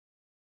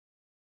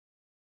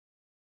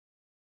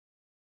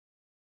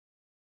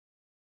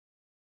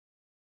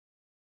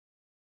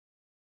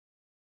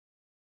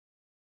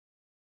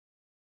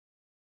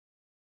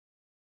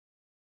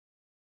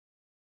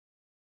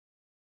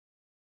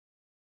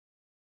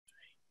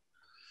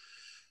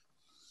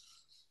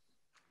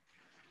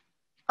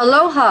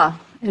Aloha,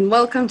 and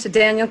welcome to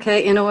Daniel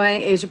K.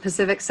 Inouye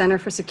Asia-Pacific Center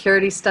for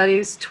Security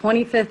Studies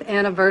 25th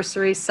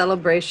Anniversary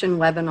Celebration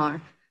Webinar,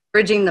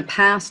 Bridging the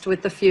Past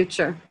with the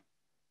Future.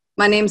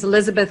 My name is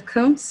Elizabeth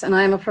Kuntz, and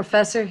I am a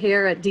professor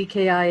here at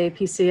DKI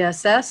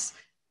APCSS,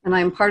 and I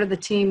am part of the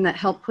team that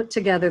helped put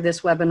together this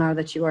webinar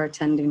that you are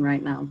attending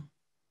right now.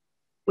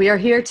 We are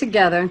here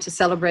together to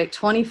celebrate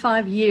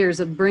 25 years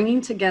of bringing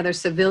together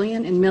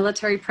civilian and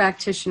military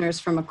practitioners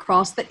from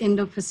across the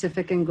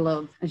Indo-Pacific and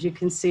globe, as you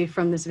can see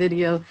from this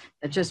video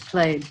that just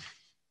played.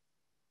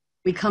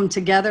 We come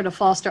together to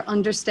foster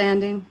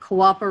understanding,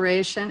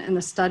 cooperation, and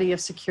the study of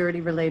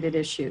security-related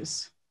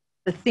issues.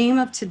 The theme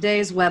of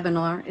today's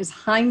webinar is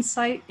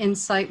Hindsight,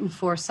 Insight, and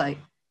Foresight,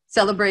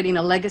 celebrating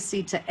a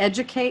legacy to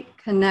educate,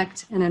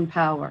 connect, and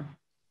empower.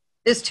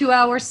 This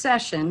 2-hour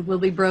session will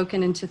be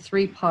broken into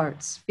 3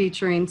 parts,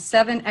 featuring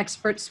 7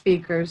 expert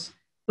speakers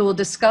who will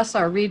discuss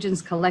our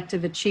region's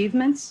collective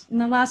achievements in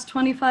the last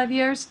 25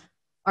 years,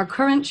 our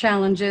current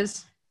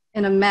challenges,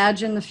 and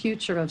imagine the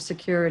future of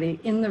security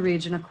in the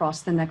region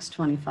across the next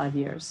 25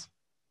 years.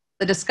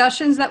 The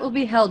discussions that will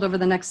be held over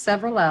the next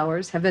several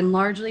hours have been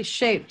largely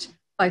shaped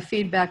by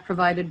feedback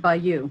provided by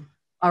you,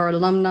 our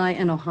alumni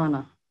and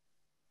Ohana.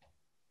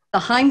 The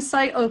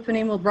Hindsight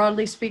opening will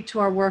broadly speak to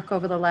our work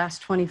over the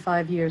last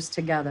 25 years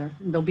together,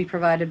 and they'll be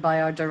provided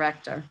by our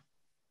director.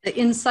 The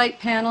Insight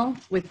panel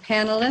with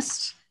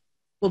panelists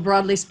will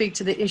broadly speak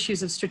to the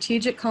issues of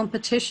strategic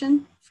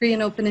competition, free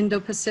and open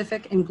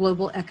Indo-Pacific, and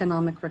global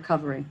economic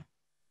recovery.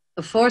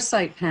 The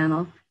Foresight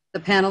panel, the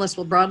panelists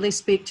will broadly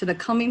speak to the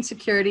coming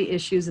security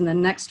issues in the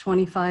next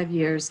 25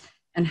 years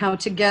and how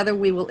together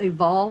we will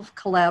evolve,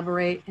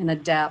 collaborate, and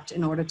adapt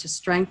in order to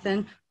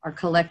strengthen our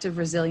collective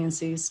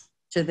resiliencies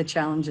to the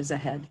challenges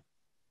ahead.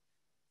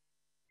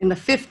 In the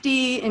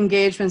 50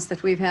 engagements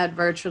that we've had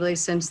virtually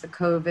since the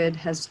COVID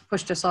has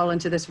pushed us all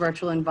into this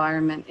virtual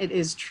environment, it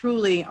is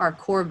truly our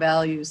core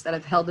values that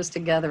have held us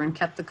together and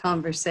kept the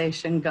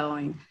conversation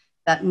going,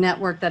 that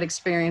network, that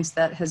experience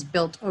that has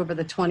built over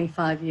the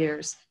 25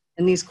 years.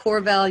 And these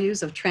core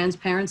values of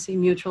transparency,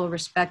 mutual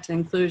respect, and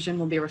inclusion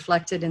will be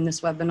reflected in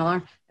this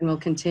webinar and will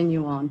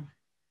continue on.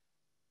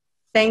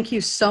 Thank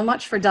you so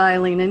much for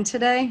dialing in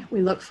today.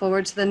 We look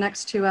forward to the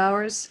next 2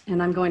 hours,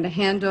 and I'm going to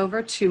hand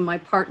over to my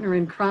partner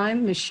in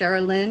crime, Ms.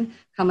 Sherilyn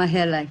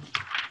Kamahele.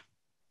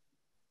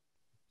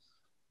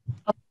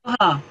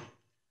 Aloha.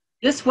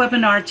 This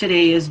webinar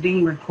today is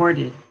being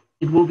recorded.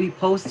 It will be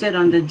posted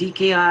on the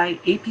DKI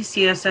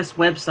APCSS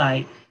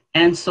website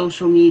and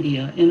social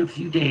media in a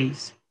few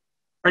days.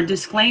 Our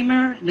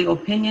disclaimer, the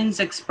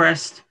opinions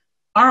expressed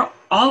all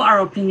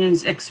our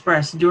opinions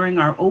expressed during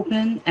our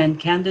open and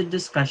candid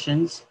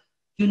discussions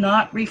do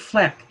not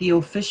reflect the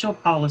official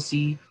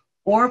policy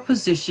or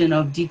position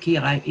of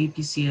DKI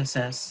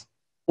APCSS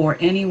or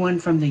anyone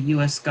from the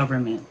U.S.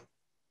 government.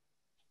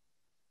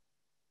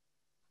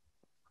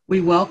 We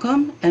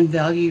welcome and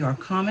value your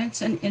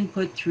comments and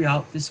input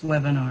throughout this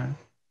webinar.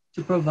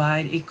 To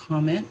provide a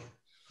comment,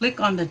 click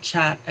on the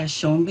chat as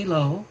shown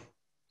below,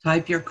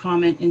 type your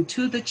comment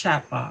into the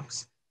chat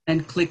box,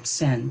 and click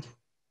send.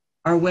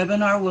 Our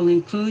webinar will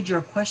include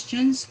your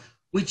questions,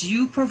 which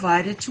you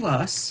provided to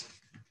us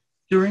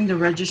during the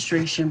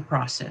registration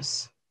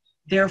process.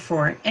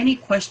 Therefore, any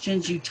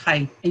questions you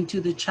type into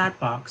the chat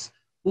box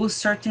will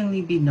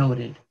certainly be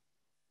noted.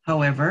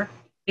 However,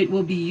 it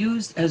will be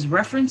used as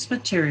reference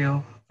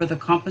material for the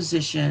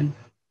composition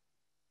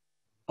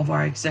of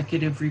our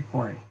executive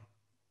report.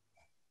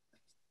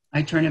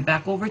 I turn it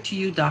back over to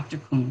you, Dr.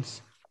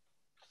 Kuntz.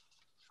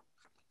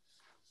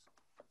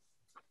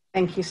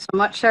 Thank you so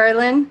much,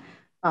 Sherilyn.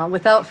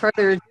 Without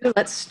further ado,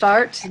 let's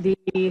start the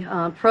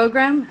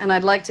program. And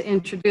I'd like to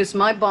introduce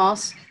my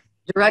boss,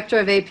 Director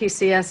of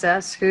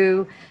APCSS,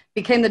 who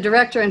became the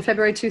director in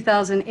February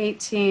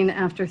 2018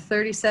 after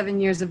 37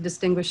 years of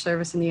distinguished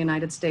service in the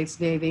United States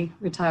Navy,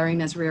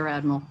 retiring as Rear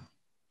Admiral.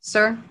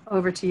 Sir,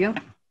 over to you.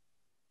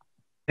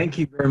 Thank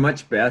you very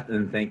much, Beth,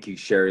 and thank you,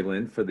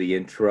 Sherilyn, for the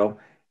intro.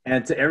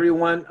 And to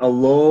everyone,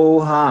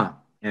 aloha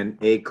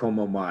and e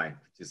komo mai,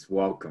 just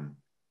welcome.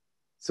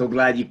 So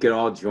glad you could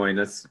all join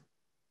us.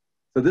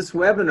 So this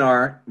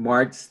webinar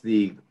marks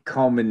the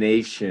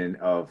culmination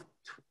of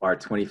our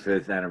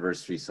 25th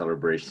anniversary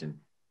celebration,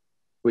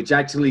 which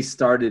actually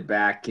started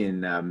back in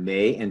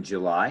May and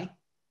July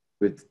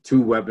with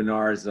 2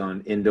 webinars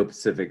on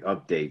Indo-Pacific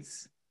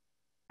updates.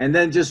 And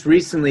then just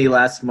recently,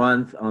 last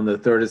month, on the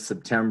 3rd of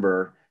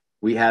September,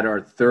 we had our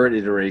 3rd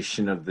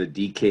iteration of the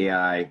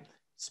DKI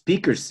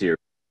Speaker Series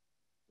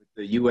with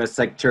the U.S.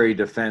 Secretary of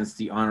Defense,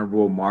 the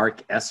Honorable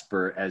Mark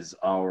Esper, as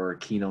our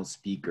keynote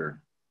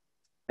speaker.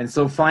 And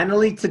so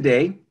finally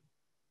today,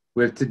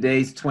 with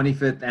today's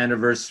 25th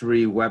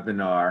anniversary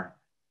webinar,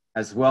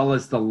 as well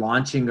as the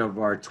launching of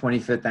our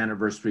 25th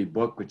anniversary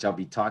book, which I'll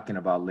be talking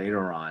about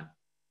later on,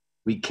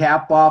 we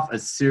cap off a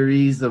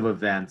series of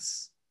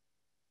events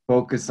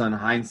focused on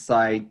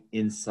hindsight,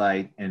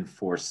 insight, and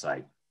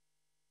foresight.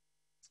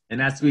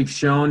 And as we've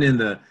shown in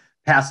the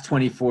past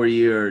 24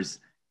 years,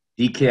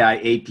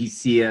 DKI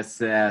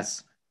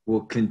APCSS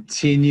will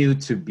continue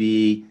to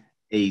be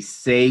a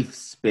safe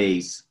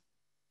space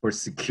for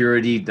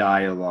security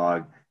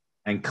dialogue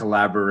and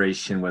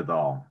collaboration with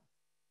all.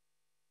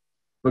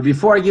 But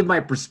before I give my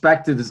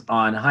perspectives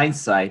on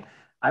Hindsight,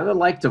 I would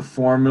like to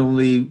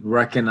formally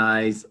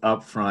recognize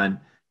upfront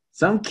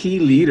some key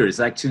leaders,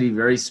 actually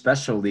very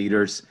special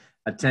leaders,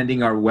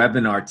 attending our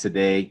webinar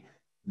today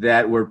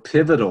that were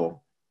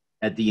pivotal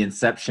at the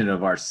inception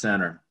of our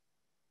center.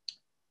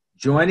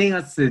 Joining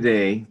us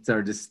today, it's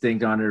our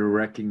distinct honor to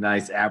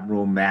recognize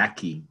Admiral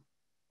Mackey.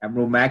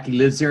 Admiral Mackey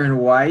lives here in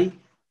Hawaii,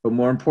 but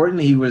more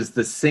importantly, he was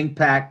the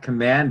SINCPAC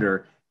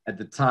commander at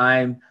the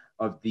time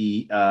of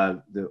the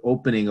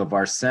opening of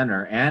our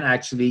center. And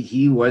actually,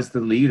 he was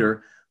the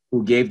leader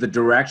who gave the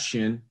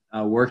direction,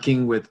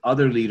 working with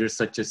other leaders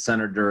such as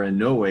Senator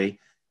Inouye,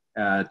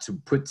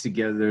 to put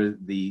together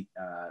the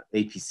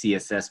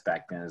APCSS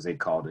back then, as they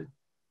called it.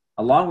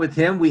 Along with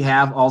him, we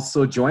have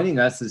also joining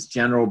us is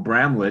General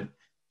Bramlett.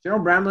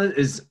 General Bramlett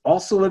is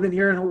also living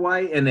here in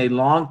Hawaii and a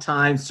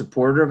longtime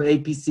supporter of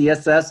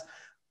APCSS,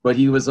 but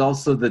he was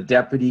also the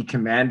deputy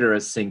commander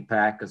of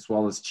SINCPAC as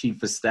well as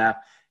chief of staff.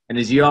 And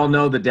as you all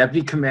know, the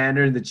deputy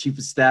commander and the chief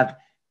of staff,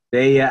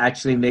 they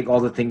actually make all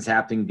the things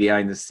happening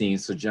behind the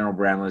scenes. So General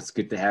Bramlett, it's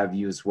good to have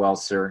you as well,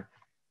 sir.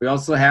 We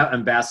also have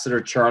Ambassador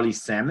Charlie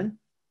Salmon,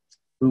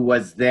 who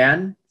was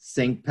then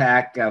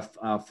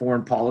SINCPAC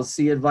foreign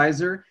policy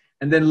advisor,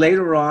 and then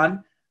later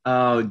on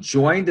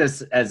joined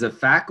us as a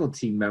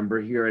faculty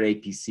member here at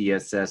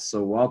APCSS.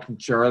 So welcome,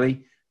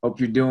 Charlie. Hope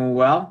you're doing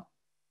well.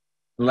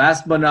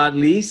 Last but not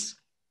least,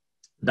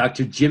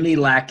 Dr. Jimmy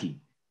Lackey.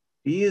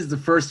 He is the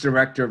first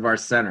director of our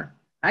center.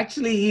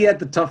 Actually, he had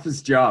the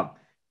toughest job.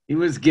 He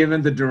was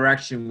given the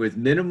direction with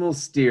minimal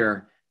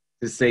steer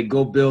to say,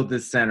 go build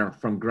this center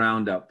from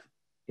ground up.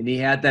 And he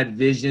had that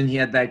vision, he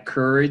had that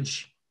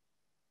courage,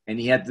 and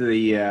he had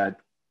the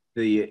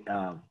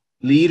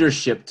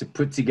leadership to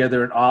put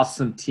together an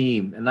awesome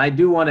team. And I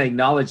do want to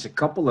acknowledge a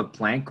couple of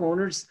plank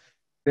owners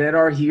that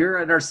are here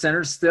at our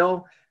center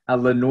still.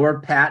 Lenore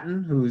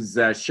Patton, who's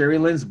Sherry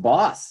Lynn's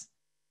boss,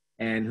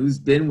 and who's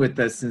been with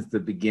us since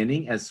the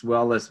beginning, as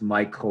well as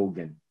Mike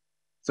Hogan.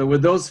 So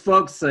with those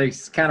folks, I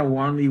kind of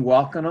warmly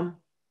welcome them.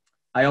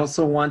 I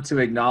also want to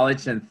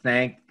acknowledge and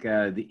thank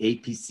the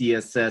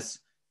APCSS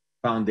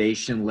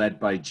Foundation led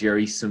by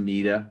Jerry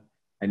Sumida.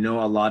 I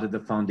know a lot of the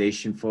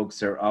foundation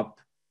folks are up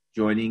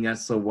joining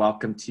us, so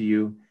welcome to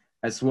you,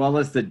 as well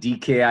as the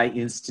DKI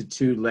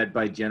Institute led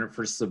by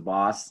Jennifer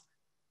Sabas.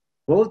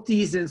 Both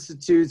these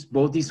institutes,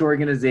 both these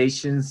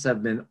organizations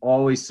have been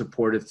always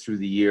supportive through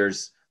the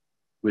years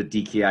with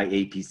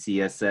DKI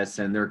APCSS,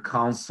 and their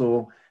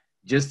counsel,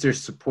 just their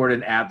support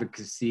and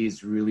advocacy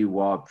is really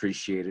well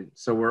appreciated.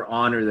 So we're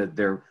honored that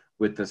they're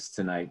with us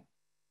tonight.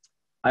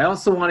 I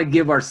also want to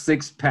give our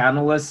 6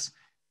 panelists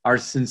our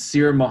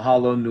sincere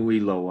mahalo nui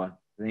loa.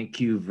 Thank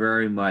you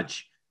very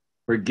much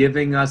for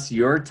giving us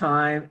your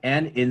time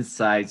and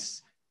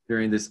insights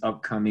during this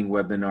upcoming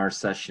webinar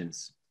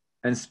sessions.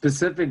 And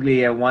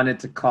specifically, I wanted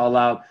to call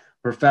out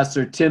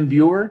Professor Tim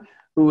Buer,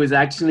 who is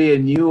actually a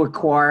new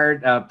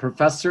acquired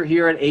professor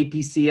here at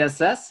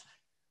APCSS.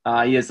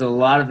 He has a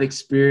lot of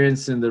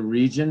experience in the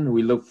region.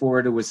 We look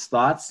forward to his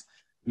thoughts.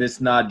 Ms.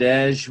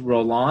 Nadej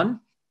Roland,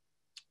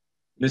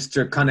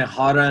 Mr.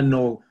 Kanehara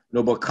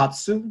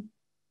Nobukatsu,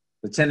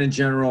 Lieutenant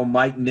General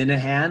Mike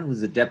Minahan,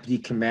 who's the Deputy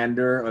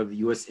Commander of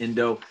U.S.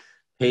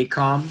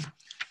 Indo-PACOM,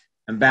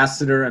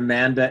 Ambassador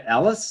Amanda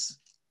Ellis,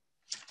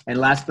 and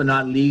last but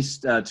not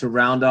least, to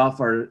round off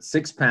our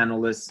 6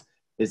 panelists,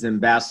 is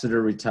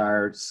Ambassador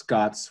Retired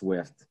Scott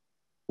Swift.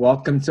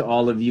 Welcome to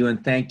all of you,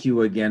 and thank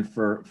you again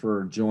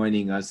for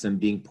joining us and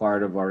being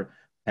part of our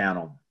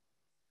panel.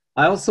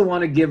 I also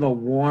want to give a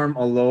warm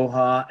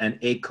aloha and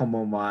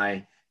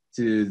ekomomai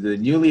to the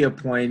newly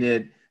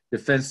appointed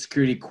Defense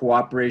Security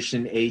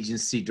Cooperation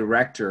Agency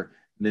Director,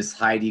 Ms.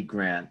 Heidi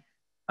Grant.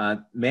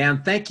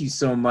 Ma'am, thank you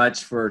so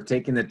much for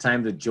taking the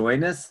time to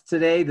join us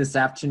today, this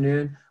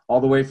afternoon, all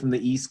the way from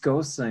the East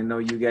Coast. I know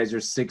you guys are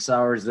 6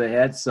 hours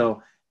ahead,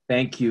 so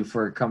thank you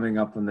for coming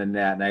up on the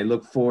net. And I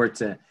look forward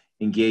to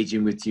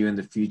engaging with you in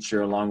the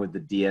future along with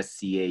the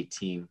DSCA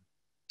team.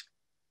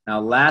 Now,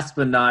 last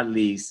but not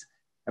least,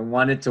 I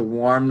wanted to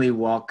warmly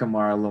welcome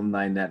our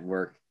alumni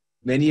network.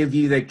 Many of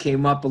you that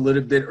came up a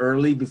little bit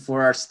early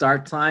before our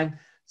start time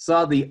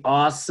saw the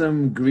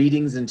awesome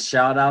greetings and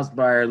shout outs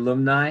by our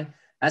alumni.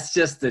 That's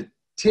just the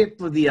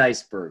tip of the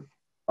iceberg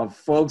of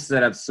folks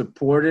that have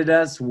supported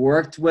us,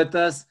 worked with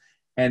us,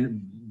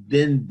 and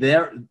been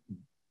there,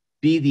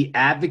 be the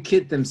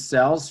advocate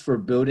themselves for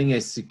building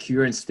a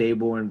secure and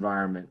stable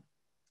environment.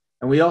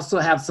 And we also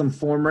have some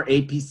former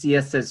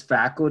APCSS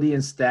faculty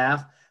and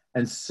staff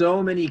and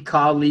so many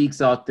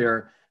colleagues out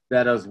there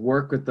that have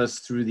worked with us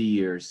through the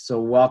years. So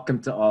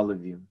welcome to all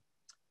of you.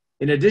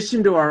 In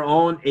addition to our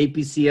own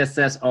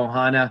APCSS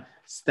Ohana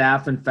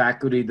staff and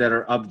faculty that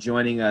are up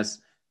joining us,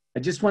 I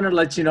just want to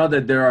let you know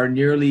that there are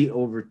nearly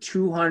over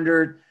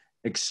 200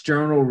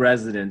 external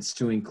residents,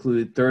 to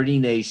include 30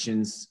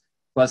 nations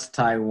plus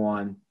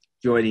Taiwan,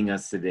 joining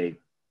us today.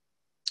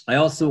 I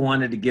also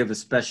wanted to give a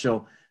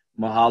special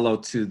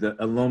mahalo to the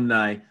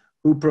alumni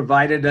who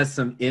provided us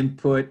some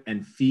input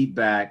and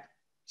feedback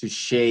to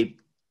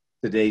shape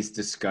today's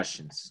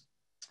discussions.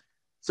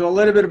 So a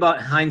little bit about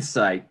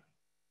hindsight.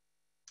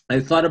 I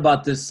thought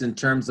about this in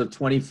terms of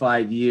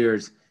 25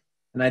 years,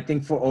 and I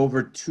think for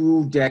over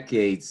 2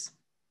 decades,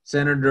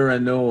 Senator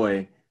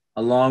Inouye,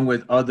 along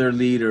with other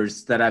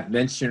leaders that I've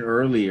mentioned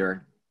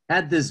earlier,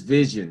 had this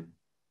vision.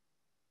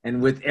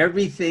 And with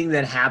everything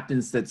that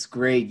happens that's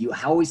great, you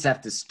always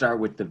have to start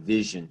with the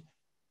vision.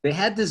 They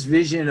had this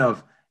vision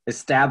of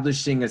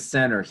establishing a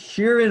center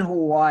here in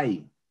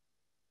Hawaii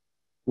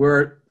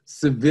where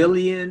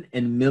civilian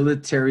and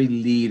military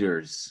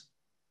leaders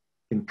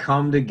can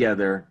come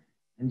together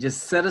and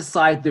just set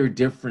aside their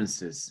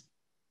differences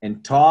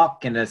and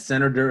talk. And as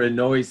Senator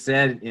Inouye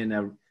said in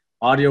an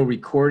audio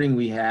recording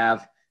we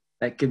have,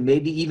 that can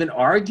maybe even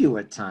argue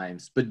at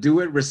times, but do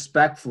it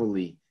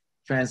respectfully,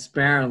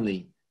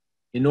 transparently,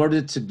 in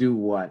order to do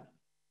what?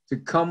 To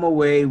come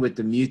away with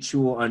the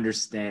mutual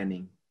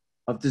understanding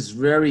of this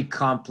very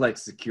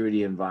complex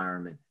security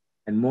environment.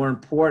 And more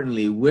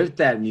importantly, with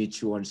that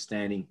mutual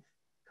understanding,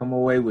 come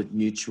away with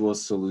mutual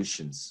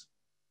solutions.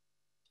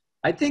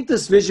 I think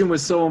this vision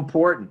was so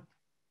important,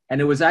 and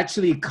it was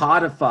actually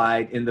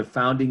codified in the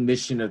founding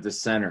mission of the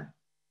center,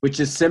 which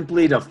is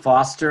simply to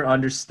foster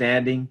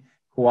understanding,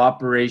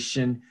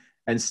 cooperation,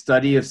 and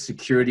study of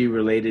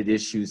security-related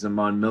issues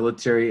among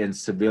military and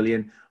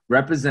civilian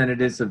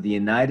representatives of the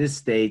United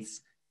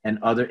States and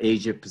other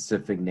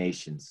Asia-Pacific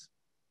nations.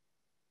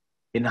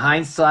 In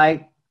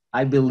hindsight,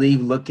 I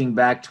believe looking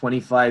back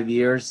 25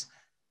 years,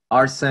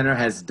 our center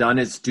has done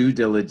its due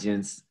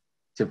diligence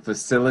to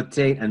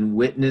facilitate and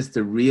witness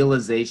the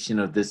realization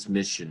of this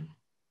mission.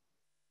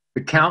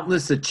 The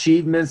countless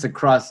achievements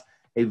across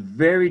a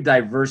very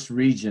diverse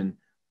region,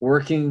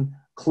 working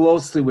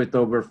closely with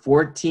over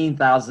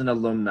 14,000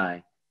 alumni,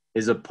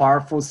 is a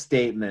powerful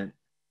statement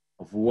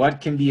of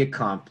what can be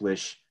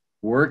accomplished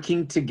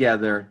working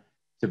together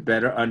to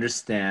better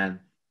understand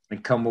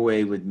and come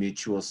away with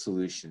mutual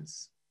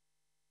solutions.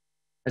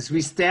 As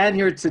we stand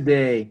here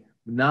today,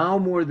 now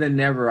more than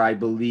ever, I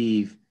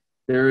believe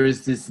there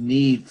is this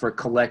need for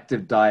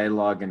collective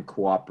dialogue and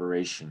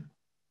cooperation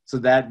so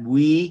that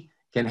we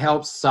can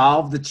help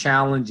solve the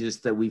challenges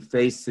that we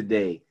face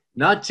today,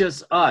 not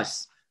just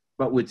us,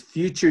 but with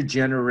future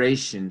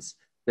generations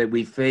that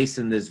we face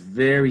in this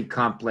very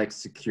complex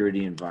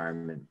security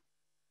environment.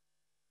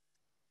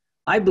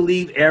 I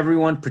believe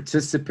everyone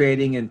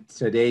participating in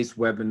today's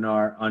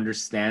webinar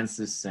understands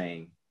this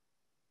saying.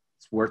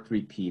 It's worth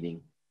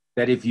repeating,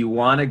 that if you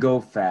want to go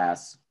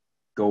fast,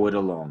 go it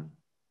alone.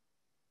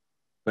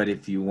 But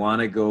if you want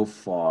to go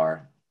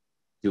far,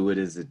 do it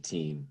as a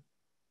team.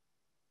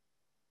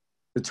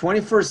 The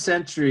 21st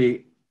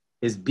century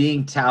is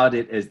being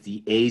touted as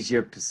the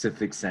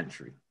Asia-Pacific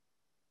century.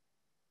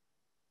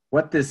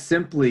 What this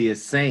simply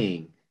is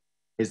saying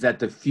is that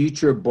the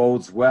future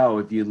bodes well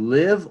if you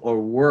live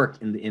or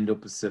work in the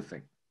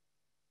Indo-Pacific,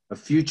 a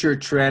future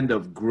trend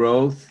of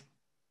growth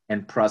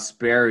and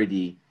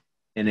prosperity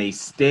in a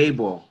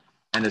stable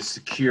and a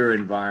secure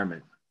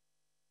environment.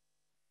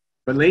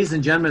 But ladies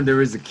and gentlemen,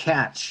 there is a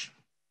catch.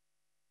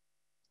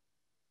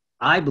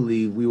 I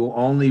believe we will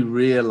only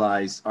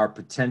realize our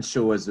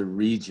potential as a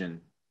region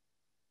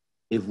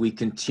if we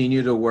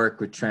continue to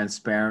work with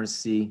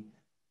transparency,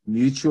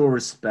 mutual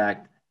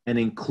respect, and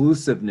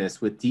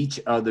inclusiveness with each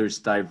other's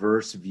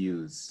diverse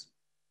views.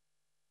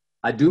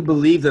 I do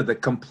believe that the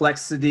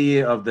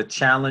complexity of the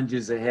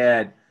challenges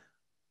ahead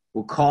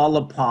will call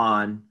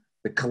upon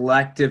the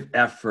collective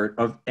effort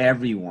of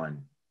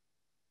everyone.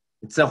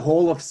 It's a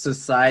whole of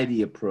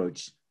society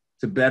approach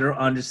to better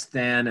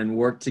understand and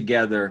work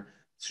together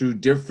through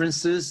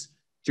differences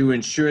to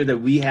ensure that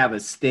we have a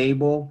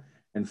stable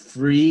and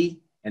free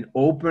and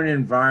open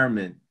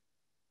environment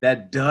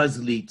that does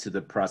lead to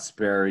the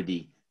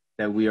prosperity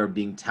that we are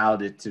being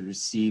touted to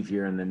receive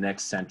here in the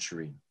next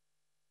century.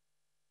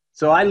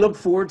 So I look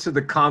forward to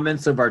the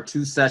comments of our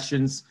 2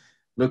 sessions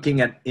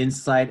looking at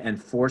Insight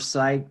and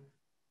Foresight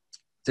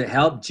to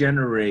help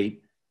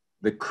generate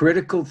the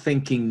critical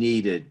thinking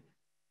needed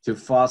to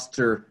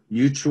foster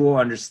mutual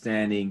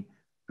understanding,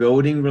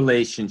 building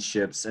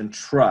relationships, and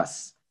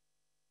trust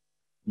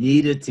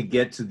needed to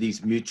get to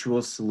these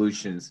mutual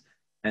solutions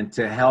and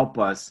to help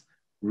us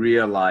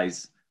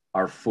realize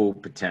our full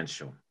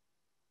potential.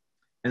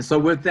 And so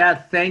with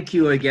that, thank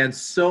you again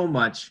so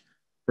much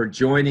for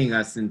joining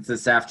us in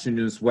this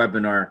afternoon's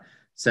webinar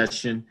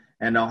session.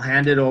 And I'll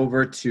hand it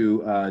over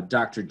to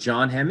Dr.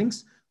 John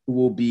Hemmings, who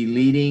will be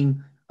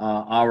leading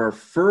our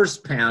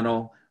first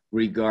panel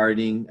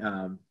regarding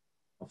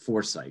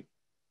Foresight,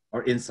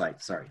 or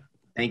Insight, sorry.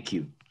 Thank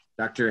you.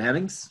 Dr.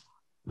 Hemmings?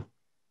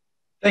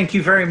 Thank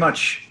you very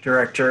much,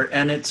 Director.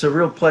 And it's a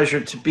real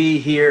pleasure to be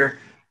here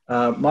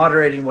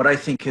moderating what I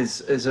think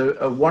is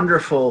a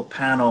wonderful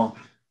panel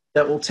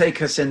that will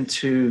take us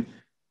into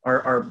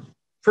our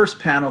first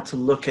panel to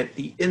look at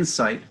the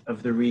insight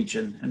of the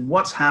region and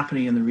what's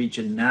happening in the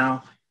region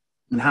now,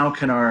 and how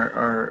can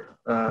our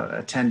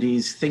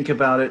attendees think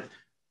about it,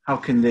 how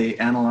can they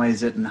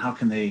analyze it, and how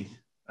can they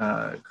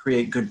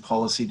create good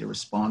policy to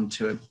respond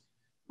to it.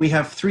 We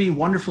have 3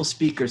 wonderful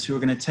speakers who are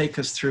going to take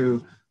us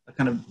through a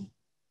kind of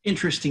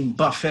interesting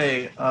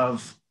buffet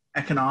of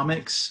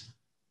economics,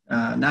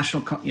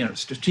 national,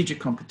 strategic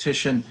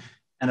competition,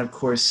 and of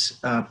course,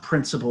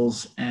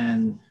 principles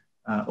and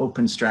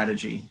open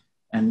strategy.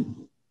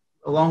 And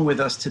along with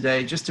us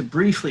today, just to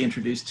briefly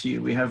introduce to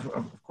you, we have,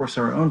 of course,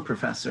 our own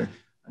professor,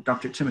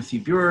 Dr. Timothy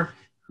Buer,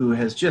 who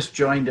has just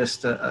joined us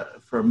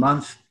for a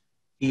month.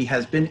 He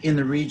has been in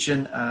the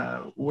region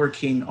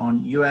working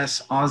on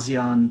US,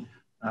 ASEAN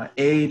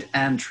aid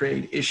and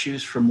trade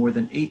issues for more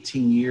than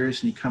 18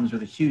 years, and he comes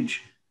with a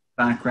huge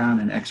background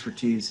and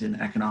expertise in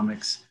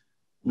economics.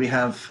 We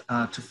have,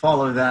 to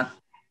follow that,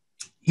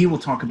 he will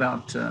talk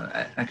about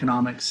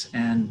economics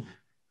and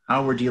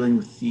how we're dealing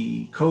with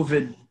the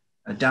COVID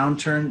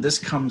downturn. This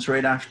comes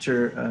right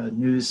after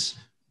news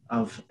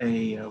of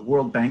a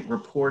World Bank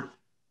report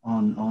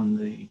on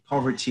the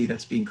poverty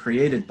that's being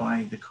created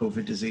by the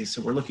COVID disease.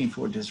 So we're looking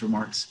forward to his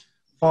remarks.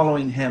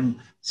 Following him,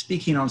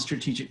 speaking on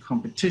strategic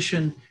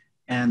competition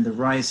and the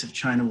rise of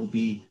China will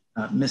be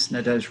Ms.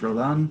 Nadège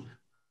Roland,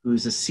 who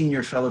is a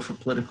senior fellow for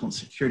political and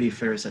security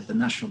affairs at the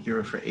National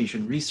Bureau for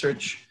Asian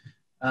Research.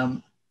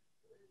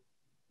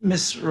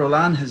 Ms.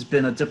 Roland has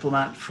been a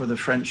diplomat for the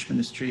French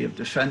Ministry of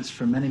Defense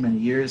for many, many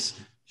years.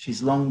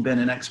 She's long been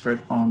an expert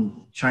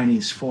on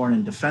Chinese foreign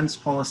and defense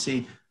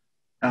policy.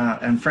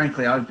 And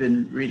frankly, I've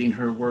been reading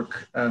her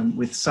work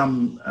with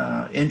some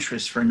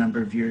interest for a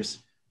number of years.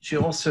 She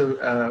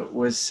also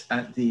was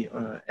at the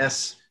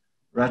S.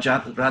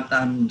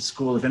 Rajaratnam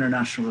School of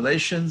International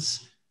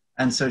Relations.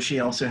 And so she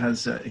also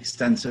has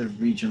extensive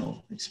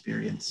regional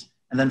experience.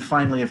 And then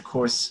finally, of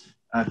course,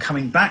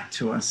 coming back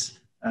to us,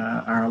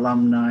 our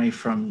alumni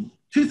from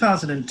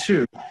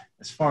 2002,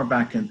 as far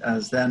back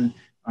as then,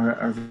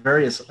 our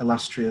various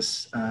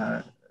illustrious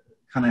Kanehara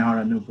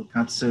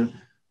Nobukatsu,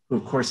 who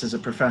of course is a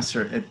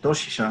professor at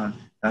Doshisha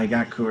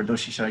Daigaku or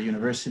Doshisha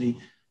University,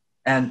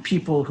 and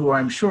people who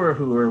I'm sure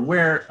who are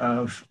aware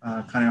of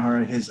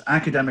Kanehara, his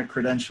academic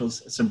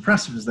credentials, as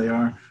impressive as they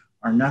are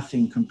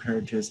nothing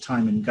compared to his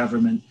time in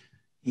government.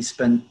 He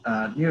spent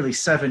nearly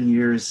 7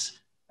 years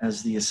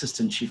as the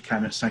Assistant Chief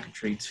Cabinet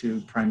Secretary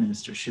to Prime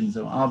Minister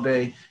Shinzo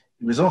Abe.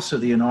 He was also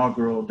the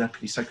inaugural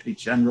Deputy Secretary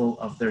General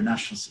of their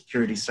National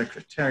Security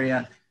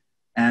Secretariat.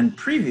 And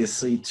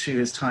previously to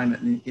his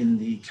time in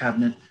the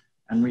Cabinet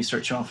and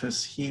Research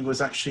Office, he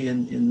was actually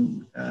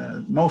in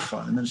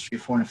MOFA, the Ministry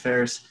of Foreign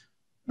Affairs.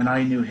 And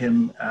I knew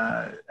him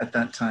at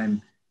that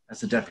time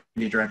as the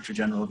Deputy Director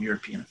General of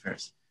European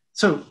Affairs.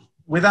 So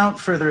without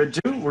further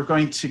ado, we're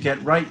going to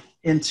get right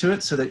into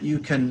it so that you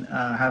can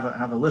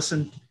have a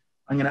listen.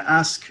 I'm going to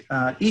ask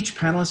each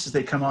panelist as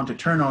they come on to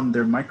turn on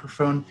their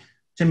microphone.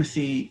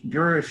 Timothy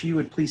Buer, if you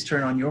would please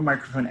turn on your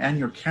microphone and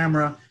your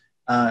camera.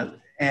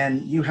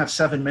 And you have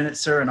 7 minutes,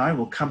 sir, and I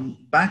will come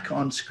back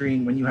on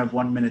screen when you have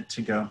 1 minute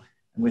to go.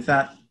 And with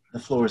that, the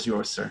floor is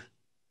yours, sir.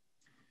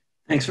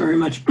 Thanks very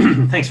much.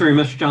 Thanks very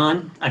much,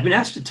 John. I've been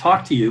asked to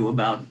talk to you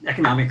about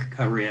economic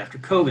recovery after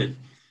COVID,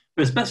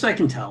 but as best I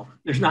can tell,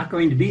 there's not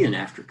going to be an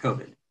after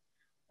COVID.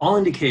 All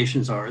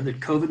indications are that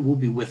COVID will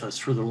be with us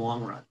for the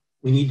long run.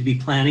 We need to be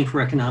planning for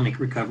economic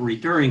recovery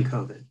during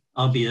COVID,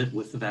 albeit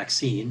with the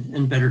vaccine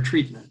and better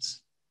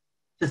treatments.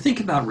 To think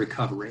about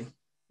recovery,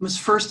 we must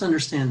first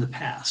understand the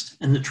past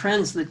and the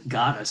trends that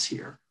got us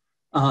here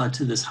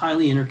to this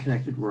highly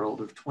interconnected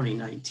world of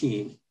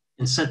 2019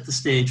 and set the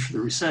stage for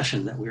the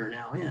recession that we are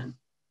now in.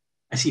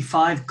 I see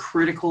 5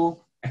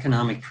 critical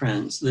economic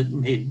trends that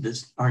made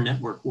our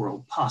network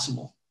world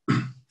possible.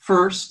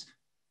 First,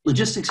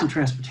 logistics and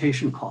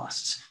transportation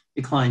costs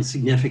declined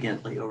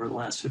significantly over the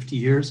last 50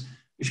 years,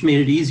 which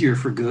made it easier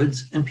for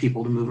goods and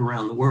people to move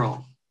around the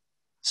world.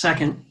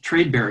 Second,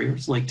 trade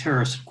barriers like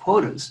tariffs and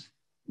quotas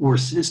were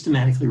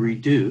systematically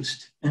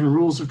reduced and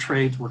rules of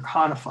trade were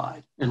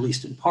codified, at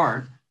least in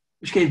part,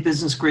 which gave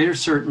business greater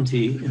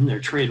certainty in their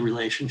trade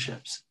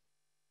relationships.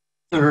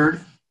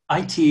 Third,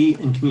 IT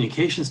and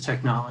communications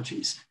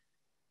technologies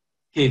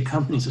gave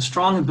companies a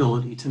strong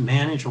ability to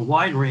manage a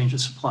wide range of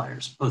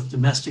suppliers, both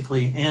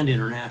domestically and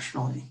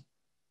internationally.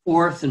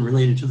 Fourth, and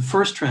related to the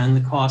first trend,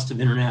 the cost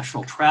of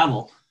international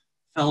travel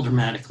fell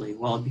dramatically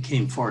while it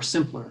became far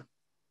simpler.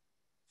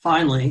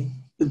 Finally,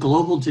 the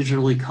global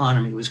digital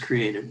economy was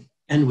created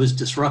and was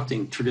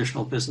disrupting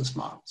traditional business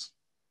models.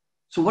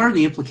 So what are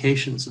the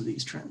implications of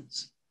these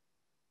trends?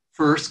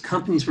 First,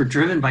 companies were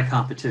driven by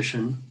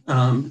competition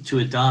to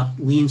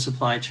adopt lean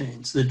supply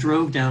chains that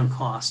drove down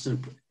costs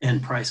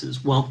and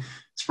prices while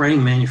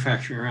spreading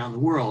manufacturing around the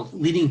world,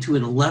 leading to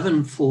an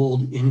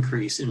 11-fold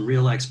increase in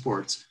real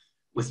exports,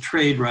 with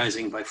trade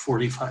rising by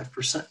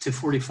 45% to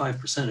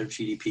 45% of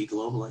GDP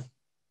globally.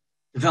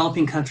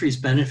 Developing countries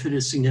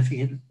benefited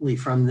significantly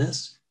from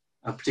this,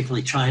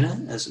 particularly China,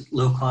 as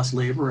low-cost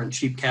labor and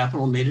cheap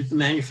capital made it the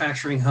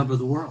manufacturing hub of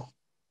the world.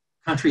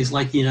 Countries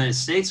like the United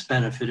States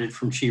benefited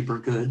from cheaper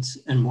goods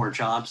and more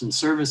jobs and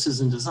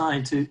services and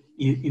design to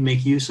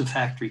make use of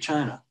factory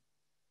China.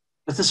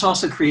 But this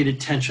also created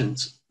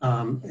tensions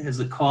as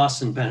the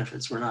costs and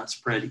benefits were not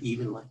spread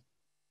evenly.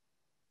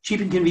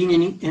 Cheap and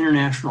convenient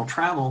international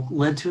travel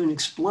led to an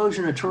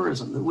explosion of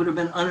tourism that would have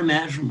been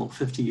unimaginable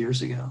 50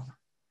 years ago.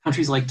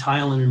 Countries like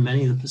Thailand and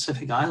many of the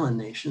Pacific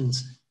Island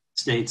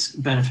states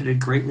benefited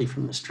greatly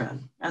from this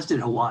trend, as did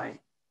Hawaii.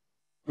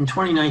 In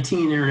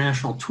 2019,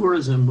 international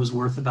tourism was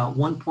worth about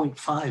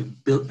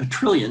 $1.5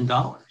 trillion.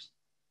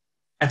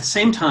 At the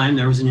same time,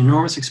 there was an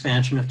enormous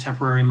expansion of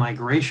temporary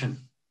migration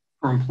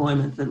for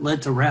employment that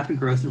led to rapid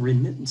growth in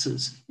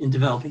remittances in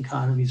developing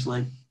economies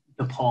like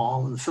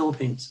Nepal and the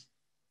Philippines.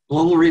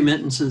 Global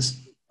remittances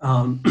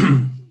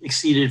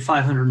exceeded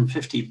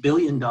 $550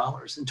 billion in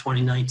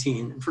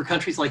 2019. And for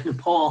countries like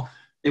Nepal,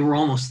 they were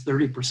almost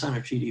 30%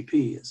 of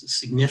GDP, as a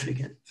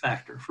significant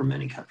factor for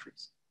many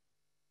countries.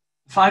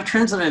 The 5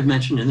 trends that I've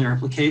mentioned in their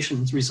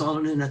implications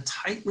resulted in a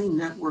tightly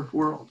networked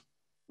world,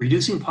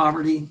 reducing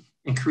poverty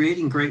and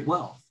creating great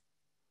wealth.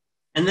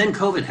 And then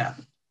COVID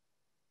happened.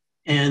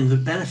 And the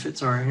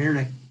benefits of our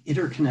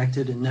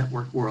interconnected and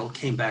networked world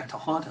came back to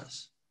haunt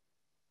us.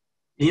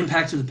 The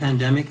impact of the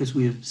pandemic, as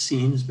we have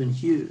seen, has been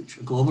huge.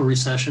 A global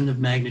recession of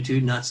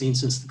magnitude not seen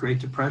since the Great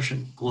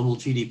Depression. Global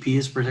GDP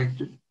is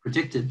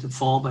predicted to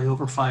fall by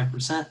over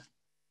 5%.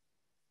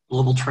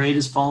 Global trade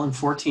has fallen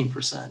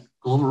 14%.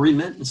 Global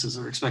remittances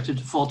are expected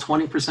to fall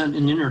 20%,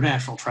 and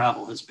international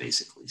travel has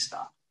basically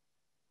stopped.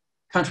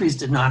 Countries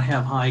did not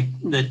have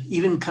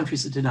even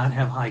countries that did not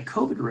have high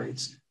COVID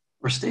rates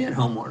or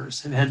stay-at-home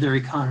orders have had their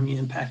economy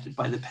impacted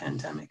by the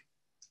pandemic.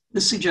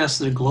 This suggests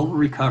that a global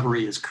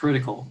recovery is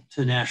critical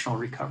to national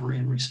recovery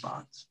and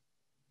response.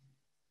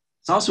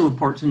 It's also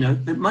important to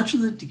note that much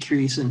of the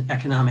decrease in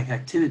economic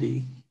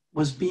activity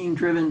was being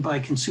driven by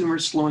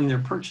consumers slowing their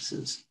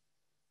purchases.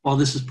 While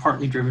this is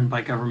partly driven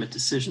by government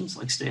decisions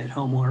like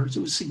stay-at-home orders,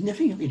 it was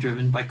significantly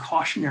driven by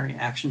cautionary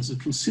actions of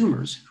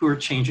consumers who are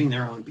changing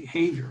their own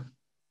behavior.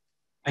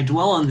 I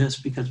dwell on this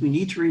because we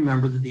need to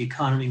remember that the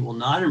economy will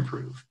not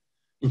improve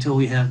until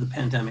we have the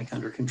pandemic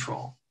under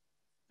control.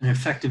 An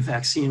effective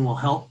vaccine will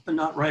help, but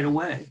not right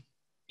away.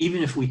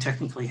 Even if we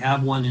technically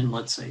have one in,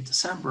 let's say,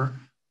 December,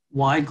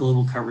 wide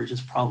global coverage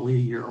is probably a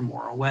year or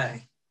more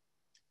away.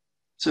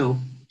 So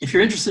if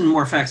you're interested in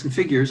more facts and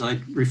figures,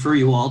 I'd refer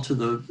you all to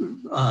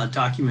the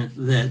document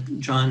that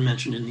John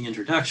mentioned in the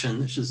introduction,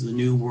 which is the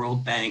new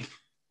World Bank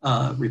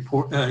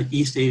report,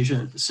 East Asia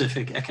and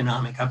Pacific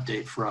Economic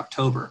Update for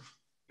October,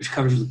 which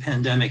covers the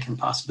pandemic and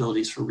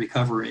possibilities for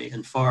recovery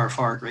in far,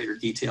 far greater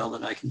detail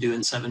than I can do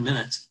in 7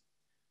 minutes.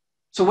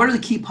 So what are the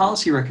key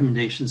policy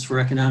recommendations for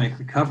economic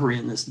recovery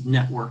in this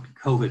networked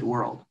COVID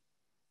world?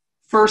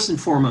 First and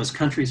foremost,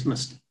 countries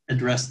must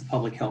address the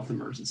public health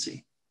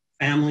emergency.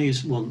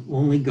 Families will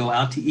only go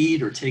out to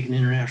eat or take an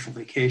international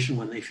vacation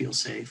when they feel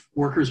safe.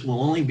 Workers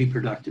will only be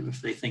productive if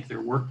they think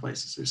their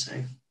workplaces are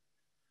safe.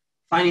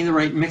 Finding the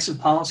right mix of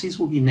policies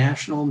will be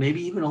national,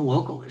 maybe even a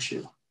local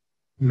issue.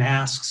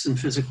 Masks and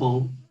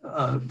physical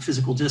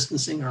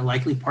distancing are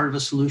likely part of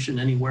a solution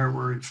anywhere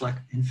where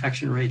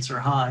infection rates are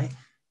high,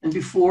 and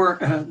before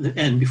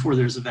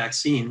there's a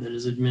vaccine that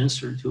is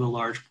administered to a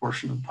large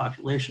portion of the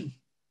population.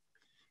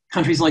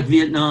 Countries like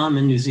Vietnam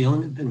and New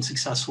Zealand have been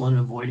successful in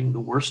avoiding the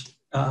worst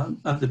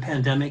of the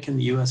pandemic, and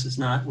the US is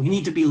not. We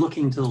need to be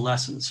looking to the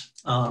lessons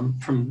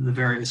from the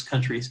various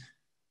countries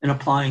and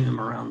applying them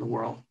around the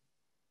world.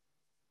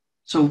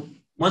 So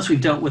once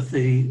we've dealt with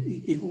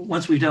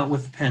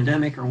the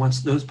pandemic, or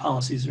once those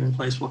policies are in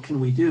place, what can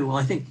we do? Well,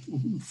 I think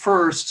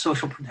first,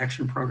 social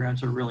protection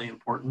programs are really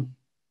important.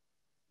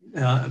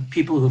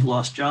 People who have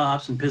lost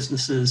jobs and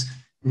businesses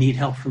need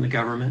help from the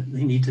government.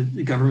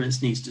 The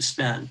government needs to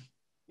spend.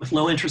 With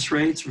low interest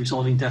rates,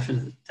 resulting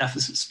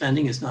deficit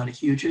spending is not a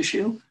huge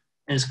issue,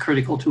 and is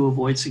critical to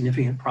avoid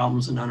significant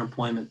problems in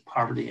unemployment,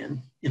 poverty,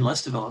 and in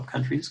less developed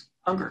countries,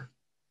 hunger.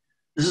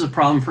 This is a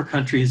problem for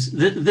countries.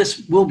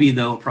 This will be,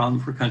 though, a problem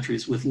for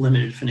countries with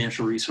limited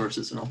financial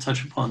resources, and I'll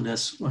touch upon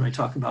this when I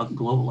talk about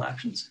global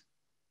actions.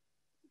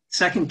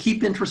 Second,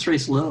 keep interest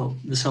rates low.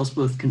 This helps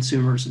both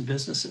consumers and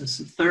businesses.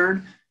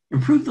 Third,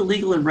 improve the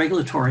legal and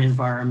regulatory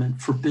environment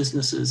for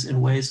businesses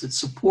in ways that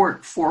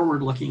support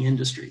forward-looking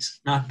industries,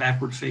 not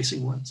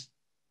backward-facing ones.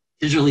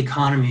 Digital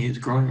economy is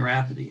growing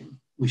rapidly, and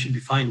we should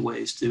find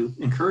ways to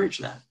encourage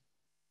that.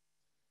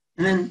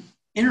 And then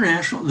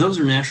those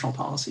are national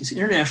policies.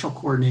 International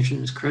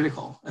coordination is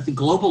critical. At the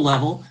global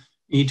level,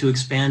 you need to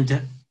expand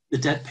the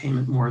debt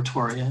payment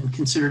moratoria and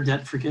consider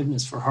debt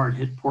forgiveness for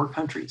hard-hit poor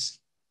countries.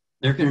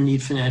 They're going to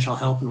need financial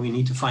help, and we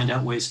need to find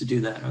out ways to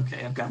do that.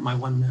 Okay, I've got my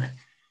 1 minute.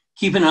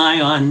 Keep an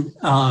eye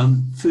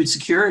on food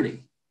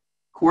security.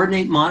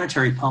 Coordinate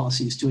monetary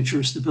policies to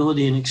ensure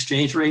stability in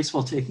exchange rates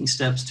while taking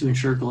steps to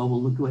ensure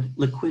global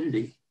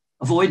liquidity.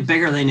 Avoid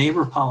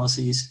beggar-thy-neighbor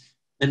policies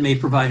that may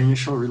provide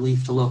initial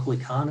relief to local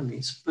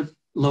economies, but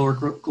lower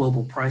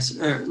global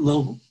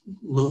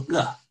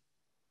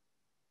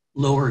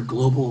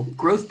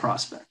growth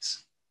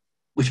prospects,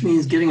 which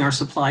means getting our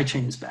supply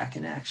chains back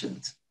in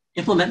action.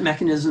 Implement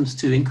mechanisms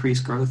to increase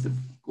growth of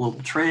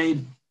global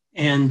trade,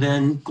 and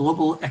then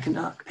global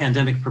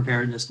pandemic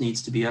preparedness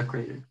needs to be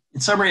upgraded. In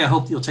summary, I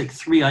hope you'll take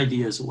 3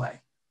 ideas away.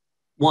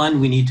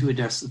 1, we need to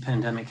address the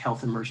pandemic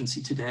health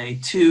emergency today.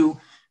 2,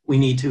 we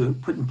need to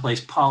put in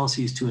place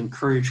policies to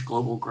encourage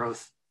global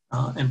growth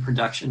and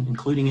production,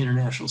 including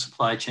international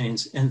supply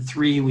chains. And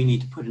 3, we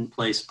need to put in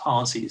place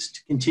policies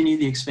to continue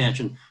the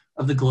expansion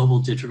of the global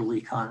digital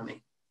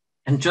economy.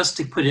 And just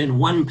to put in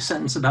one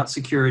sentence about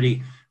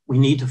security, we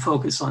need to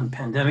focus on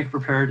pandemic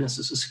preparedness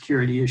as a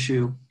security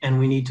issue, and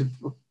we need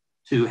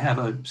to have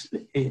an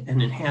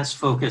enhanced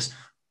focus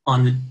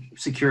on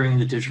securing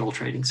the digital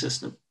trading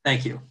system.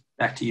 Thank you.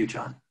 Back to you,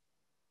 John.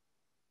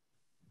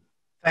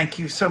 Thank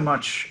you so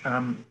much,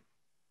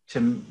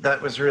 Tim.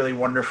 That was really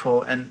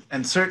wonderful.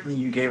 And certainly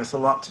you gave us a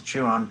lot to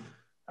chew on,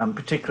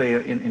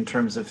 particularly in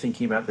terms of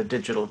thinking about the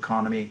digital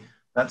economy.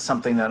 That's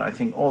something that I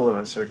think all of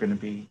us are going to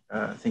be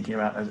thinking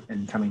about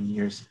in coming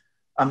years.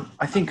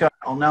 I think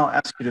I'll now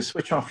ask you to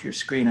switch off your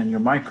screen and your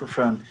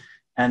microphone.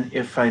 And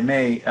if I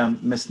may,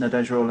 Ms.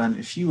 Nadège Roland,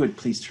 if you would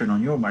please turn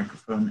on your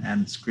microphone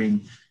and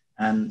screen.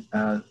 And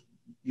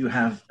you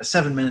have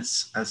 7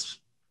 minutes as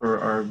for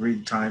our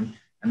read time,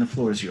 and the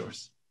floor is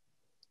yours.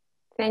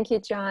 Thank you,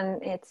 John.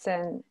 It's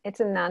an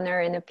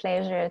honor and a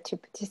pleasure to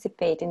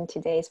participate in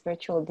today's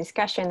virtual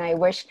discussion. I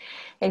wish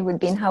it would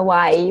be in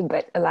Hawaii,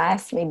 but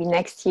alas, maybe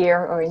next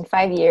year or in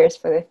 5 years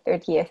for the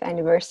 30th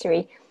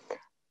anniversary.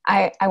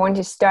 I want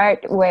to start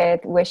with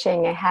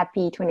wishing a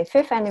happy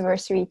 25th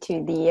anniversary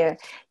to the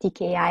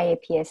DKI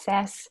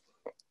APCSS.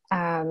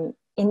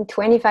 In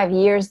 25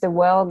 years, the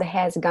world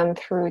has gone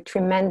through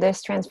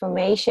tremendous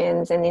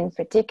transformations, and in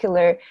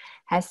particular,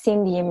 has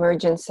seen the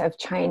emergence of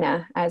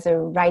China as a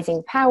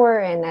rising power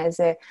and as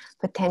a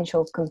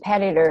potential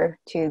competitor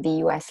to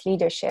the US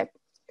leadership.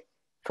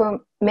 For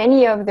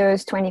many of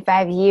those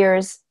 25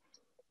 years,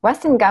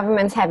 Western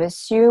governments have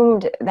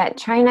assumed that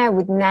China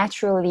would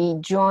naturally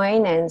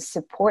join and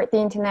support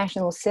the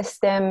international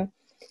system,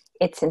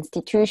 its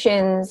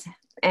institutions,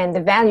 and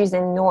the values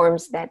and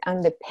norms that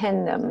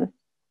underpin them.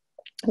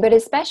 But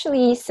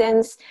especially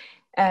since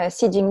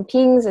Xi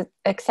Jinping's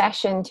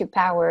accession to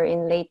power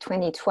in late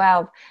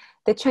 2012,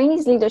 the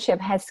Chinese leadership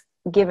has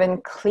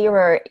given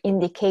clearer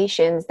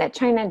indications that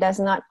China does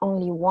not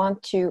only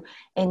want to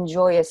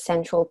enjoy a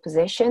central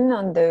position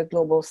on the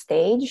global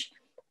stage,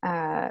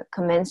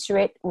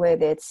 commensurate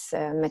with its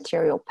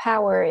material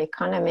power,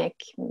 economic,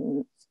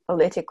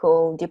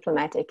 political,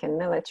 diplomatic, and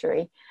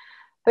military,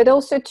 but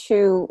also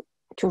to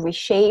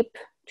reshape,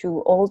 to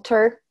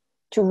alter,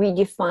 to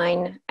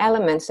redefine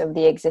elements of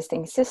the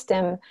existing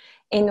system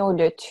in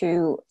order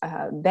to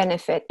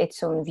benefit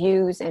its own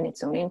views and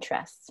its own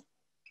interests.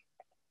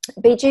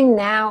 Beijing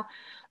now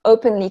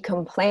openly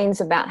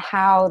complains about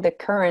how the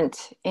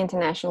current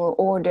international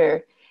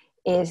order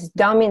is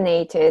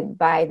dominated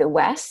by the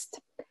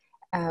West,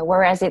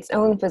 whereas its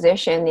own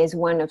position is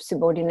one of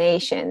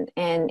subordination,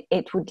 and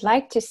it would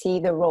like to see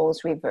the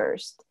roles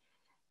reversed.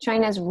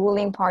 China's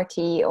ruling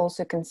party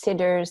also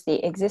considers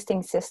the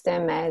existing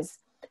system as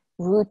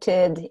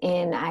rooted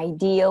in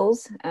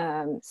ideals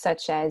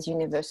such as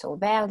universal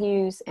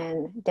values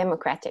and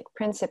democratic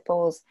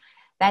principles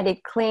that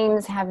it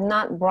claims have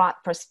not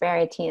brought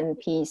prosperity and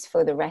peace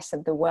for the rest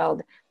of the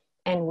world,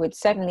 and would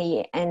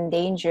certainly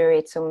endanger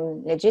its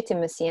own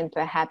legitimacy and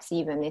perhaps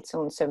even its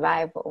own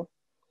survival.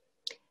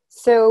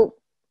 So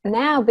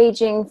now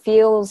Beijing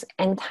feels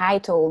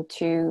entitled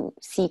to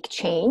seek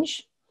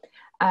change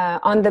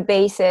on the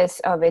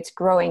basis of its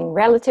growing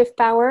relative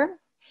power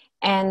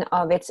and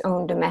of its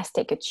own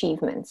domestic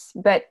achievements.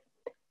 But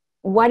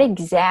what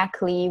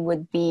exactly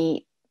would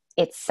be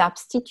its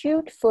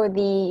substitute for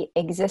the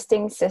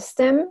existing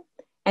system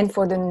and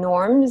for the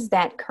norms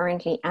that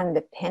currently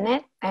underpin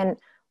it? And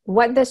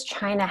what does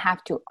China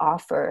have to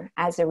offer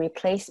as a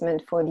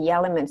replacement for the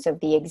elements of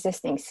the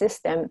existing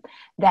system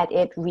that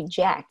it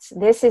rejects?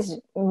 This is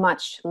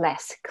much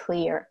less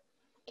clear.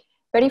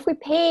 But if we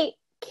pay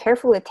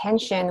careful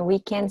attention, we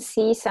can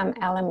see some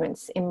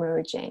elements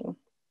emerging.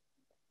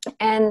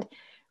 And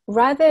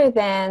rather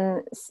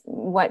than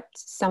what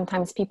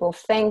sometimes people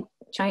think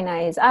China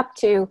is up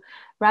to,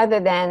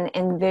 rather than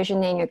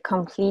envisioning a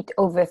complete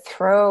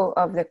overthrow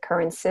of the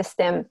current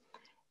system,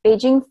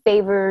 Beijing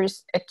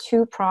favors a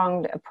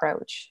two-pronged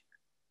approach.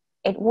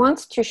 It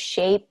wants to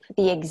shape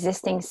the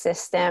existing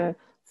system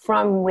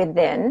from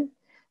within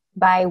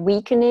by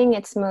weakening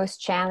its most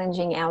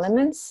challenging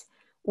elements,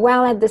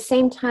 while at the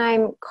same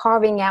time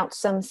carving out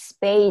some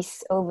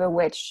space over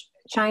which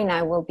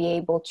China will be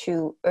able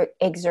to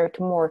exert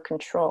more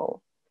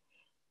control.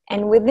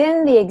 And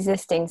within the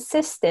existing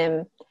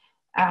system,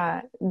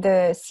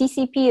 the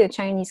CCP, the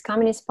Chinese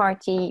Communist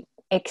Party,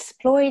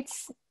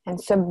 exploits and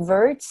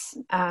subverts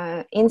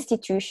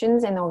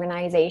institutions and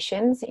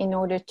organizations in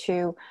order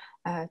to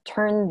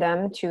turn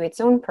them to its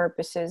own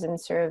purposes and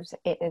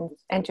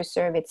to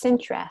serve its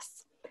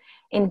interests.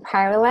 In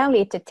parallel,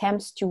 it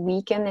attempts to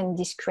weaken and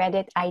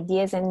discredit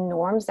ideas and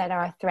norms that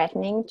are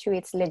threatening to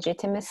its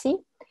legitimacy,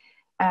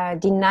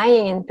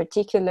 denying in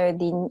particular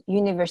the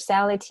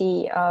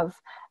universality of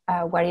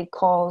what it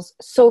calls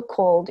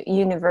so-called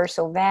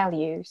universal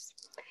values.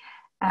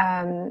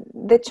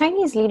 The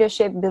Chinese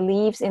leadership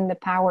believes in the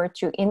power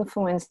to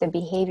influence the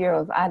behavior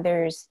of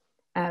others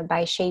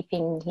by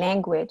shaping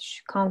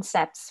language,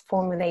 concepts,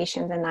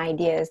 formulations, and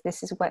ideas.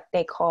 This is what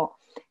they call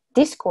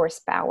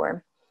discourse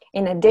power.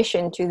 in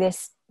addition to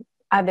this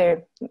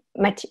other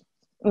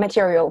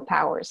material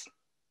powers.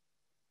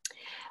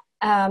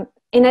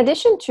 In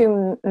addition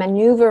to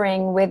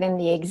maneuvering within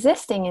the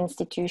existing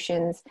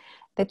institutions,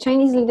 the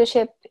Chinese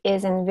leadership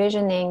is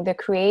envisioning the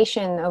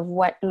creation of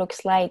what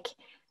looks like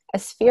a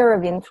sphere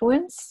of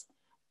influence,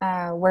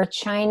 where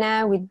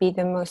China would be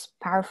the most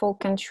powerful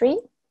country,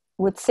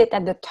 would sit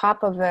at the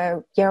top of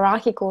a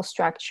hierarchical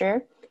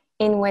structure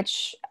in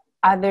which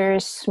other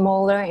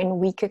smaller and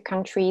weaker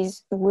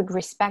countries would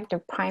respect the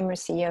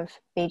primacy of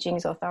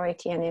Beijing's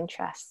authority and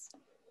interests.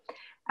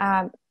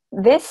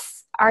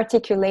 This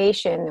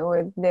articulation,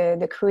 or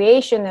the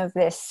creation of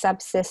this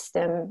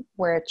subsystem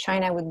where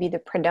China would be the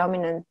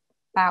predominant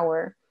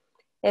power,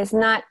 is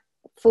not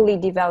fully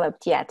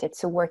developed yet.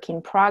 It's a work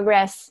in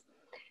progress.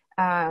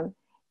 But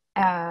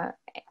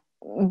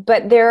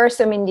there are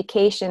some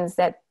indications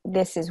that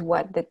this is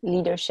what the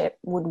leadership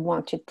would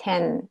want to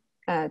tend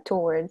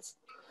towards.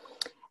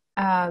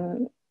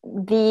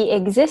 The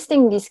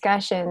existing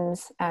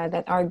discussions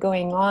that are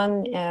going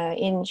on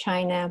in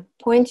China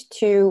point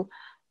to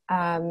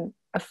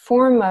a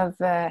form of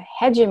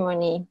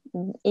hegemony,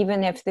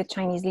 even if the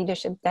Chinese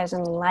leadership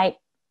doesn't like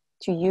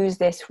to use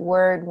this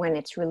word when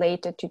it's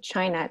related to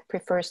China. It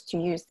prefers to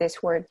use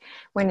this word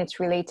when it's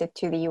related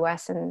to the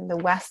US and the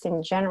West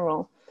in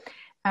general.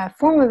 A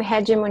form of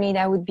hegemony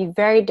that would be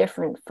very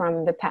different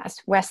from the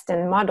past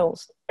Western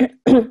models.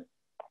 And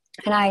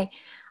I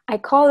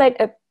call it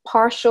a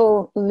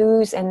partial,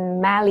 loose,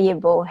 and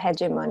malleable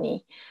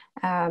hegemony.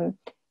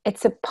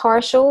 It's a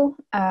partial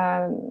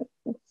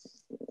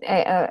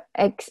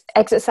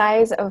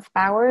exercise of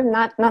power,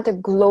 not a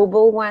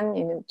global one.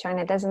 You know,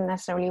 China doesn't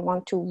necessarily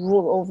want to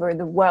rule over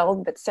the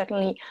world, but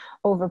certainly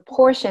over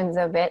portions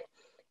of it,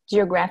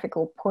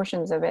 geographical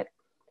portions of it.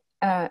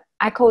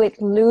 I call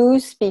it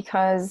loose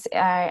because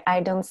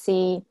I don't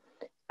see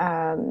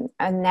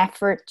an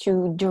effort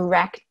to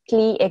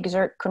directly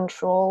exert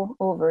control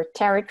over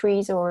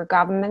territories or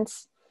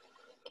governments.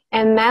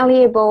 And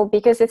malleable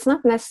because it's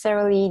not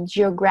necessarily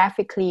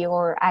geographically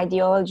or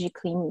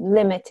ideologically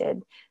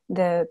limited.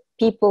 The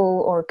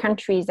people or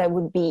countries that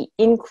would be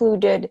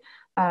included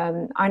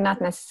are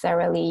not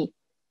necessarily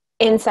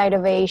inside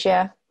of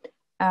Asia.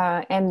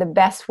 And the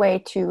best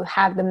way to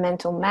have the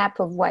mental map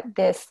of what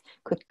this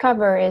could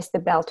cover is the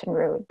Belt and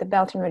Road. The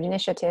Belt and Road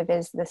Initiative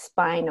is the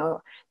spine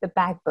or the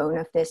backbone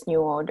of this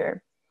new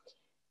order.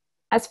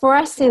 As for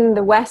us in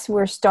the West,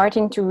 we're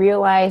starting to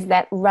realize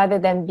that rather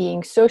than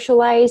being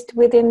socialized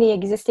within the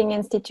existing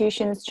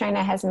institutions,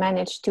 China has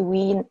managed to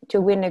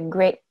win a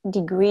great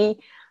degree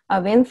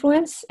of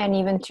influence and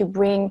even to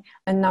bring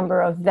a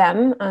number of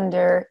them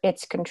under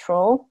its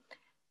control.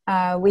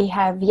 We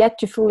have yet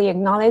to fully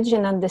acknowledge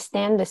and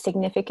understand the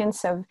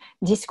significance of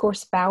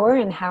discourse power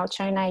and how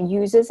China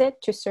uses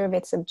it to serve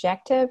its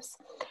objectives.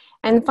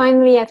 And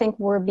finally, I think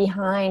we're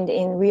behind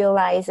in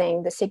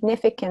realizing the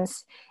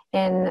significance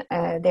in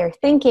their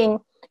thinking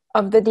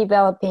of the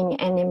developing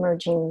and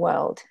emerging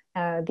world.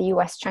 The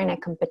US-China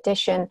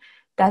competition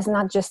does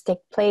not just take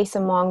place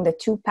among the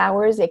two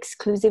powers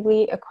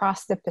exclusively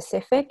across the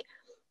Pacific.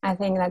 I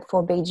think that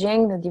for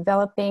Beijing, the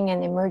developing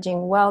and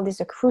emerging world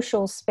is a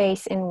crucial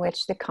space in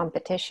which the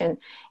competition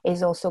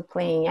is also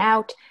playing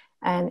out,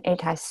 and it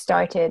has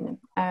started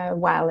a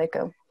while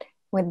ago.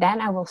 With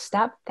that, I will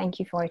stop. Thank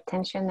you for your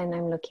attention, and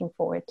I'm looking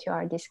forward to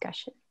our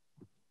discussion.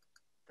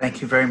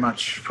 Thank you very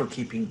much for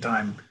keeping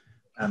time,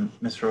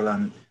 Ms.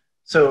 Roland.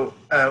 So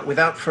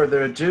without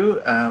further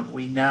ado,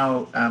 we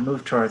now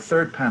move to our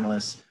third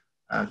panelist,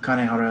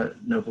 Kanehara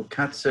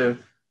Nobukatsu.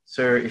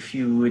 Sir, if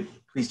you would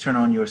please turn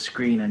on your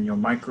screen and your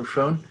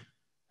microphone.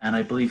 And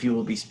I believe you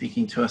will be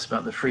speaking to us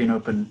about the free and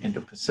open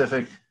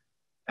Indo-Pacific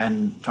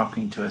and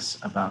talking to us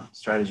about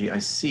strategy. I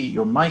see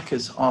your mic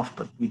is off,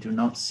 but we do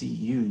not see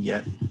you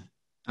yet.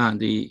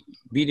 The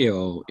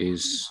video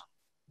is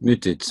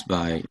muted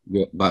by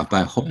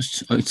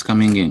host. Oh, it's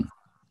coming in.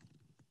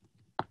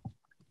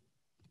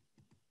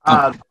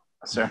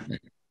 Sir,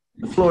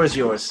 the floor is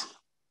yours.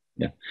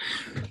 Yeah.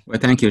 Well,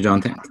 thank you,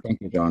 John.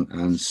 Thank you, John.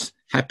 And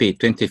happy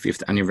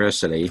 25th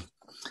anniversary.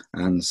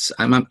 And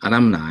I'm an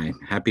alumni.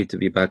 Happy to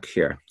be back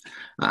here.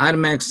 I'll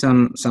make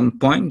some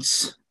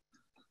points.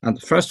 And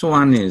the first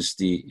one is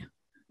the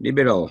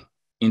liberal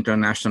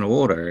international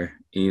order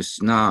is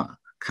now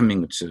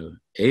coming to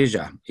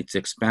Asia. It's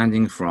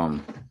expanding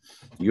from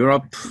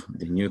Europe,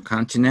 the new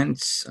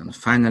continents, and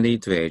finally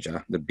to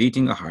Asia, the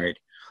beating heart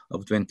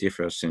of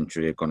 21st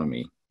century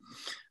economy.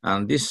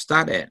 And this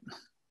started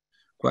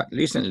quite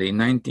recently,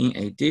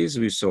 1980s,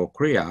 we saw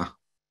Korea,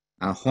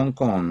 Hong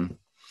Kong,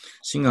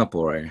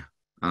 Singapore,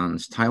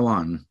 and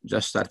Taiwan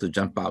just start to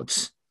jump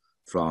out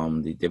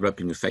from the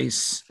developing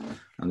phase,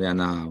 and they are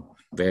now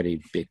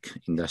very big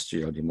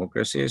industrial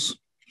democracies.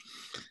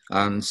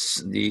 And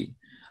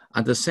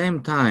at the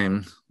same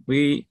time,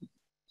 we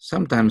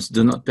sometimes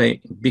do not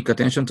pay big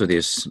attention to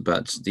this,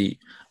 but the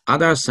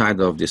other side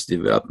of this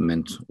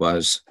development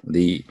was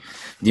the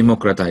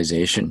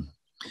democratization.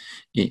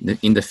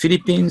 In the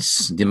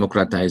Philippines,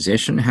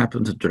 democratization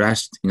happened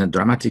in a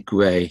dramatic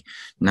way,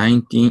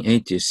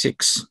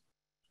 1986.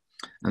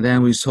 And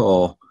then we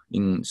saw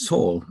in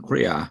Seoul,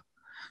 Korea,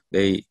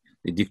 the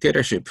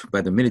dictatorship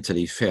by the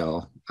military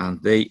fell,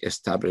 and they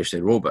established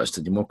a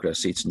robust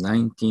democracy. It's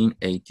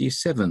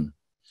 1987.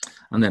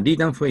 And then Li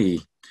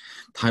Denghui,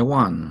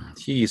 Taiwan,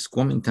 he is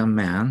Kuomintang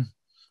man,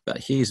 but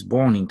he is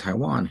born in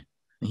Taiwan.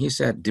 And he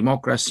said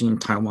democracy in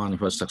Taiwan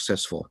was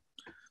successful.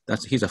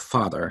 He's a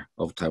father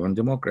of Taiwan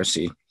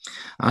democracy.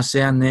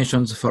 ASEAN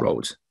nations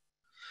followed.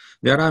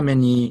 There are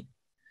many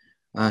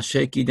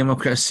shaky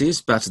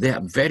democracies, but they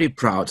are very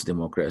proud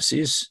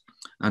democracies,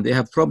 and they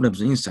have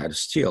problems inside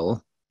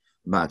still.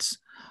 But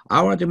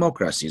our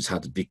democracies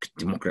had big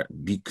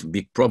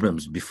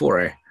problems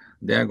before.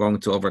 They are going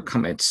to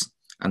overcome it,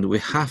 and we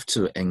have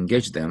to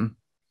engage them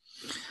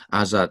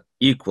as an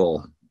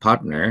equal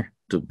partner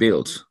to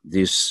build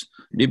this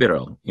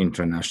liberal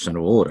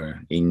international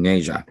order in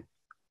Asia.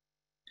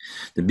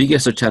 The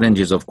biggest challenge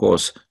is, of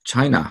course,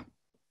 China.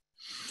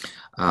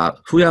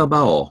 Hu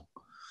Yaobao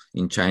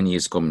in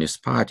Chinese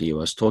Communist Party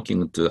was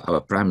talking to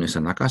our Prime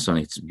Minister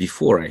Nakasone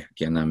before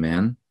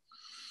Tiananmen,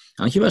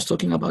 and he was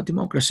talking about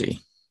democracy.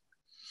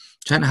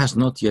 China has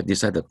not yet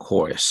decided the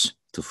course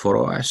to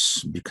follow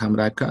us, become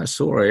like us,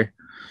 or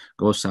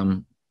go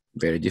some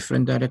very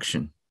different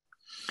direction.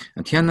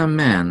 And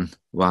Tiananmen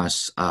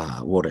was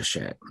a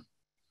watershed.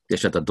 They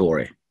shut the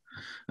door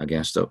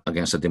against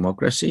the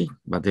democracy,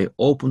 but they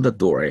opened the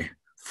door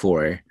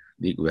for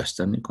the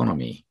Western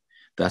economy.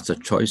 That's a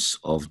choice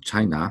of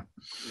China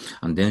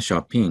and Deng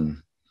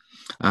Xiaoping.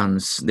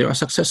 And they were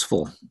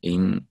successful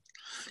in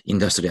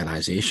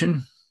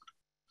industrialization,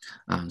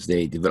 and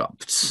they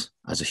developed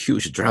as a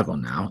huge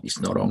dragon now. It's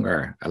no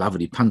longer a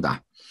lovely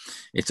panda.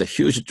 It's a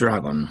huge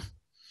dragon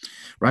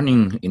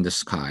running in the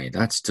sky.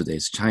 That's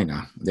today's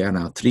China. They are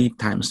now 3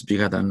 times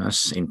bigger than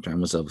us in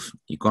terms of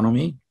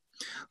economy,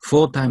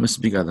 4 times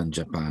bigger than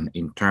Japan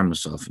in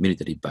terms of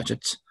military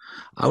budget.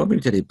 Our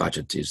military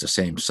budget is the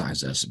same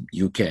size as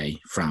UK,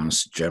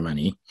 France,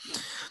 Germany.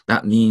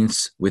 That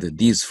means with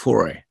these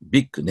 4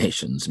 big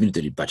nations'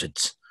 military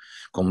budgets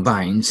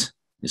combined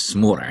is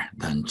smaller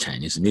than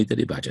Chinese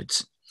military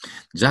budgets.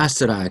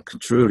 Just like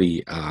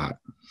truly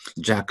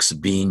Jack's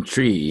bean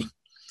tree,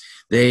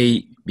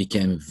 they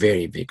became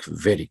very big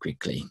very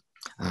quickly.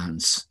 And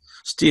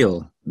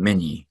still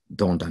many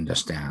don't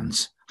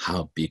understand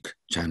how big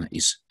China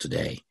is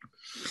today.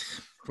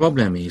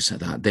 Problem is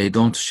that they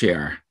don't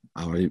share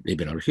our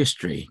liberal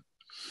history.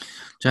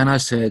 China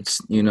says,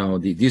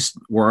 this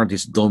world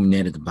is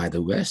dominated by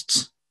the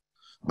West,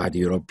 by the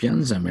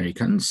Europeans,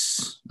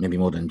 Americans, maybe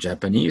more than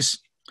Japanese.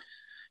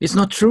 It's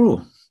not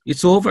true.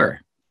 It's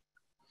over.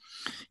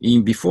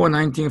 Before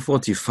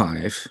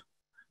 1945,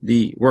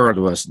 the world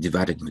was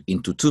divided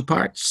into 2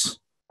 parts,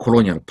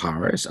 colonial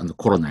powers and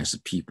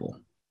colonized people.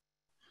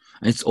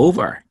 And it's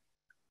over.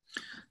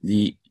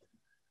 The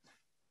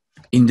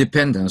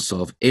independence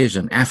of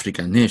Asian,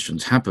 African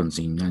nations happens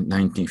in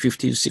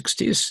 1950s,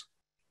 60s,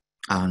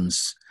 and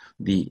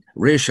the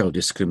racial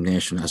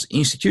discrimination as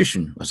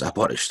institution was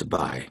abolished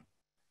by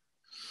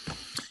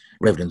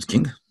Reverend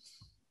King,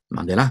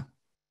 Mandela,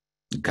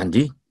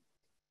 Gandhi.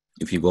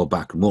 If you go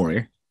back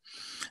more,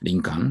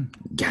 Lincoln,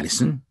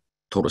 Garrison,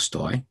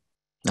 Tolstoy.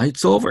 Now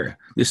it's over.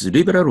 This is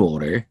liberal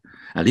order.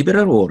 A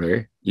liberal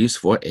order is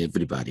for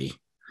everybody.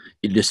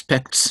 It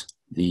respects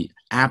the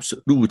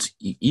absolute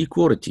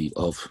equality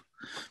of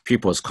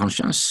people's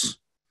conscience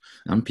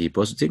and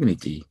people's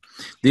dignity.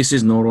 This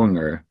is no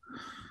longer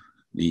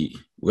the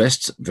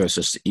West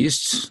versus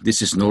East.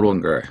 This is no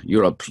longer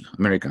Europe,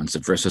 Americans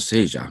versus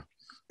Asia.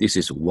 This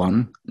is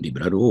one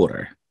liberal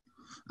order.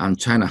 And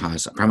China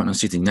has a permanent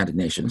seat in the United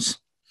Nations.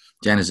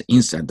 China is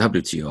inside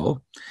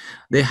WTO.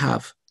 They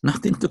have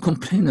nothing to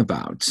complain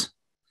about.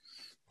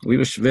 We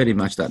wish very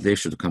much that they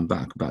should come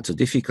back, but the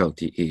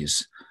difficulty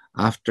is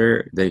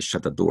after they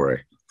shut the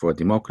door for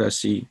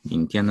democracy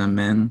in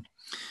Tiananmen,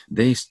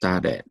 they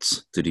started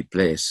to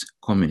replace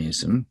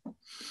communism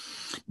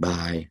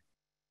by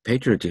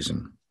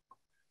patriotism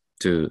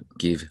to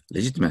give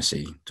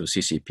legitimacy to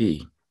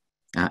CCP.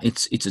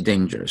 It's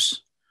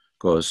dangerous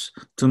because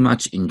too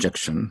much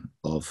injection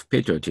of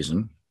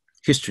patriotism,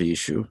 history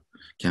issue,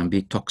 can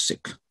be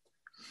toxic.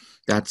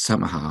 That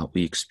somehow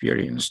we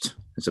experienced.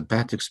 It's a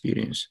bad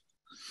experience.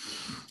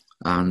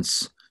 And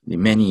the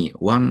many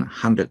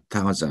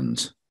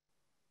 100,000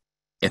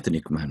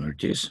 ethnic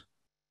minorities,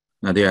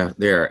 now they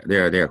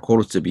are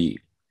called to be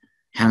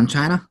Han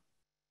China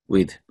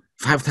with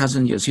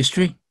 5,000 years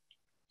history.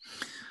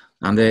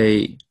 And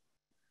Deng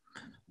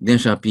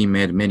Xiaoping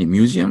made many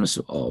museums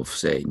of,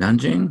 say,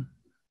 Nanjing,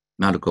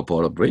 Marco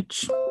Polo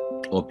Bridge,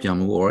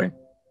 Opium War.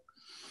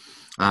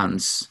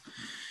 And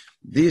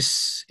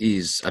this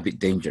is a bit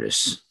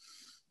dangerous.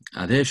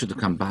 They should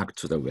come back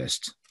to the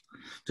West.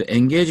 To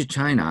engage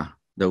China,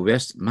 the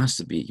West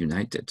must be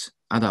united.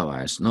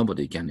 Otherwise,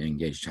 nobody can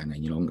engage China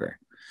any longer.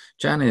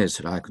 China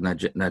is like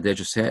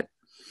Nadej said,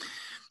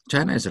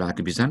 China is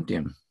like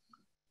Byzantium.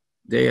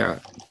 They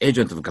are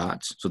agent of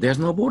gods, so there's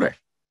no border.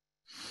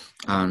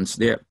 And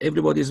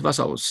everybody is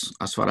vassals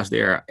as far as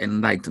they are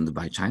enlightened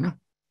by China.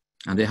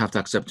 And they have to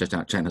accept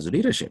China's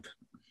leadership.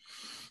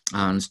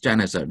 And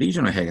China is a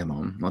regional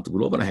hegemon, not a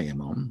global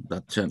hegemon,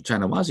 but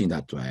China was in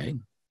that way.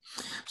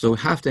 So we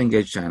have to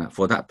engage China.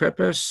 For that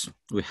purpose,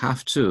 we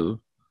have to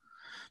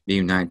be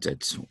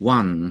united.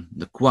 One,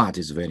 the Quad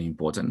is very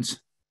important.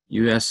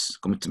 US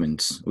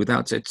commitments,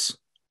 without it,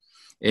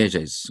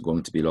 Asia is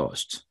going to be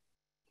lost.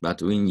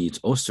 But we need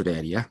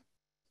Australia,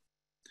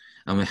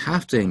 and we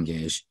have to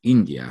engage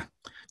India,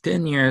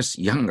 10 years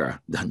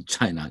younger than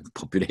China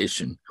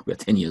population. We're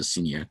 10 years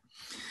senior.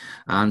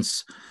 And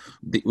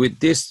with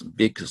this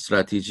big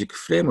strategic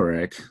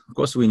framework, of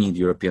course, we need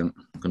European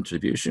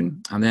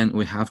contribution, and then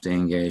we have to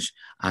engage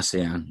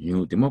ASEAN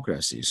new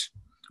democracies.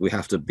 We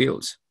have to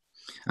build.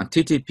 And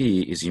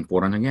TTP is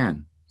important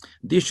again.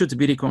 This should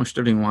be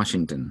reconsidered in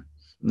Washington,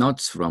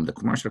 not from the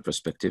commercial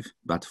perspective,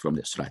 but from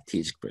the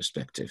strategic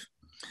perspective.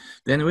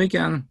 Then we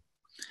can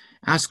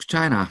ask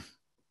China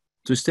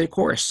to stay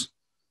course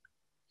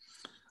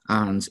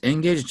and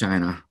engage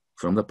China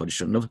from the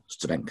position of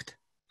strength.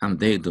 And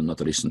they do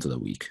not listen to the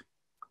weak.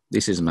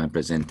 This is my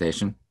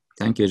presentation.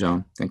 Thank you,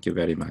 John. Thank you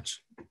very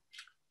much.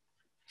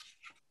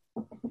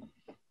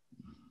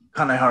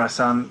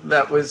 Kanehara-san,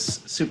 that was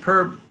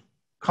superb,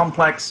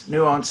 complex,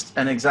 nuanced,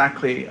 and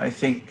exactly, I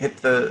think, hit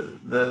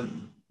the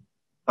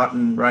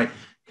button right.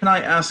 Can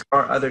I ask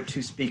our other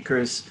two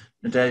speakers,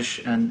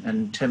 Nadej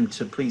and Tim,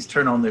 to please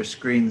turn on their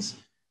screens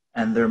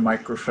and their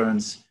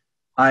microphones?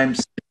 I'm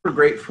super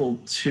grateful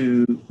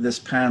to this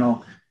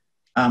panel.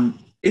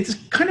 It's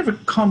kind of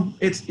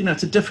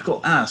it's a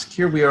difficult ask.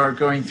 Here we are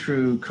going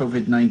through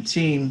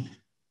COVID-19.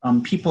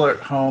 People at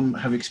home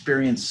have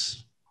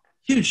experienced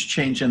huge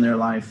change in their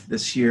life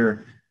this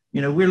year.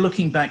 We're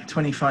looking back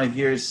 25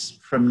 years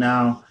from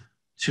now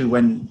to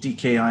when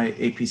DKI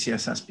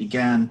APCSS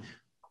began,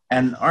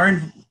 and our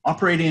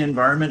operating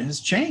environment has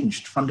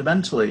changed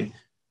fundamentally.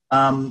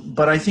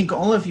 But I think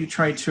all of you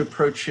tried to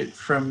approach it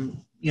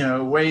from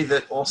a way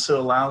that also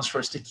allows for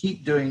us to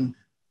keep doing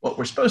what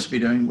we're supposed to be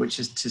doing, which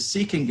is to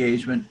seek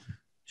engagement,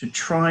 to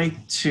try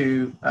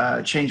to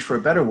change for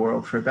a better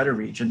world, for a better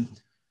region.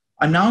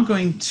 I'm now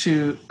going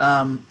to,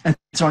 and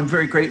so I'm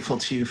very grateful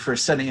to you for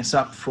setting us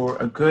up for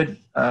a good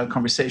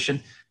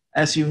conversation.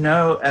 As you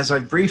know, as I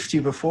briefed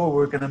you before,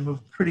 we're going to move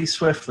pretty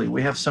swiftly.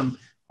 We have some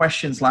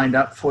questions lined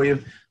up for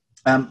you.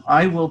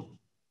 I will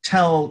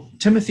tell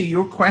Timothy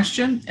your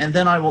question, and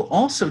then I will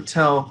also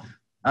tell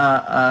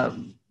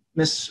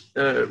Ms.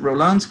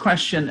 Roland's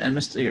question and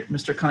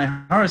Mr.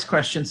 Kanehara's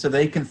question, so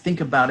they can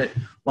think about it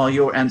while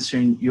you're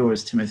answering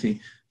yours,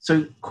 Timothy.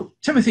 So,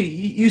 Timothy,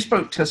 you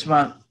spoke to us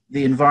about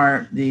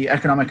the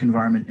economic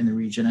environment in the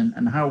region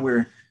and how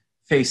we're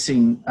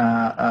facing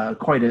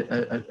quite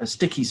a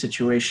sticky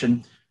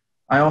situation.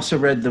 I also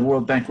read the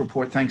World Bank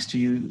report, thanks to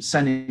you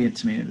sending it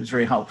to me. It was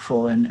very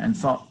helpful and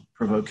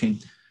thought-provoking.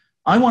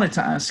 I wanted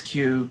to ask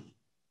you,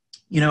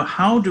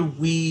 how do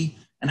we,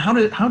 and how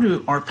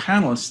do our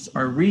panelists,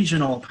 our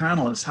regional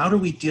panelists, how do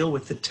we deal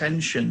with the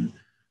tension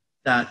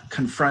that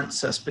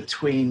confronts us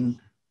between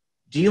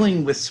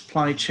dealing with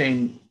supply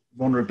chain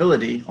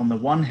vulnerability on the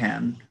one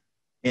hand,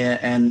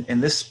 and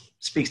this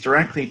speaks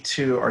directly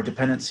to our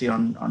dependency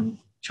on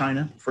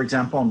China, for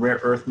example, on rare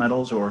earth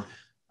metals or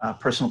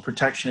personal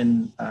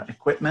protection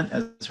equipment,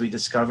 as we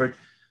discovered.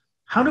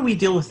 How do we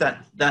deal with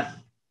that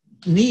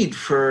need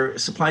for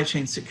supply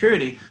chain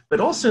security, but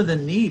also the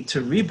need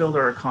to rebuild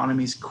our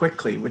economies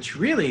quickly, which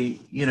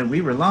really, we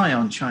rely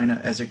on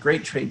China as a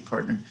great trade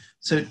partner.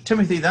 So,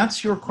 Timothy,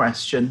 that's your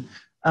question.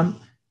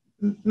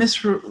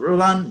 Ms.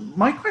 Roland,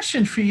 my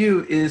question for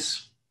you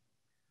is,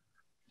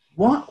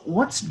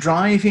 what's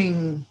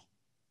driving,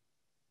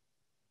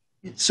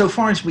 so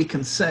far as we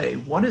can say,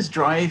 what is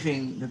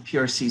driving the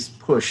PRC's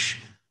push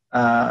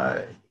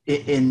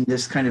in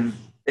this kind of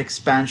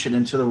expansion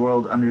into the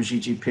world under Xi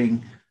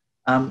Jinping?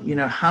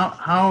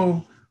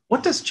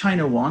 What does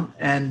China want,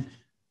 and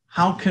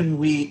how can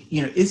we,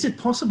 is it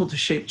possible to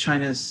shape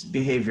China's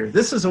behavior?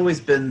 This has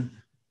always been,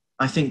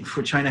 I think,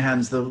 for China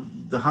hands, the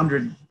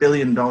 $100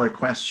 billion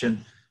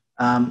question.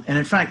 And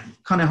in fact,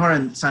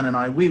 Kanehara-san and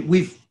I,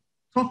 we've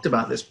talked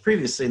about this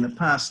previously in the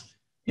past,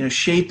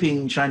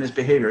 shaping China's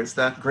behavior. It's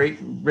that great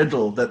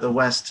riddle that the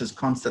West has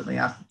constantly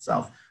asked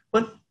itself.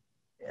 But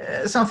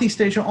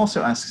Southeast Asia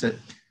also asks it.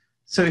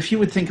 So if you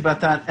would think about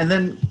that, and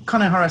then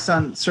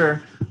Kanehara-san,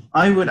 sir,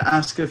 I would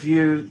ask of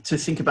you to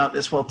think about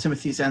this while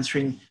Timothy's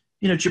answering.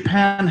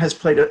 Japan has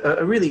played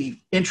a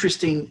really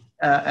interesting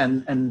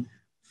and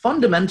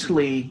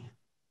fundamentally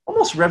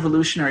almost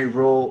revolutionary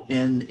role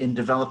in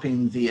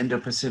developing the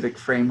Indo-Pacific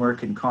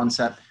framework and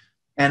concept.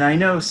 And I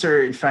know,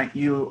 sir, in fact,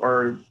 you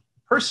are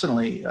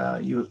personally,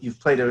 you've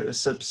played a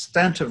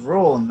substantive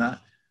role in that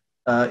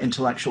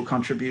intellectual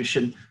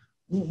contribution.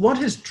 What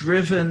has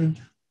driven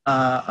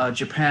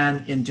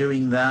Japan in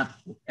doing that,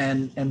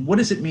 and what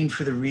does it mean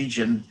for the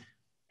region?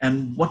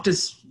 And what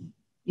does,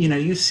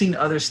 you've seen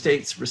other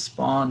states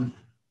respond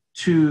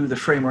to the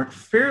framework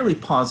fairly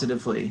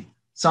positively.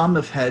 Some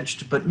have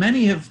hedged, but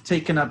many have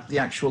taken up the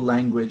actual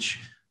language.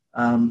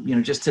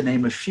 Just to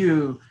name a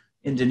few,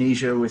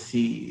 Indonesia with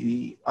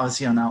the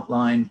ASEAN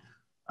outline,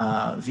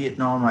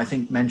 Vietnam, I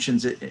think,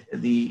 mentions it,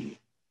 the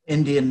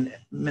Indian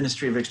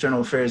Ministry of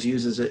External Affairs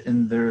uses it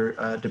in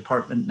their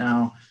department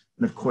now,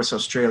 and of course,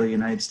 Australia,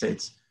 United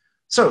States.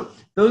 So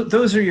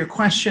those are your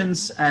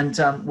questions, and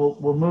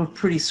we'll move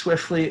pretty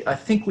swiftly. I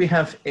think we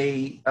have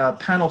a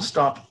panel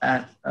stop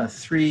at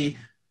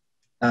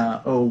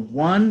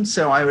 3:01.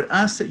 So I would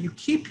ask that you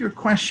keep your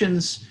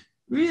questions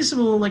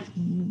reasonable, like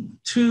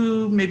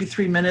 2, maybe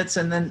 3 minutes,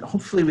 and then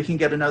hopefully we can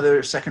get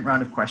another second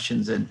round of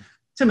questions in.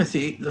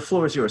 Timothy, the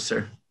floor is yours,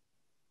 sir.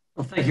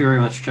 Well, thank you very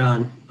much,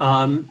 John.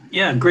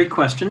 Yeah, great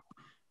question.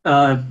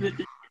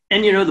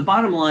 And you know, the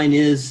bottom line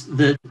is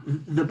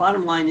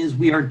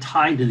we are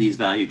tied to these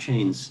value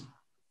chains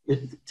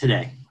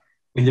today. I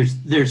mean,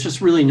 there's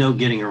just really no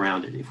getting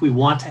around it. If we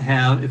want to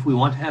have a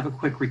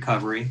quick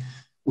recovery,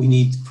 we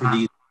need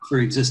for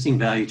existing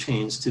value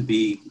chains to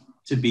be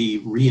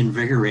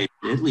reinvigorated,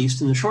 at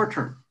least in the short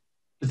term.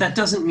 But that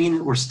doesn't mean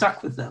that we're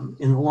stuck with them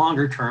in the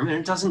longer term, and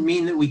it doesn't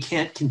mean that we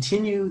can't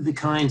continue the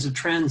kinds of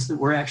trends that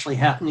were actually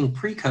happening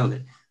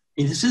pre-COVID. I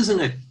mean, this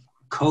isn't a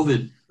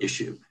COVID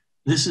issue.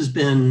 This has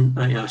been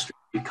a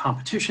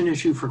competition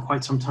issue for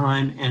quite some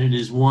time, and it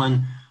is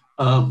one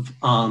of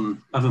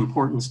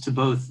importance to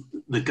both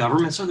the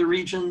governments of the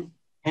region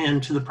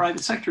and to the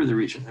private sector of the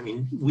region. I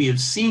mean, we have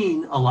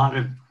seen a lot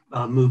of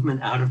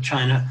movement out of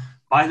China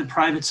by the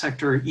private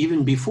sector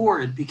even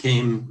before it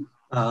became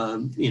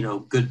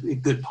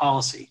good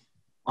policy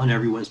on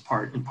everyone's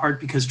part, in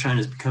part because China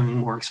is becoming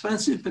more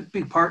expensive, but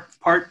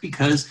part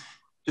because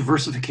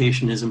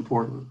diversification is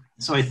important.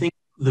 So I think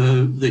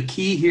the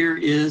key here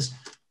is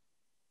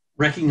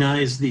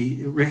recognize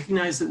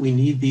that we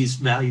need these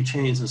value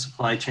chains and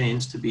supply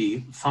chains to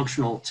be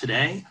functional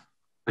today,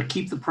 but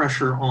keep the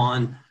pressure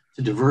on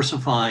to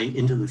diversify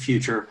into the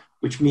future,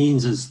 which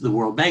means, as the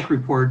World Bank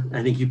report,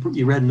 I think you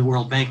read in the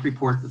World Bank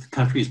report, that the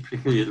countries,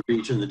 particularly the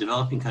region, the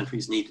developing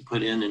countries, need to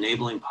put in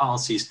enabling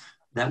policies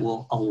that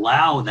will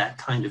allow that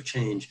kind of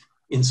change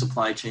in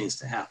supply chains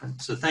to happen.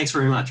 So thanks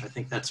very much. I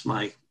think that's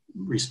my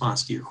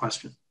response to your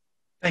question.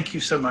 Thank you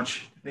so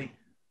much.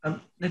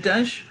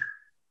 Nadej?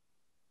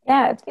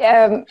 Yeah,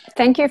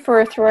 thank you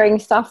for throwing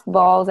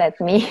softballs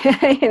at me.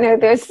 You know,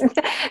 those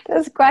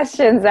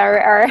questions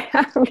are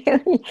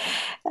really...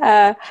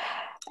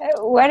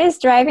 what is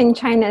driving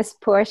China's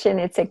push in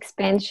its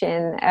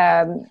expansion?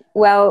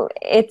 Well,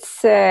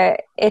 it's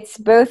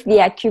both the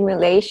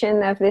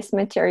accumulation of this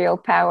material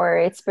power,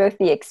 it's both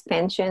the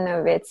expansion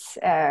of its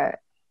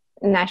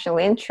national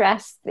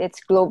interest,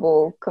 its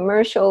global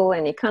commercial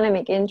and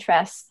economic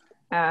interests.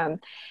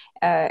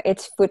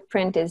 Its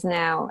footprint is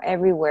now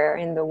everywhere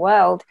in the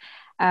world,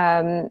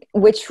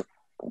 which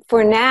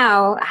for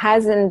now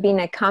hasn't been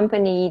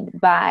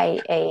accompanied by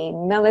a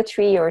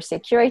military or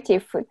security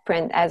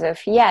footprint as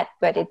of yet,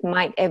 but it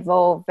might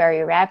evolve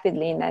very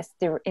rapidly in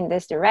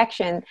this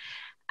direction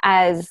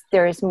as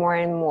there is more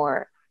and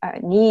more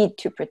need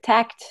to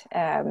protect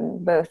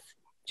both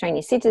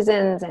Chinese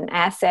citizens and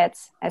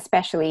assets,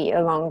 especially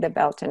along the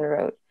Belt and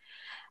Road.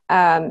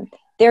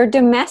 There are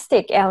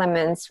domestic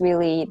elements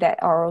really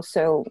that are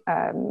also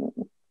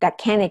that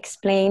can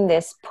explain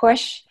this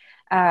push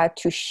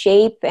to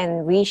shape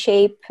and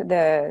reshape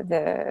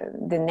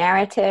the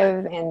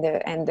narrative and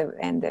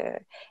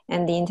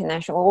the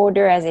international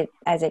order as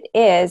it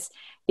is,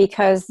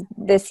 because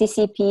the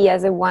CCP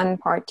as a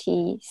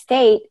one-party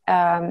state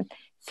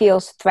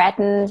feels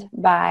threatened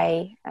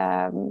by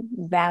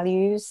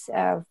values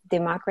of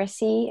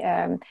democracy.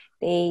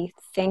 They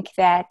think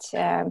that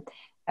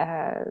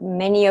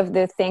many of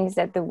the things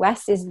that the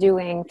West is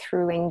doing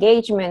through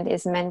engagement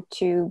is meant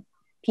to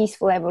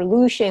peaceful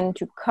evolution,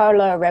 to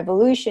color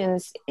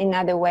revolutions in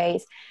other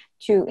ways,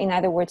 in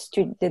other words,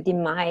 to the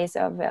demise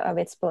of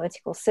its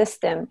political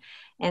system.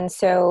 And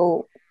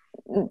so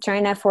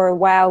China for a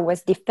while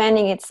was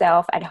defending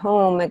itself at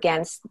home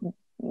against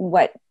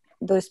what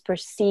those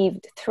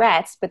perceived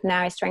threats, but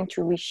now is trying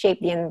to reshape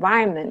the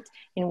environment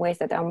in ways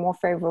that are more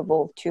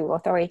favorable to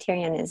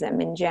authoritarianism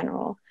in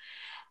general.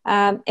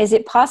 Is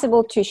it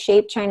possible to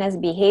shape China's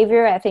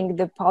behavior? I think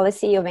the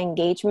policy of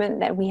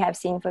engagement that we have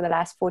seen for the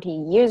last 40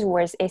 years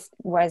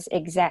was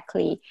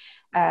exactly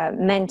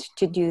meant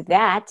to do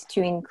that,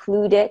 to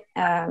include it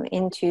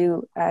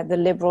into the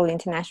liberal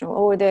international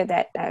order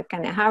that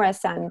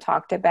Kanehara-san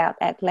talked about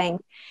at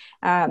length,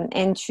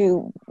 and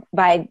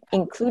by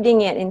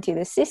including it into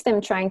the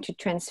system, trying to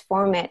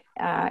transform it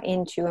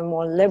into a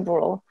more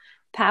liberal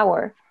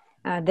power.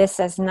 This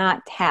has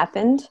not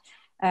happened.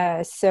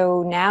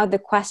 So now the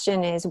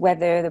question is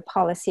whether the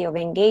policy of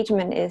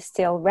engagement is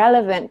still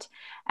relevant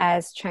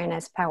as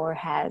China's power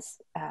has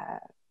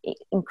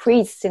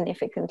increased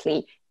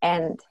significantly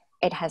and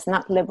it has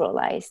not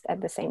liberalized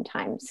at the same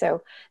time.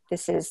 So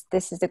this is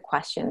the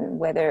question,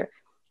 whether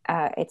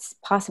it's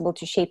possible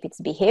to shape its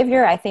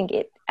behavior. I think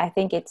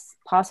it's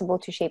possible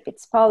to shape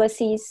its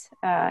policies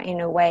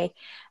in a way,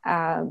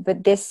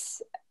 but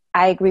this,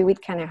 I agree with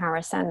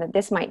Kanehara-san that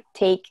this might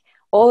take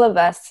all of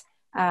us.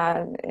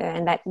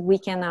 And that we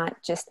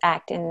cannot just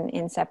act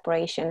in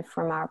separation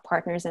from our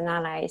partners and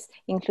allies,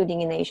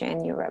 including in Asia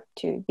and Europe,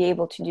 to be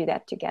able to do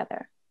that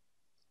together.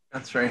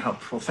 That's very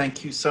helpful.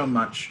 Thank you so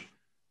much.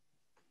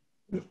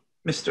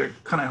 Mr.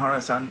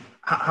 Kanehara-san,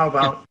 how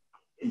about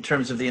in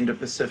terms of the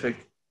Indo-Pacific?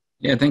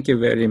 Yeah, thank you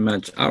very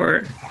much.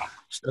 Our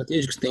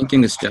strategic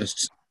thinking is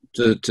just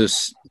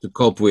to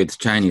cope with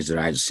Chinese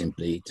rise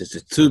simply.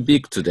 It's too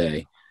big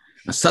today.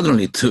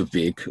 Suddenly too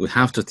big. We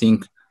have to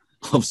think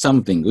of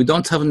something. We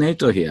don't have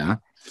NATO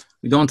here.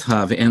 We don't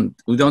have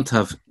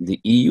the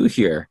EU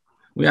here.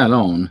 We are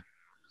alone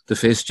to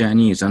face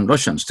Chinese and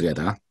Russians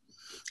together.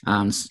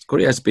 And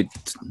Korea is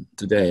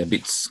a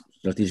bit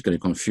strategically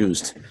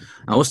confused.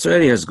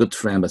 Australia is a good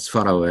friend, but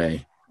far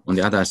away on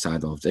the other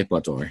side of the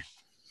equator.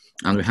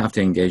 And we have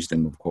to engage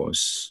them, of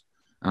course.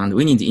 And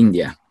we need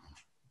India,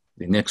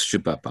 the next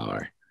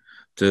superpower,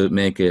 to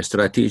make a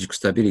strategic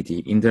stability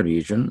in the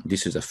region.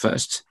 This is the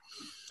first.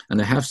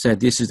 And I have said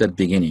this is the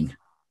beginning.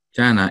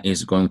 China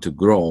is going to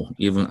grow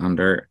even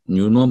under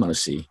new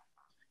normalcy.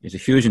 It's a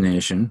huge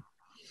nation,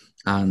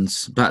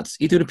 but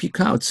it will peak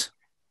out.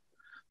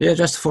 They are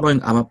just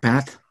following our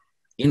path: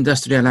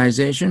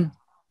 industrialization,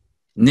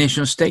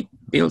 nation state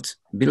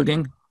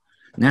building,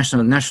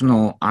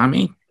 national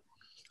army,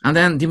 and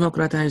then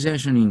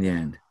democratization in the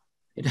end.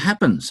 It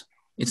happens.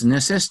 It's a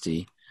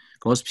necessity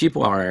because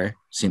people are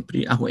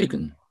simply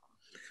awakened.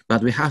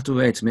 But we have to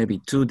wait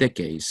maybe 2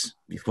 decades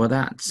before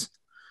that,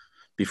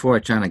 before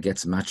China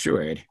gets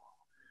matured.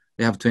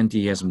 They have 20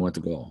 years more to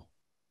go.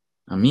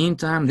 In the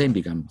meantime, they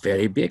become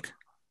very big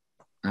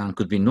and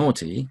could be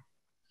naughty.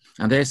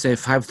 And they say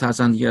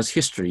 5,000 years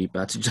history,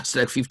 but just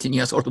like 15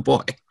 years old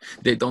boy,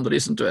 they don't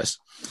listen to us.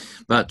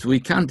 But we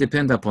can't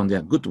depend upon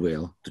their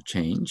goodwill to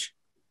change.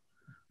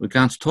 We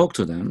can't talk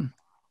to them,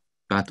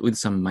 but with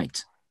some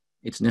might.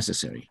 It's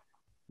necessary.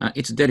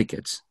 It's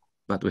delicate,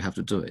 but we have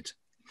to do it.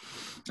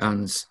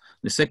 And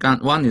the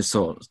second one is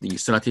the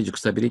strategic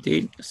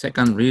stability.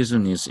 Second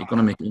reason is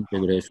economic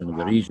integration of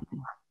the region.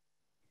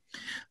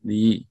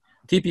 The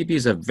TPP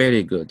is a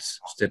very good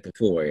step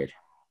forward,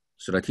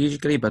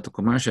 strategically, but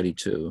commercially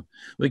too.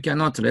 We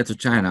cannot let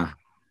China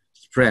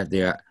spread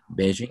their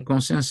Beijing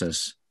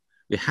consensus.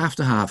 We have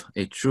to have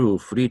a true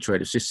free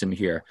trade system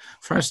here.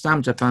 First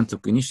time Japan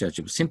took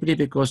initiative simply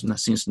because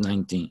since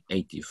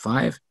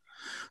 1985,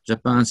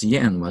 Japan's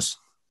yen was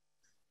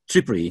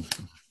triply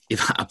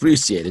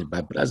appreciated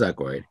by Plaza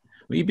Accord.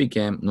 We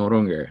became no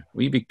longer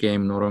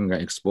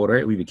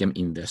exporter, we became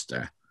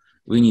investor.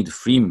 We need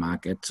free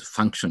market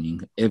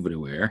functioning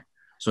everywhere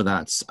so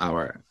that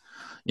our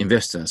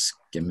investors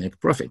can make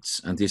profits.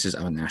 And this is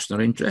our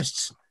national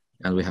interests,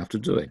 and we have to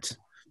do it.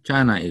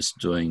 China is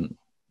doing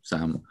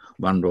some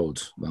one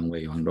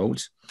way, one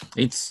road.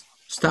 It's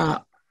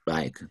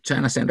like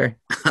China Center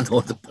and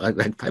all the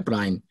like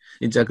pipeline.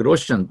 It's like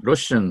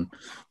Russian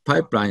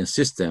pipeline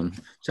system.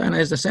 China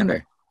is the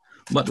center.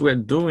 What we're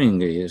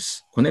doing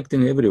is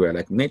connecting everywhere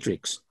like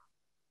matrix.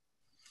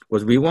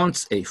 Because we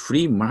want a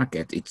free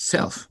market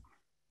itself,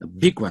 a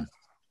big one.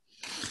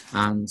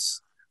 And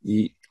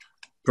it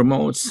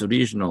promotes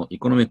regional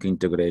economic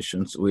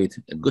integrations with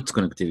good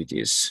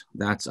connectivities.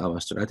 That's our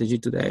strategy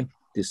today.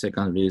 The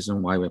second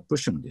reason why we're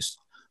pushing this.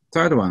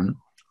 Third one,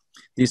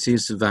 this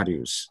is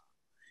values.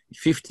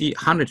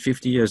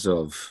 150 years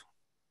of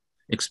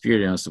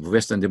experience of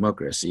Western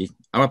democracy.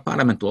 Our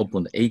parliament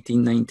opened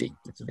 1890.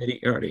 It's very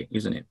early,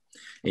 isn't it?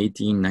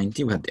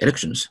 1890, we had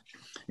elections.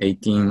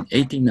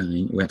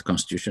 1889, we had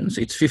constitutions.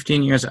 It's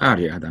 15 years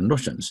earlier than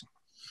Russians.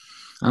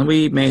 And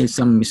we made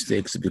some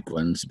mistakes, big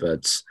ones,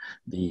 but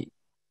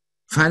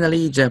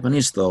finally,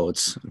 Japanese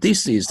thought,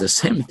 this is the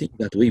same thing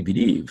that we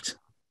believed.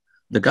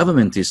 The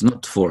government is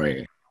not for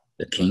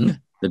the king.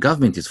 The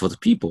government is for the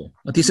people.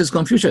 But this is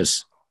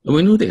Confucius.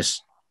 We knew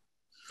this.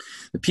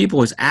 The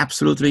people is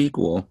absolutely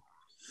equal.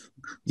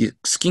 The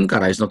skin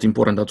color is not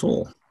important at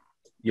all.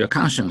 Your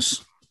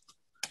conscience,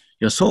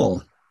 your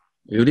soul,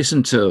 you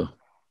listen to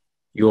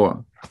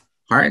your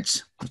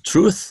heart, the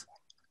truth.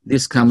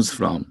 This comes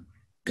from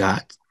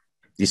God.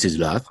 This is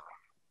love.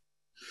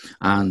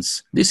 And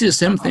this is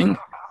the same thing.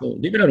 So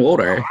liberal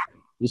order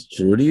is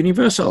truly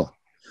universal.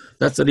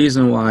 That's the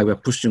reason why we're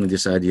pushing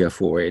this idea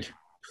forward,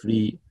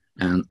 free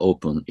and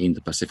open in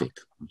the Pacific.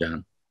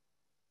 John.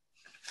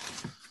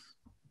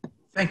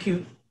 Thank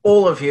you,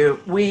 all of you.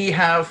 We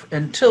have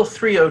until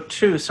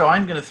 3:02, so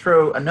I'm going to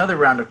throw another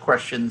round of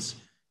questions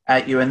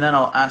at you, and then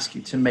I'll ask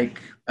you to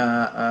make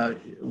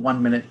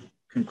 1 minute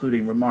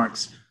concluding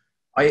remarks.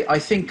 I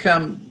think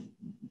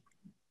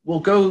we'll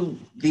go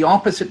the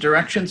opposite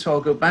direction, so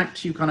I'll go back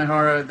to you,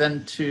 Kanehara,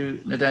 then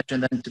to Nadege,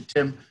 and then to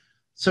Tim.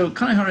 So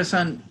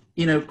Kanehara-san,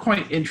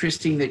 quite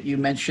interesting that you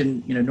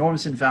mentioned,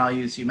 norms and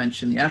values, you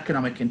mentioned the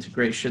economic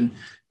integration,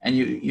 and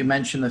you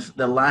mentioned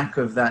the lack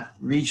of that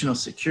regional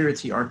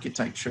security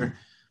architecture.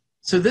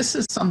 So this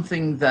is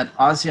something that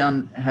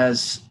ASEAN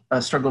has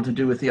struggled to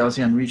do with the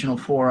ASEAN Regional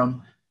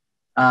Forum.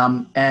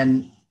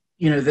 And,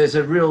 there's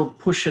a real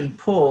push and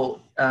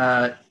pull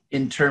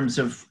in terms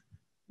of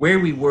where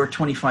we were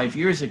 25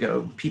 years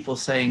ago, people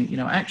saying,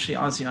 actually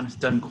ASEAN has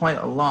done quite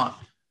a lot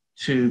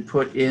to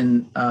put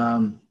in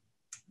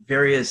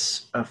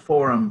various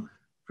forum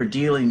for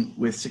dealing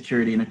with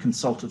security in a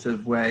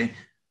consultative way,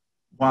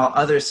 while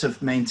others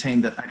have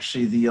maintained that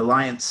actually the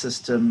alliance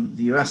system,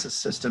 the US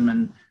system,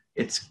 and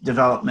its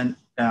development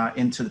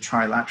into the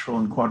trilateral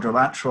and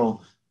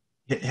quadrilateral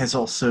has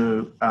also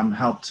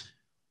helped.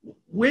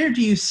 Where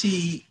do you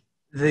see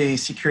the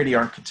security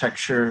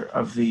architecture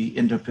of the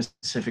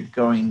Indo-Pacific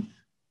going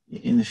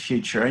in the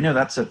future? I know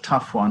that's a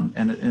tough one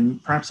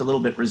and perhaps a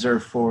little bit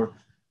reserved for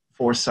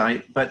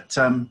Foresight, but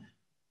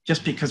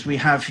just because we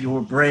have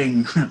your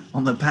brain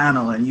on the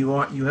panel and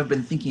you have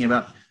been thinking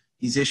about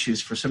these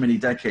issues for so many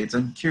decades,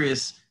 I'm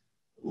curious,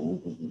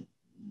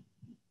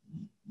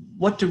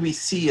 what do we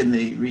see in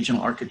the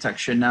regional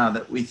architecture now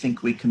that we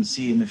think we can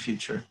see in the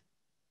future?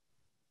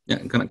 Yeah,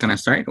 can I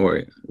start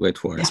or wait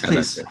for Yes,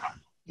 please.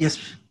 Yes.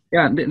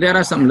 Yeah, there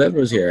are some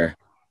levels here.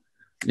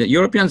 The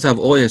Europeans have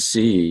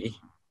OSCE,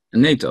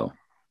 NATO,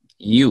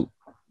 EU,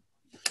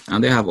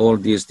 and they have all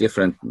these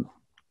different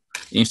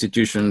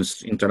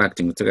institutions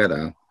interacting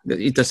together.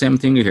 It's the same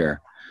thing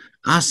here.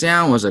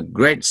 ASEAN was a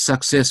great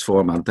success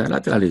for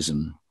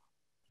multilateralism.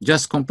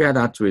 Just compare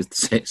that with,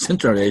 say,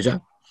 Central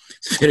Asia.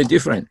 It's very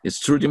different. It's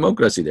true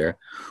democracy there.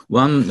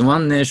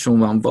 One nation,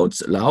 one vote.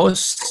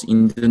 Laos,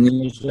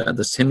 Indonesia,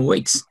 the same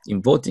weights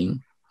in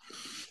voting,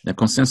 the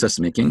consensus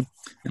making.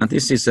 And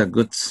this is a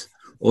good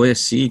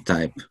OSCE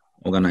type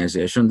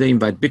organization. They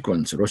invite big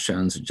ones,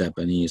 Russians,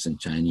 Japanese, and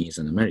Chinese,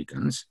 and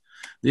Americans.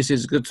 This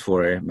is good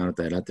for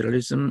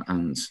multilateralism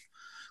and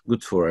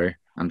good for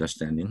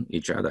understanding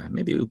each other.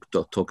 Maybe we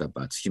could talk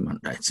about human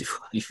rights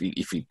if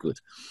we could.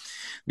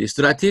 The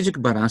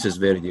strategic balance is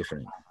very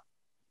different.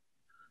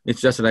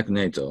 It's just like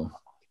NATO,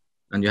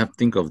 and you have to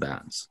think of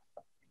that.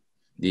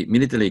 The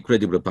military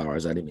credible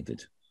powers are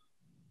limited,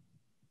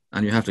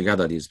 and you have to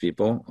gather these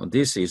people.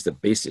 This is the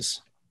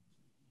basis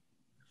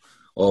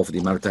of the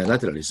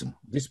multilateralism.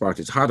 This part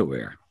is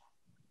hardware.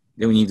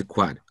 Then we need the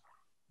Quad.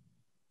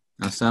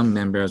 And some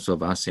members of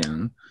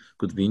ASEAN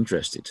could be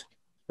interested,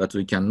 but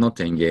we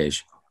cannot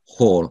engage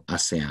whole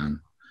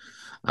ASEAN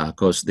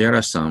because there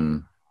are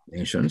some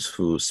nations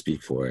who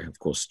speak for, of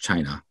course,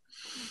 China.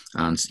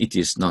 And it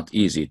is not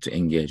easy to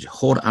engage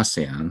whole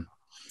ASEAN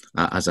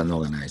as an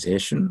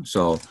organization.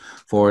 So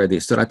for the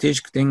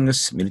strategic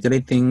things, military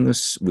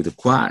things with the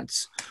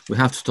Quads, we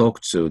have to talk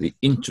to the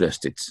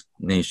interested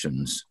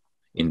nations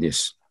in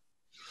this.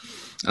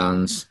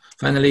 And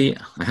finally,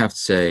 I have to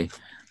say,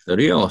 the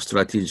real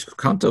strategic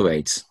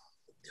counterweight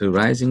to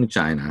rising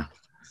China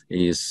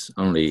is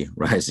only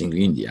rising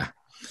India.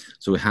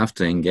 So we have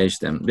to engage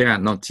them. They are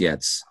not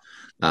yet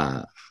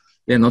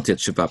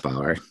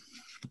superpower.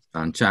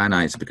 And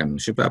China is becoming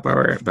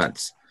superpower,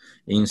 but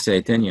in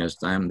say 10 years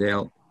time,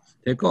 they'll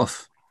take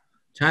off.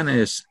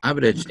 China's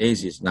average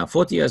age is now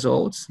 40 years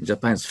old.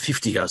 Japan's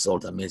 50 years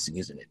old. Amazing,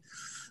 isn't it?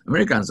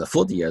 Americans are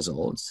 40 years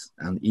old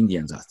and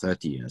Indians are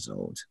 30 years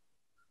old.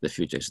 The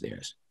future is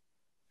theirs.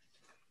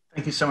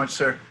 Thank you so much,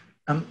 sir.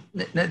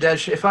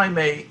 Nadej, if I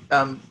may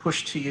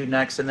push to you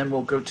next, and then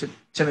we'll go to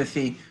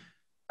Timothy.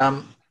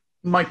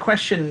 My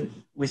question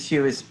with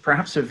you is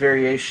perhaps a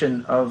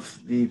variation of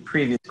the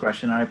previous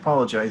question. I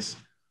apologize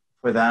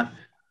for that.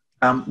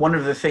 One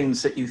of the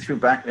things that you threw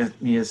back at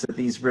me is that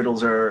these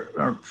riddles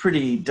are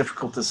pretty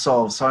difficult to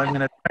solve. So I'm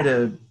going to try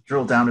to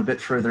drill down a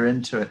bit further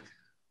into it.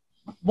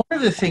 One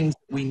of the things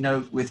we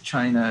note with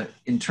China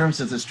in terms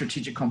of the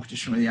strategic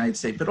competition with the United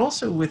States, but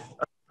also with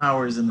other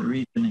powers in the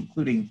region,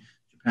 including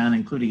Japan,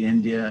 including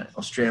India,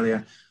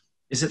 Australia,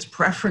 is its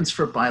preference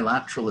for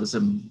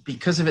bilateralism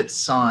because of its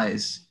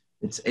size,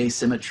 its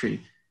asymmetry.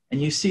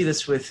 And you see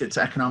this with its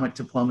economic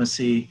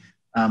diplomacy,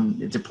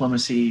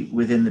 diplomacy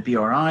within the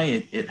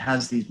BRI. It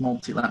has these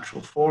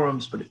multilateral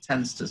forums, but it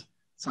tends to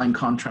sign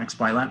contracts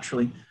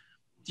bilaterally.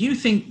 Do you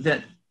think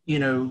that, you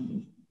know,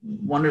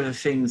 one of the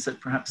things that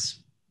perhaps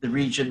the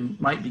region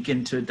might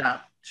begin to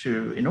adapt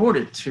to in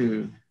order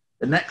to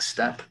the next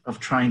step of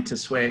trying to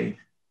sway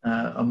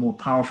a more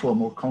powerful, a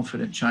more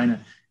confident China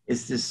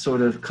is this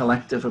sort of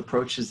collective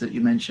approaches that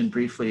you mentioned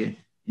briefly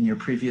in your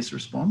previous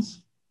response?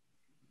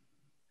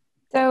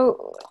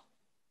 So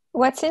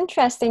what's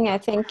interesting, I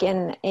think,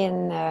 in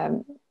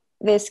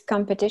this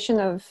competition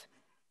of,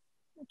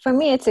 for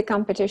me, it's a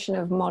competition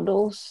of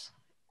models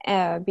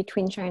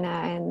between China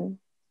and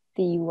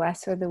the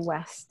US or the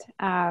West,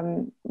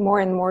 more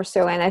and more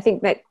so. And I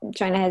think that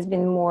China has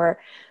been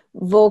more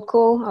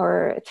vocal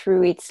or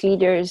through its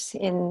leaders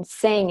in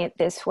saying it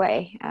this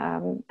way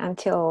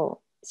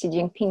until Xi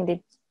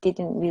Jinping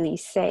didn't really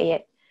say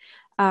it.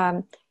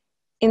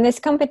 In this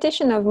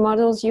competition of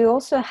models, you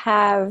also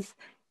have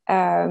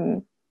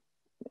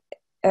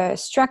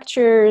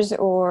structures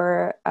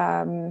or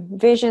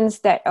visions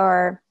that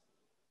are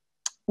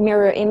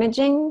mirror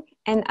imaging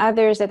and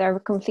others that are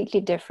completely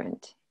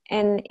different.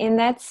 And in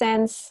that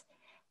sense,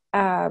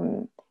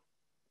 the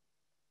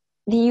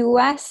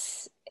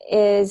US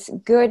is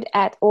good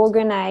at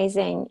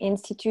organizing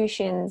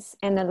institutions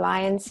and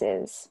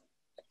alliances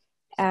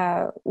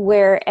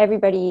where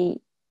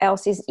everybody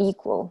else is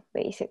equal,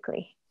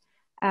 basically.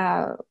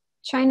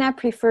 China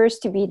prefers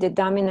to be the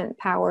dominant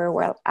power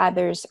while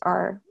others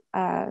are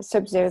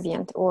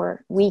subservient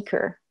or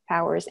weaker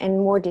powers and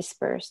more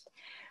dispersed.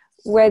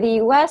 Where the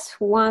US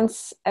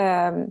wants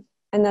an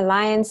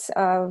alliance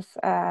of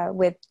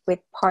with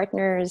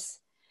partners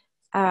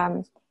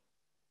in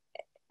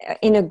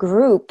a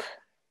group,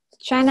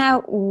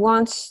 China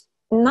wants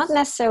not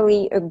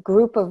necessarily a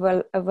group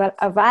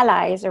of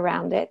allies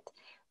around it,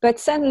 but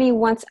certainly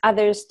wants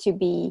others to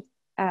be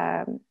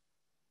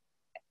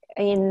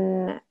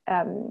in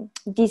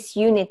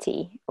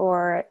disunity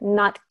or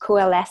not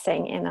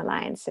coalescing in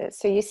alliances.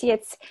 So you see,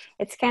 it's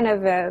kind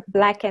of a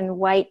black and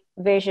white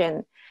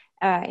vision.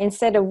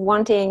 Instead of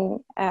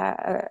wanting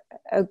a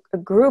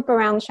group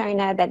around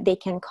China that they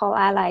can call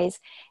allies,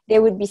 they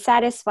would be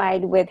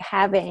satisfied with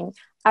having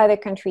other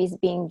countries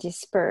being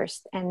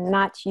dispersed and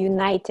not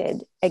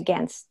united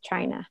against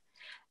China.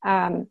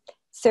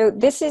 So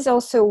this is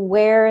also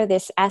where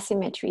this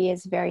asymmetry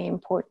is very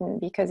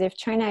important, because if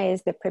China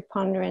is the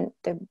preponderant,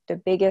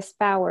 the biggest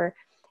power,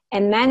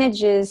 and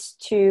manages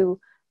to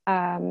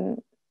make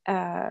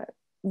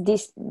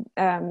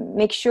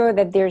sure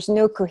that there's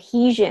no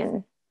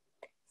cohesion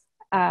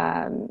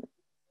in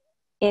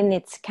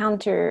its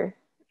counter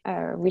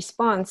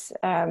response,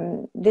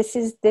 this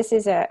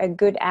is a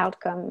good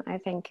outcome, I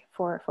think,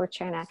 for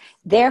China.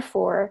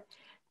 Therefore,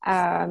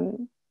 I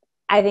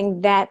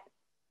think that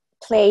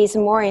plays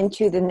more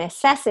into the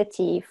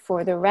necessity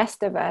for the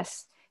rest of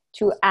us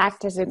to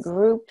act as a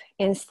group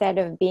instead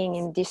of being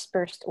in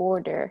dispersed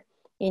order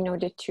in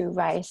order to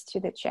rise to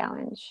the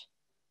challenge.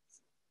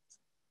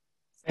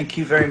 Thank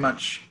you very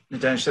much,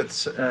 Nadej.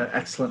 That's an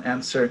excellent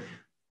answer.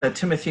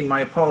 Timothy, my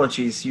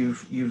apologies.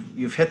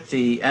 You've hit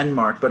the end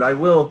mark, but I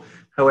will,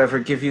 however,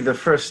 give you the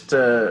first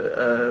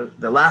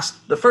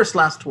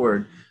last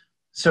word.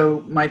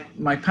 So my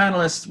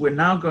panelists, we're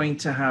now going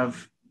to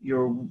have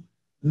your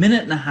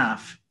minute and a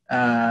half,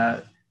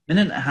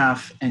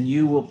 and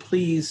you will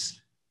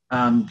please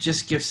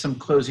just give some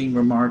closing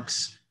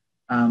remarks.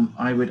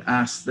 I would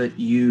ask that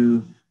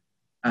you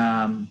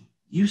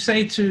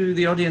say to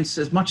the audience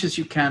as much as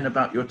you can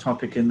about your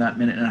topic in that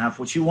minute and a half,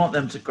 which you want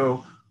them to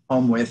go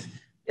home with.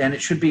 And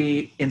it should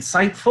be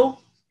insightful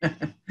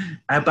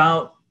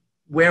about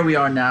where we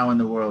are now in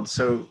the world.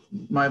 So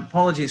my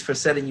apologies for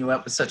setting you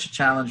up with such a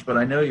challenge, but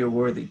I know you're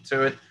worthy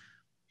to it.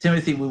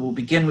 Timothy, we will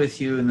begin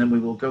with you, and then we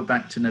will go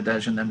back to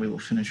Nadej, and then we will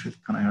finish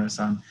with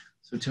Kanehara-san.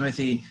 So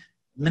Timothy,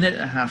 minute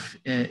and a half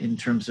in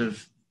terms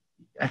of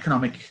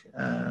economic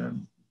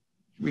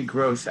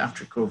regrowth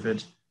after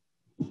COVID.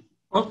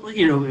 Well,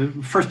 you know,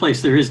 first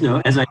place, there is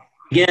no, as I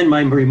began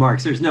my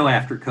remarks, there's no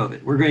after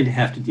COVID. We're going to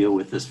have to deal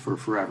with this for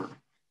forever.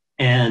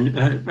 And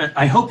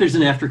I hope there's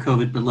an after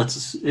COVID, but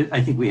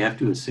I think we have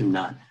to assume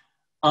not.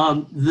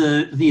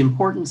 The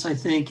importance, I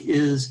think,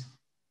 is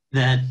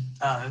that,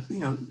 you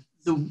know,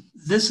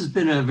 this has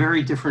been a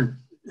very different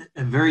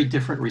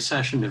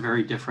recession, a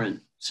very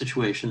different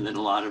situation than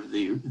a lot of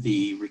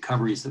the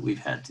recoveries that we've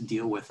had to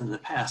deal with in the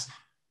past.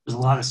 There's a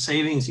lot of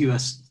savings.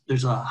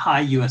 There's a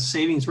high U.S.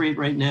 savings rate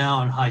right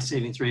now, and high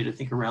savings rate, I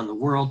think, around the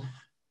world.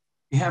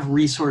 We have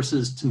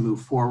resources to move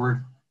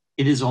forward.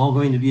 It is all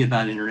going to be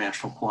about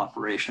international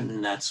cooperation,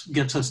 and that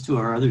gets us to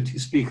our other two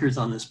speakers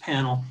on this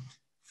panel.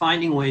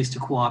 Finding ways to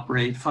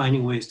cooperate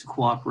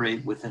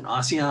within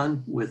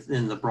ASEAN,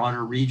 within the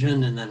broader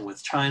region, and then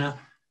with China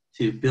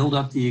to build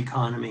up the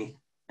economy,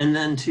 and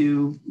then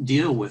to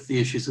deal with the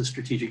issues of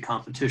strategic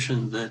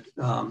competition that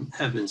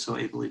have been so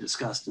ably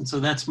discussed. And so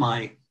that's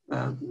my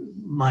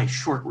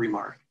short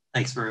remark.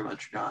 Thanks very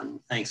much, John.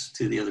 Thanks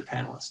to the other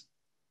panelists.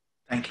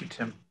 Thank you,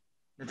 Tim.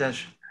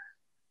 Nadej.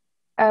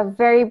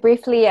 Very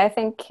briefly, I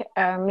think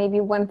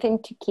maybe one thing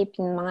to keep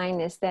in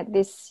mind is that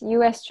this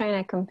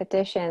US-China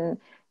competition,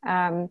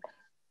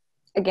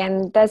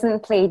 again,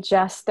 doesn't play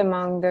just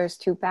among those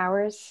two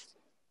powers.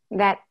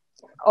 That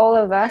all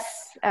of us,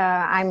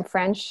 I'm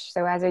French,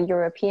 so as a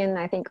European,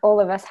 I think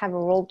all of us have a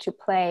role to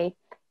play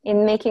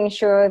in making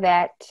sure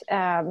that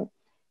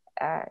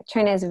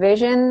China's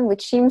vision,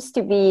 which seems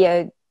to be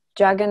a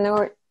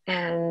juggernaut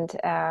and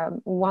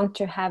want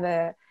to have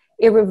a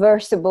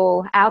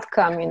irreversible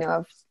outcome, you know,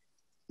 of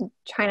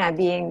China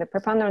being the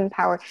preponderant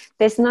power,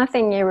 there's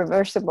nothing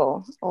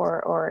irreversible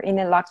or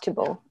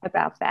ineluctable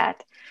about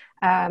that.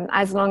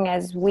 As long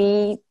as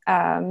we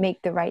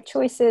make the right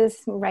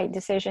choices, right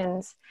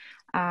decisions,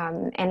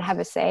 and have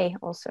a say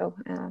also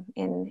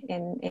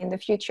in the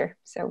future.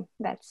 So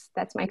that's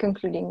my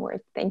concluding word.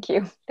 Thank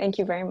you. Thank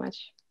you very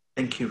much.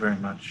 Thank you very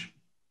much.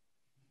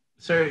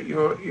 Sir,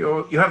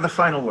 you have the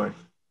final word.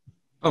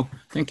 Oh,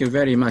 thank you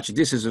very much.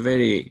 This is a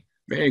very,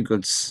 very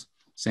good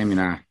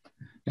seminar.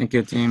 Thank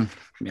you, Tim.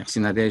 Merci,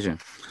 Nadej.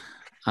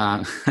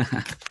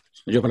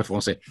 Je parle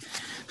français.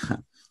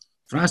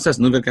 France as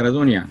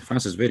Nouvelle-Caledonia.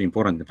 France is very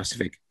important in the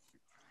Pacific.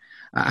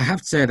 I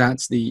have to say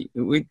that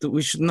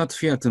we should not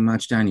fear too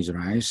much Chinese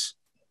rise,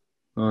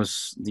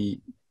 because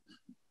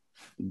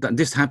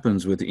this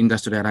happens with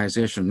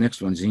industrialization.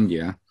 Next one is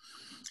India.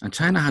 And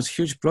China has a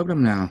huge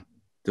problem now.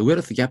 The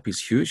wealth gap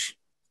is huge.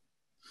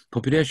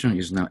 Population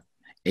is now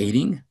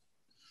aging,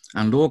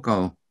 and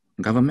local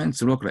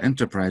governments, local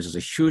enterprises are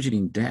hugely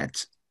in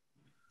debt,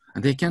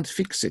 and they can't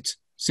fix it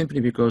simply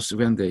because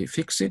when they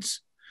fix it,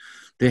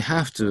 they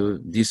have to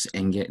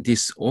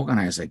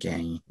disorganize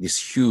again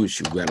this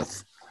huge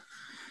wealth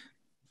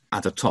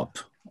at the top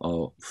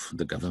of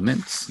the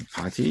government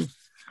party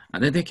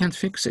and they can't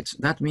fix it.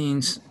 That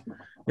means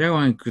they're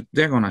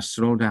going to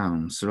slow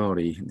down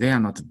slowly. They are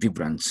not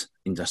vibrant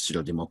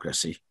industrial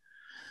democracy.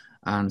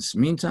 And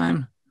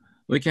meantime,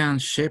 we can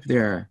shape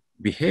their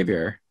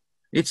behavior.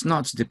 It's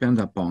not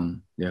dependent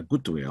upon their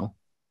goodwill.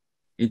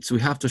 We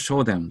have to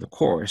show them the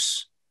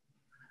course,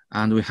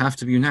 and we have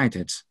to be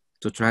united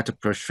to try to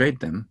persuade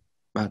them,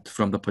 but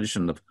from the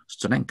position of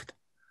strength.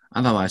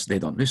 Otherwise, they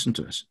don't listen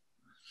to us.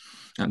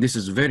 And this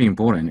is very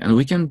important, and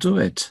we can do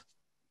it.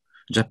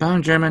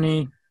 Japan,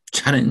 Germany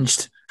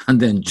challenged and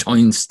then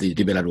joins the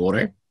liberal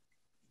order.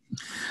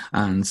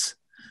 And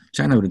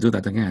China will do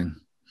that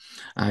again.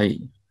 I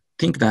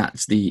think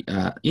that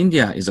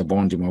India is a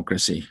born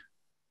democracy.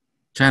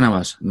 China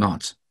was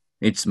not.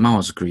 It's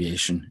Mao's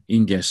creation,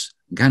 India's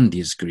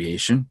Gandhi's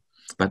creation,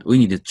 but we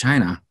needed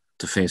China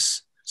to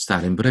face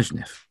Stalin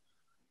Brezhnev.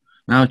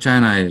 Now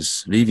China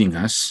is leaving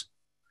us.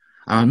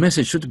 Our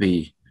message should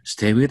be,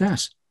 stay with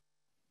us.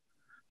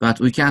 But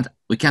we can't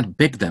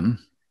beg them.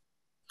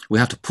 We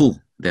have to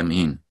pull them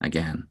in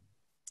again,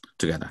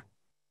 together.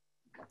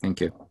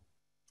 Thank you.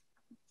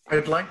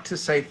 I'd like to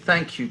say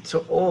thank you to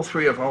all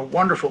three of our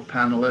wonderful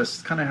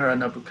panelists, Kanehara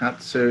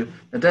Nobukatsu,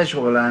 Nadezhda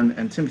Roland,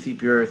 and Timothy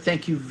Buer.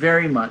 Thank you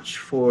very much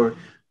for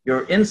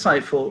your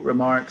insightful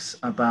remarks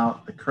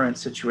about the current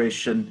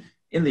situation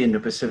in the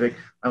Indo-Pacific.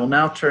 I will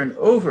now turn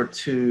over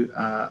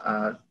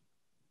to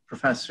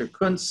Professor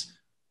Kuntz,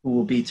 who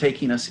will be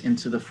taking us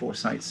into the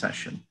Foresight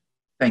session.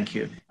 Thank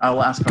you. I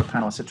will ask our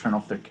panelists to turn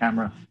off their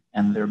camera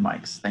and their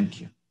mics.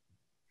 Thank you.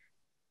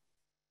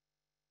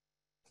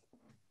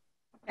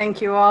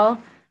 Thank you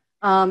all.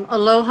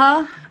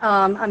 Aloha.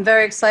 I'm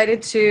very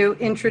excited to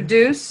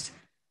introduce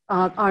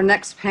our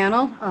next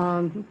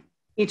panel.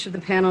 Each of the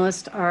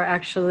panelists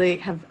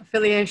have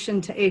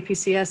affiliation to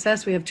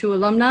APCSS. We have 2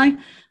 alumni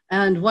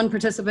and 1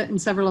 participant in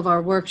several of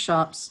our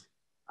workshops.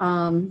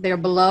 They are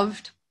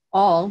beloved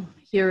all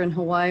here in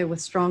Hawaii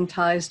with strong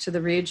ties to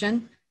the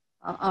region.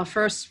 Our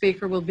first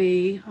speaker will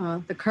be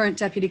the current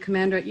Deputy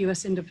Commander at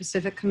U.S.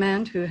 Indo-Pacific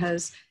Command, who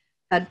has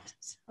had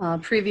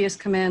previous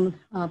command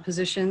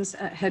positions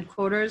at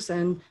headquarters,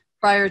 and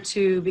prior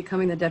to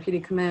becoming the Deputy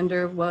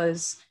Commander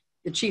was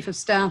the Chief of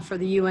Staff for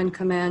the UN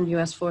Command,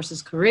 U.S.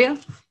 Forces Korea.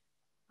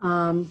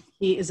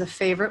 He is a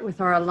favorite with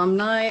our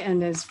alumni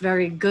and is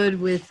very good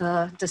with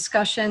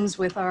discussions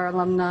with our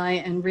alumni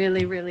and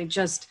really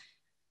just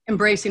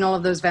embracing all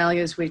of those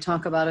values we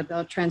talk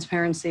about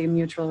transparency,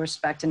 mutual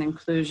respect, and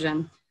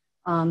inclusion.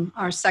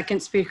 Our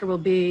second speaker will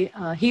be,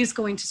 he's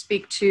going to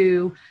speak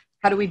to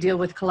how do we deal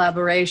with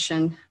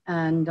collaboration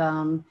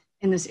and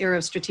in this era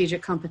of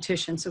strategic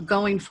competition. So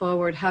going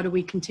forward, how do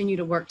we continue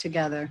to work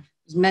together?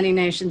 There's many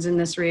nations in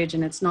this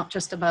region. It's not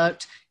just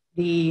about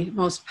the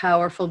most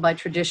powerful by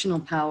traditional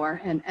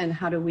power, and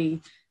how do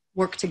we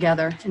work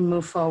together and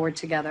move forward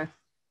together.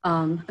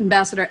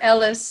 Ambassador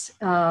Ellis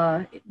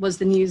was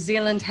the New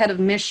Zealand head of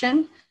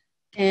mission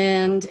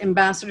and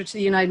ambassador to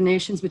the United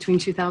Nations between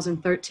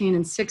 2013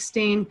 and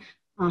 16.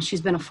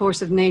 She's been a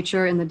force of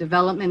nature in the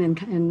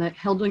development and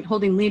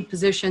holding lead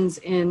positions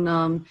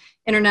in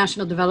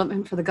international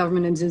development for the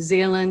government of New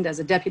Zealand as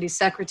a deputy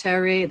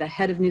secretary, the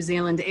head of New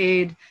Zealand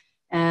Aid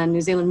and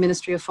New Zealand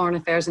Ministry of Foreign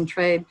Affairs and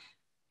Trade.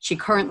 She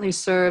currently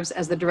serves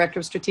as the Director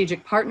of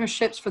Strategic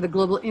Partnerships for the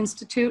Global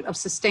Institute of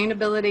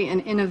Sustainability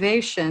and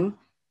Innovation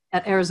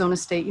at Arizona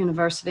State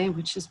University,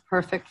 which is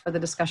perfect for the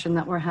discussion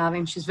that we're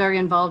having. She's very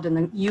involved in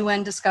the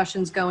UN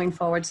discussions going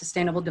forward,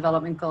 Sustainable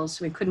Development Goals,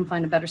 so we couldn't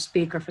find a better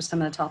speaker for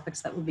some of the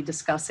topics that we'll be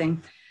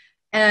discussing.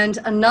 And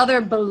another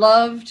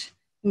beloved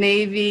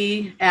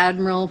Navy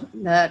Admiral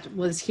that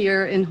was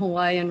here in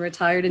Hawaii and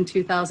retired in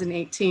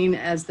 2018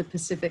 as the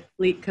Pacific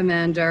Fleet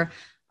Commander.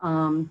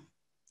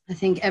 I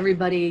think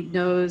everybody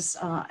knows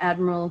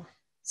Admiral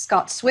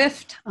Scott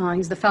Swift.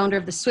 He's the founder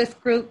of the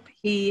Swift Group.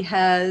 He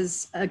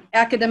has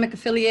academic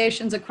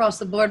affiliations across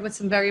the board with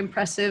some very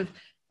impressive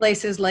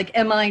places like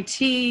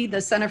MIT, the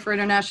Center for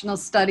International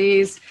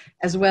Studies,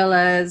 as well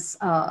as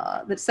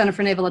the Center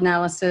for Naval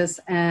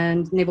Analysis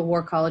and Naval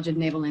War College and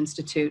Naval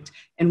Institute.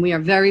 And we are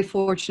very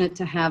fortunate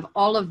to have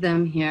all of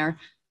them here.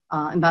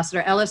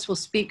 Ambassador Ellis will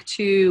speak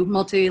to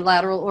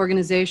multilateral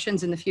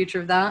organizations and the future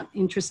of that.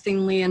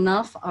 Interestingly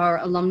enough, our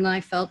alumni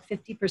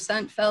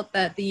 50% felt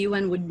that the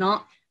UN would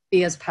not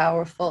be as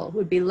powerful,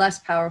 would be less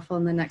powerful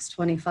in the next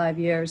 25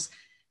 years.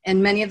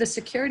 And many of the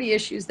security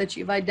issues that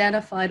you've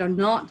identified are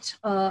not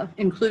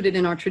included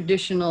in our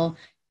traditional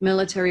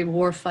military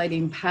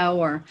warfighting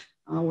power.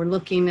 We're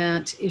looking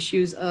at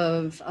issues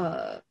of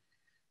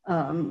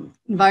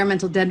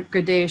environmental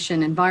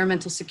degradation,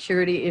 environmental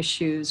security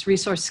issues,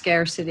 resource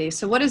scarcity.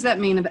 So what does that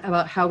mean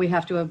about how we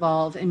have to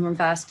evolve? And we've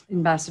asked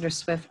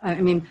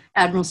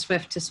Admiral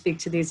Swift to speak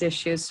to these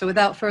issues. So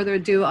without further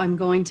ado, I'm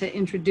going to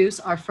introduce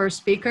our first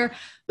speaker,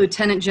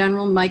 Lieutenant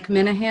General Mike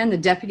Minahan, the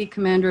Deputy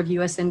Commander of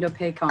U.S.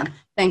 Indo-PACOM.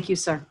 Thank you,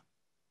 sir.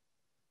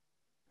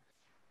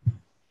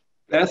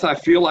 Beth, I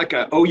feel like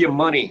I owe you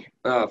money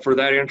for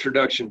that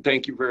introduction.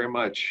 Thank you very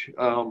much.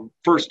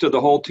 First, to the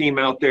whole team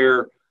out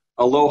there,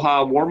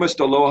 aloha, warmest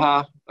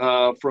aloha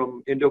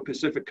from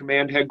Indo-Pacific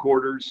Command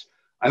Headquarters.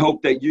 I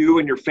hope that you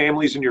and your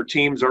families and your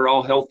teams are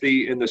all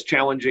healthy in this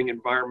challenging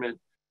environment.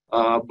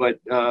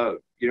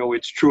 You know,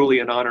 it's truly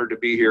an honor to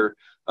be here.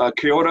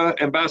 Kia ora,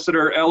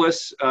 Ambassador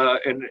Ellis,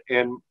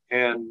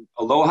 and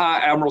aloha,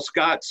 Admiral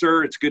Scott,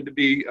 sir. It's good to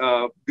be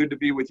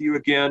with you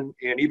again,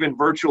 and even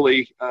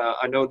virtually.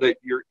 I know that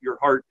your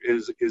heart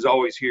is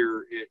always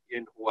here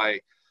in Hawaii.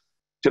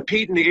 To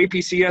Pete and the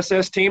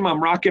APCSS team,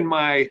 I'm rocking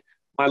my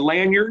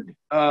lanyard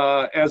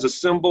as a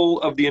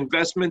symbol of the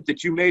investment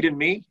that you made in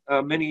me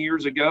many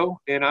years ago,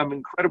 and I'm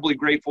incredibly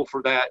grateful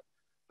for that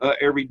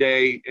every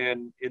day.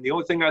 And the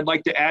only thing I'd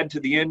like to add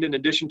to the end, in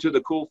addition to the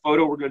cool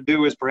photo we're going to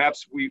do, is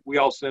perhaps we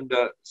all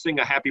sing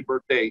a happy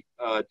birthday,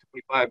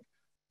 25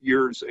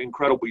 years,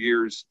 incredible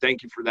years.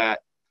 Thank you for that.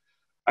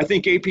 I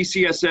think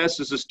APCSS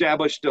has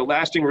established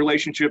lasting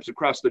relationships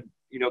across the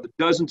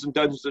dozens and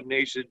dozens of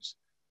nations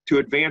to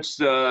advance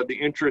the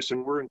interests,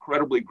 and we're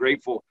incredibly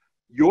grateful.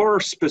 Your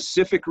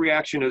specific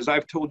reaction, as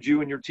I've told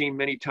you and your team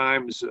many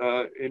times,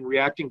 in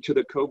reacting to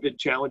the COVID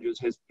challenges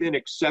has been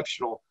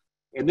exceptional.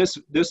 And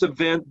this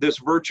event, this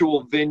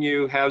virtual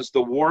venue, has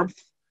the warmth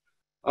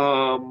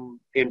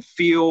and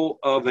feel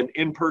of an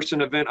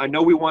in-person event. I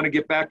know we want to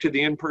get back to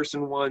the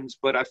in-person ones,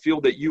 but I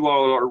feel that you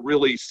all are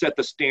really set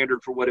the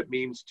standard for what it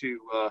means to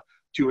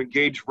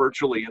engage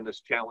virtually in this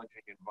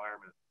challenging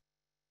environment.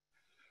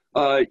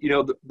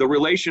 The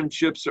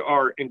relationships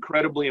are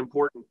incredibly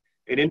important.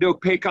 And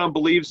Indo-PACOM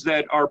believes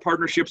that our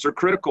partnerships are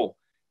critical.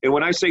 And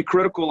when I say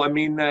critical, I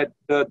mean that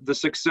the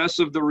success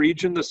of the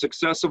region, the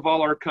success of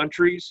all our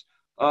countries,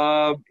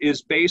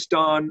 is based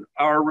on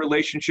our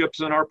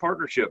relationships and our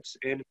partnerships.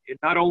 And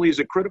not only is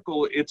it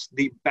critical, it's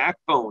the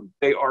backbone.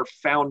 They are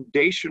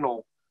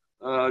foundational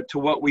to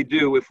what we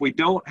do. If we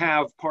don't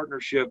have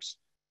partnerships,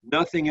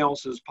 nothing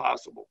else is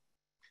possible.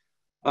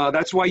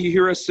 That's why you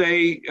hear us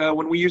say,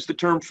 when we use the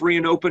term free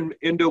and open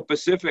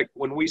Indo-Pacific,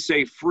 when we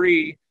say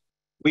free,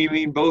 we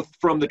mean both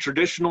from the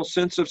traditional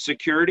sense of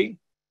security,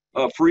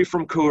 free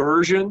from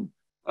coercion,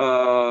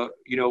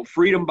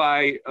 freedom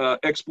by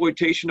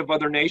exploitation of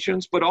other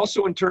nations, but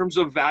also in terms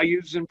of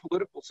values and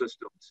political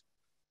systems.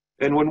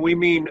 And when we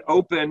mean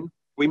open,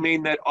 we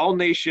mean that all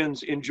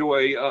nations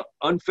enjoy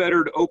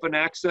unfettered open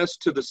access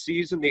to the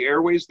seas and the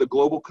airways, the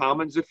global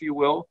commons, if you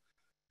will,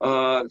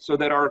 so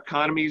that our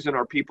economies and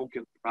our people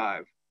can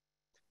thrive.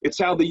 It's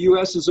how the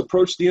U.S. has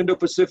approached the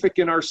Indo-Pacific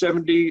in our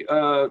 70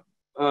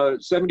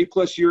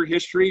 plus year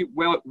history,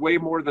 well, way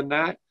more than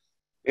that.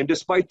 And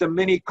despite the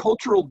many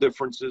cultural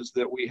differences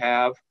that we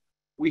have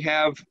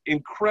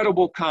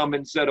incredible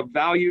common set of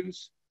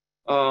values,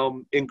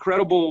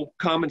 incredible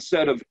common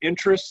set of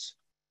interests,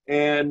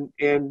 and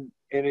in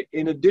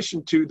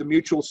addition to the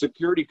mutual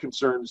security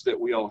concerns that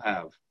we all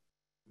have.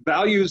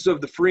 Values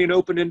of the free and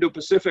open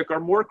Indo-Pacific are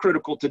more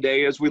critical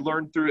today as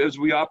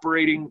we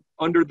operating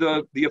under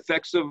the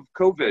effects of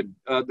COVID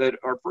that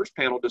our first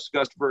panel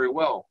discussed very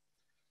well.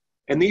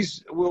 And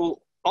this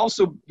will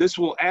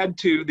add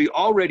to the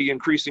already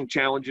increasing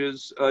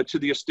challenges to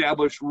the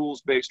established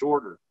rules-based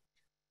order.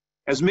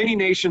 As many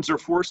nations are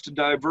forced to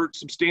divert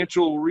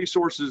substantial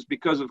resources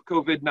because of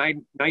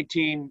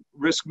COVID-19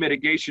 risk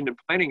mitigation and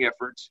planning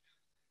efforts,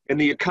 and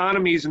the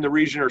economies in the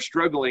region are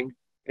struggling,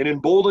 an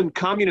emboldened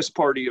Communist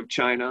Party of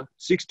China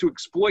seeks to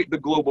exploit the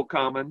global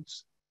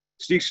commons,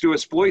 seeks to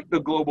exploit the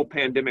global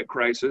pandemic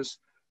crisis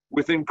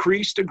with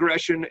increased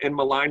aggression and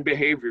malign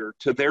behavior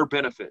to their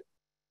benefit.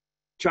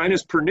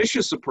 China's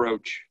pernicious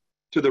approach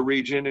to the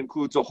region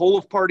includes a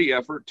whole-of-party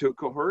effort to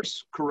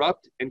coerce,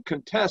 corrupt, and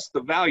contest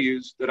the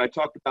values that I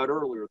talked about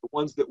earlier, the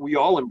ones that we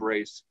all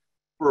embrace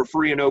for a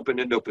free and open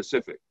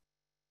Indo-Pacific.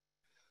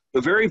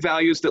 The very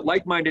values that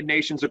like-minded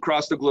nations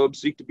across the globe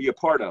seek to be a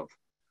part of.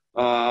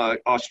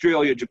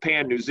 Australia,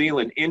 Japan, New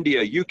Zealand,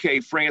 India,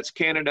 UK, France,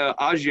 Canada,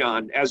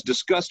 ASEAN, as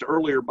discussed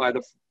earlier by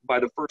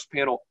the first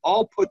panel,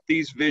 all put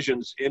these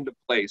visions into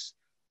place.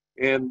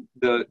 And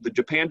the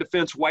Japan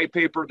Defense White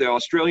Paper, the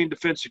Australian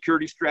Defense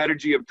Security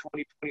Strategy of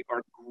 2020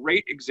 are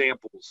great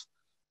examples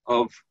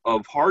of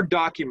hard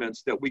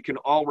documents that we can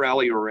all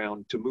rally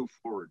around to move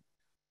forward.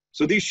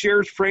 So these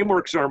shared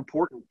frameworks are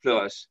important to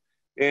us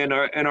and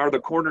are the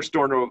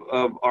cornerstone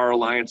of our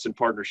alliance and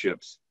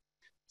partnerships.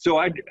 So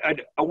I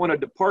want to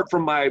depart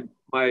from my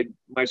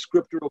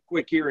script real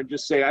quick here and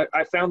just say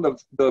I found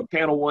the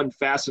panel one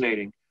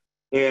fascinating.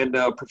 And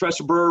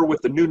Professor Brewer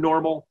with the new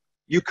normal,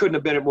 you couldn't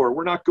have been it more.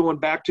 We're not going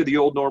back to the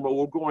old normal.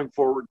 We're going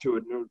forward to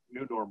a new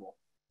normal.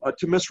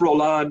 To Ms.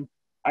 Roland,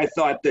 I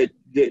thought that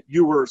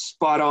you were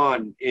spot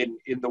on in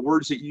the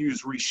words that you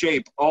use: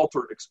 reshape,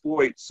 alter,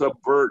 exploit,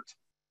 subvert,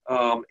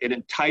 and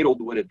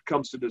entitled when it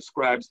comes to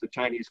describes the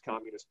Chinese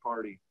Communist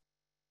Party.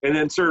 And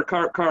then Sir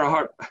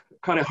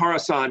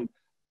Kanehara-san,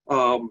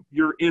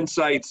 your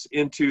insights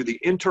into the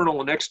internal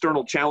and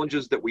external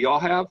challenges that we all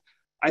have,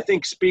 I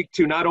think speak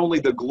to not only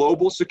the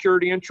global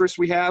security interests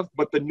we have,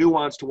 but the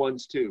nuanced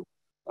ones too.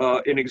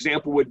 An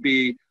example would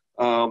be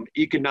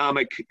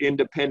economic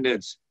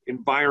independence,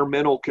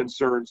 environmental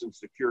concerns and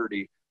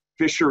security,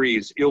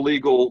 fisheries,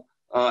 illegal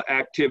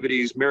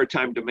activities,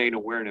 maritime domain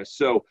awareness.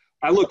 So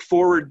I look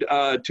forward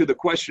to the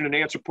question and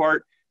answer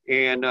part.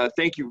 And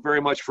thank you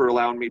very much for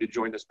allowing me to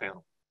join this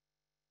panel.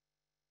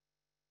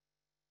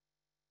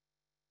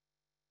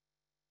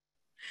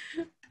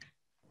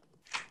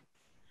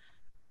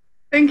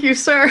 Thank you,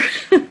 sir.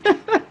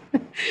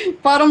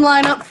 Bottom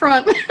line up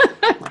front.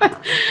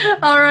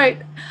 All right.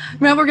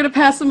 Now we're going to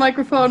pass the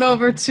microphone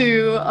over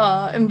to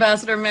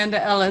Ambassador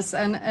Amanda Ellis.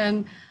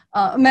 And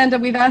Amanda,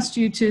 we've asked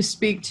you to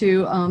speak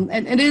to,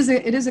 and it is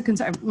a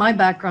concern, my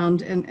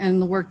background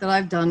and the work that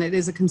I've done, it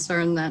is a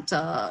concern that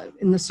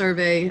in the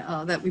survey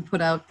that we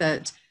put out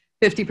that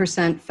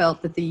 50%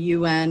 felt that the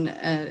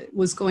UN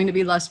was going to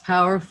be less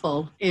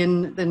powerful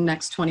in the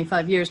next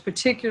 25 years,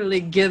 particularly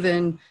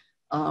given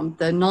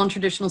the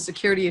non-traditional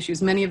security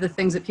issues. Many of the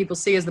things that people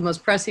see as the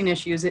most pressing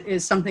issues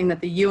is something that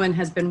the UN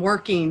has been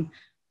working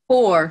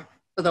for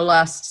the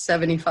last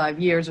 75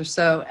 years or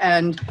so.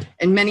 And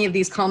many of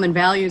these common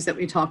values that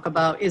we talk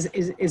about is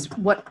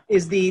what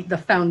is the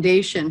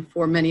foundation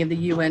for many of the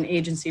UN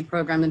agency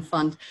program and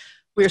fund.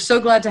 We're so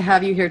glad to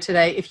have you here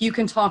today. If you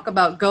can talk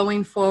about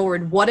going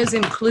forward, what does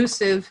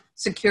inclusive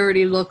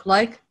security look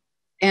like?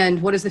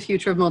 And what is the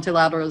future of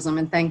multilateralism?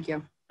 And thank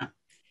you.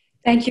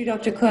 Thank you,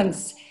 Dr.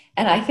 Kunz.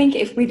 And I think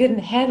if we didn't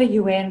have a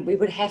UN, we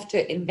would have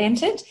to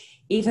invent it,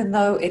 even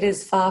though it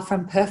is far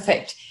from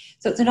perfect.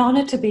 So it's an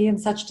honor to be in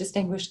such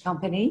distinguished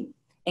company.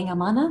 Inga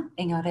mana,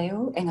 inga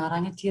reo, inga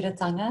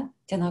rangatiratanga,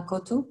 tēnā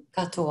koutou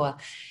katoa.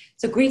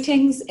 So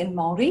greetings in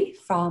Māori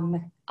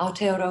from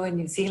Aotearoa in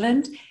New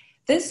Zealand.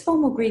 This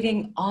formal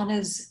greeting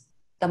honors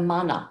the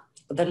mana,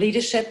 the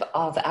leadership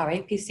of our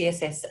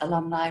APCSS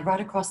alumni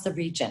right across the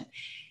region,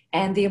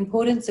 and the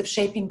importance of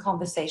shaping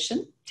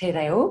conversation, te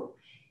reo,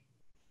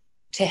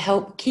 to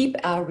help keep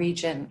our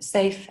region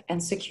safe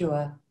and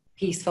secure,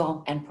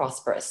 peaceful and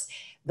prosperous.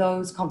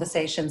 Those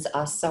conversations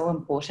are so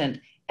important,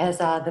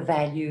 as are the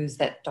values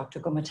that Dr.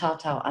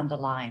 Gumataotao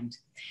underlined.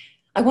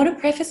 I want to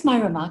preface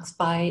my remarks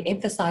by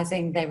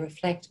emphasizing they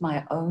reflect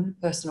my own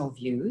personal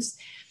views.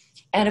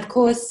 And of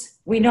course,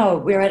 we know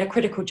we're at a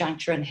critical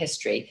juncture in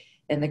history,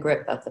 in the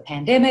grip of the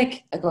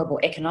pandemic, a global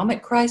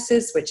economic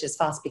crisis, which is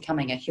fast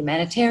becoming a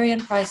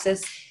humanitarian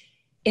crisis,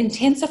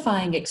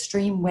 intensifying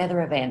extreme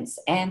weather events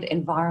and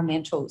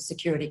environmental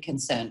security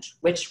concerns,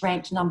 which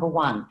ranked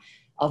 #1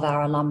 of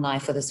our alumni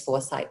for this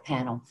Foresight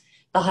panel,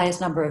 the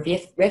highest number of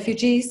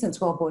refugees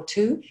since World War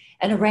II,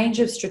 and a range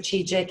of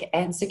strategic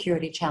and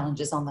security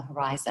challenges on the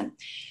horizon.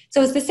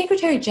 So as the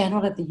Secretary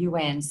General of the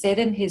UN said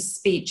in his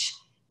speech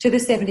to the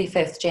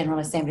 75th General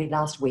Assembly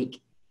last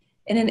week,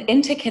 in an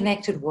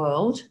interconnected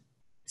world,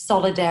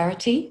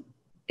 solidarity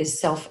is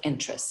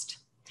self-interest.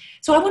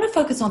 So I want to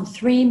focus on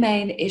three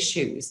main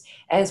issues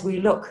as we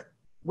look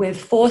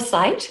with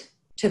foresight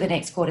to the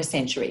next quarter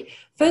century.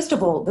 First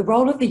of all, the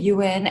role of the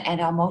UN and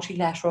our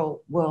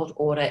multilateral world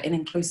order in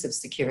inclusive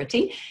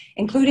security,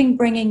 including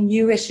bringing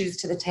new issues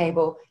to the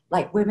table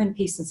like women,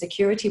 peace and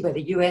security, where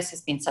the US has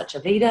been such a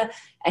leader,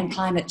 and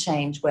climate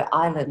change, where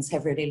islands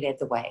have really led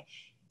the way.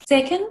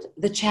 Second,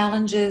 the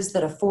challenges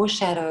that are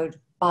foreshadowed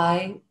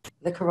by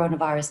the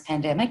coronavirus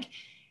pandemic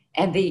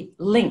and the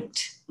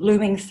linked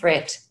looming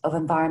threat of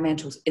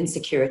environmental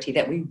insecurity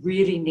that we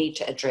really need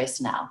to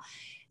address now.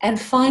 And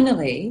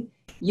finally,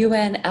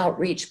 UN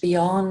outreach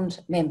beyond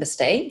member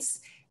states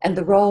and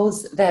the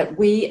roles that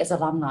we as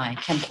alumni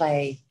can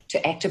play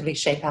to actively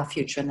shape our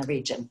future in the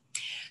region.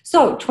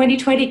 So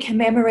 2020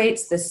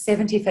 commemorates the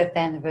 75th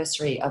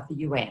anniversary of the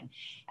UN.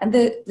 And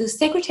the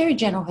Secretary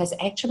General has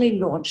actually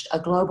launched a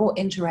global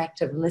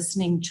interactive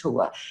listening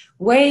tour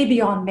way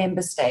beyond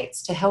member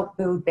states to help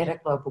build better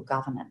global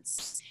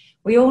governance.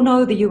 We all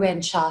know the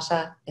UN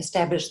Charter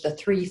established the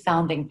three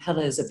founding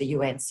pillars of the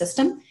UN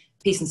system: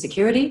 peace and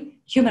security,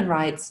 human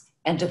rights,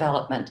 and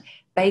development,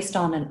 based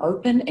on an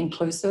open,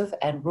 inclusive,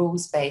 and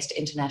rules-based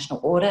international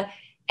order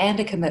and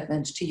a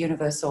commitment to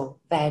universal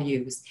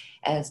values,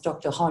 as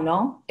Dr.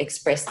 Holland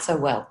expressed so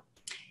well.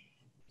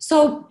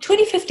 So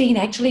 2015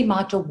 actually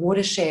marked a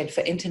watershed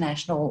for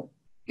international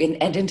and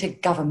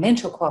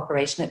intergovernmental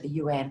cooperation at the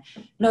UN,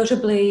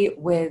 notably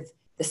with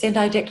the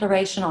Sendai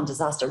Declaration on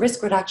Disaster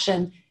Risk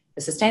Reduction,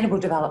 the Sustainable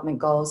Development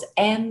Goals,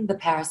 and the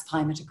Paris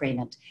Climate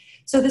Agreement.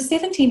 So the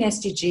 17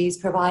 SDGs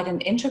provide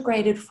an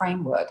integrated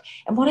framework.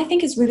 And what I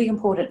think is really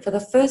important, for the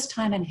first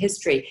time in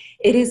history,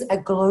 it is a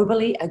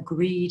globally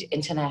agreed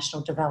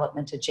international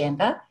development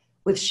agenda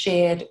with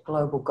shared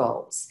global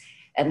goals.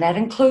 And that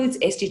includes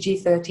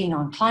SDG 13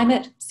 on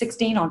climate,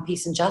 16 on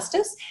peace and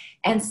justice,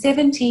 and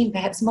 17,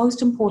 perhaps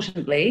most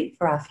importantly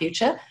for our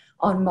future,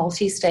 on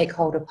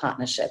multi-stakeholder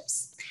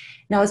partnerships.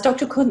 Now, as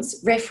Dr. Kunz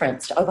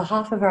referenced, over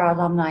half of our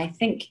alumni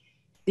think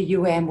the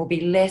UN will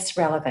be less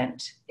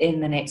relevant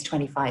in the next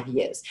 25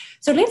 years.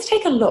 So let's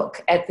take a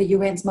look at the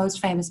UN's most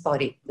famous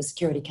body, the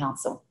Security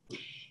Council.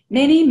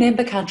 Many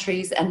member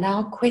countries are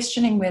now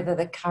questioning whether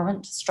the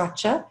current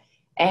structure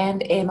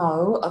and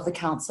MO of the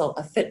Council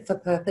are fit for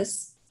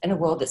purpose in a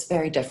world that's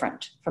very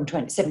different from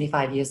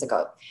 75 years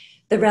ago.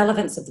 The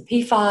relevance of the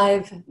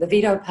P5, the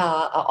veto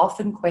power are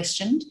often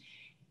questioned,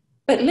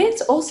 but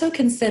let's also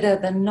consider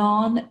the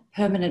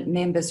non-permanent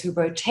members who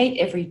rotate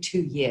every 2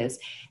 years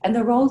and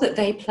the role that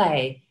they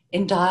play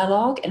in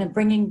dialogue and in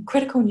bringing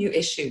critical new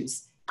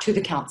issues to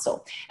the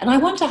Council. And I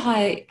want to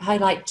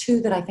highlight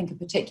two that I think are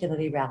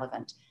particularly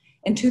relevant.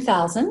 In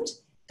 2000,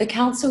 the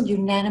Council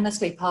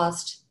unanimously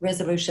passed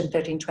Resolution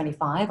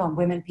 1325 on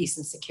women, peace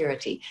and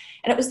security.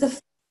 And it was the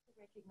first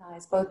to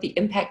recognize both the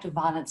impact of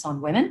violence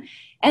on women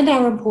and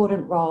our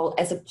important role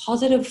as a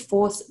positive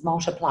force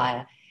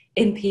multiplier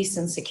in peace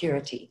and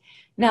security.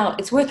 Now,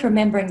 it's worth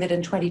remembering that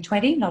in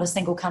 2020, not a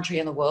single country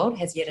in the world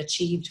has yet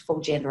achieved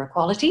full gender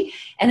equality.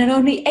 And in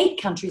only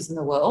 8 countries in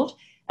the world,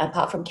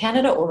 apart from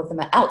Canada, all of them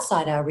are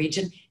outside our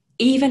region,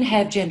 even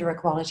have gender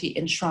equality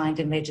enshrined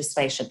in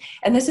legislation.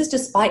 And this is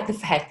despite the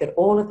fact that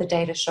all of the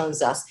data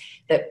shows us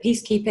that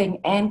peacekeeping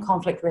and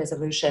conflict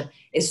resolution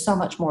is so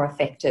much more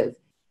effective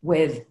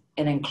with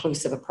an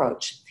inclusive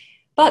approach.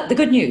 But the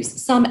good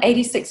news, some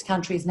 86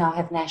 countries now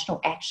have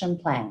national action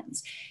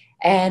plans.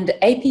 And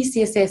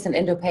APCSS and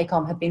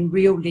Indo-PACOM have been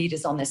real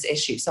leaders on this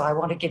issue, so I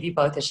want to give you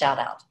both a shout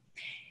out.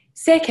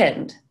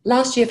 Second,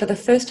 last year, for the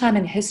first time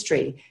in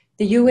history,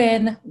 the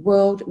UN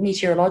World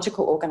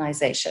Meteorological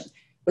Organization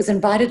was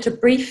invited to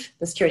brief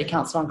the Security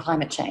Council on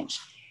climate change.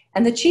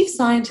 And the chief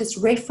scientists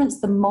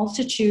referenced the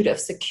multitude of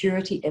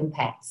security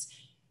impacts,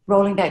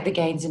 rolling back the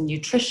gains in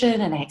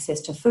nutrition and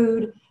access to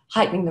food,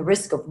 heightening the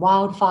risk of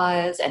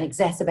wildfires and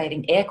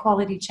exacerbating air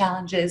quality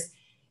challenges,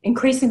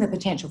 increasing the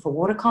potential for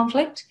water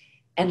conflict,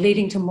 and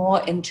leading to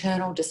more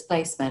internal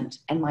displacement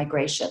and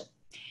migration.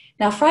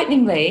 Now,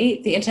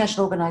 frighteningly, the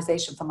International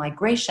Organization for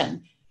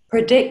Migration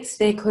predicts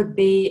there could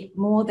be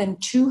more than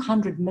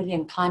 200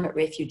 million climate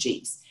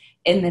refugees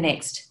in the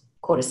next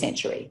quarter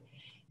century.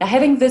 Now,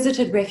 having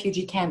visited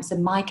refugee camps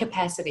in my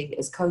capacity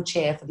as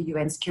co-chair for the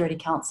UN Security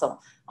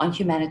Council on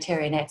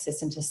humanitarian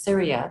access into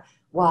Syria,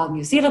 while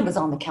New Zealand was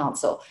on the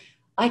council,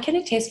 I can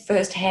attest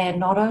firsthand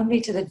not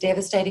only to the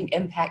devastating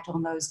impact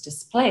on those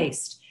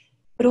displaced,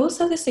 but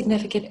also the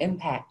significant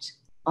impact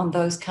on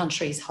those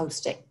countries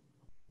hosting.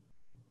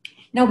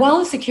 Now, while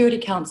the Security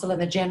Council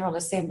and the General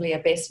Assembly are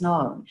best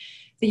known,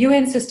 the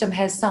UN system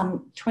has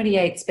some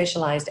 28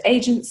 specialized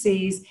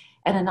agencies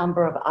and a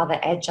number of other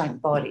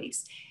adjunct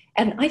bodies.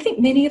 And I think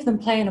many of them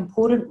play an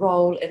important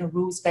role in a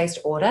rules-based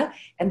order,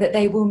 and that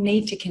they will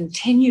need to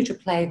continue to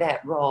play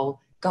that role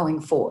going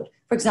forward.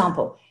 For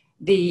example,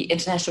 the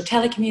International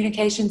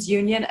Telecommunications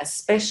Union,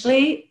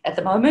 especially at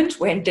the moment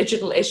when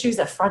digital issues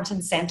are front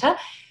and center,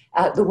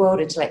 the World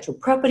Intellectual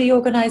Property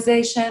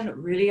Organization,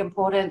 really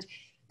important.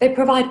 They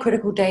provide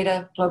critical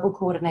data, global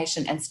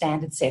coordination, and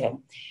standard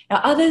setting. Now,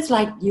 others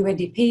like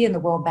UNDP and the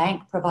World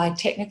Bank provide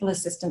technical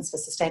assistance for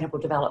sustainable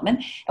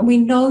development, and we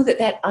know that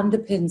that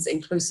underpins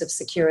inclusive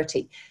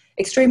security.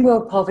 Extreme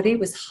world poverty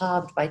was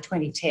halved by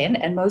 2010,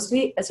 and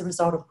mostly as a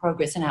result of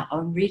progress in our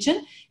own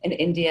region, in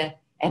India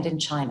and in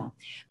China.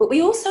 But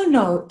we also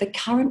know the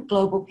current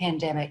global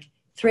pandemic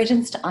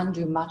threatens to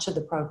undo much of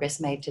the progress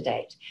made to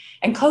date.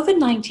 And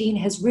COVID-19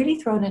 has really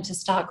thrown into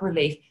stark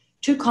relief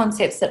 2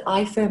 concepts that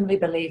I firmly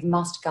believe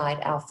must guide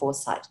our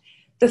foresight.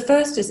 The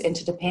first is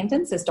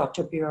interdependence, as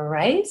Dr. Buer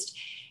raised.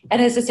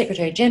 And as the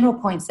Secretary General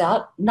points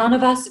out, none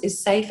of us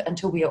is safe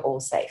until we are all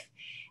safe.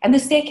 And the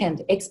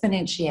second,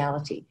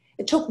 exponentiality.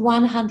 It took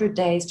 100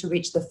 days to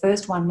reach the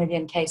first 1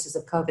 million cases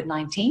of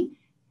COVID-19.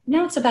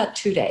 Now it's about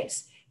 2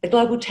 days. The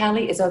global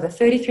tally is over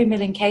 33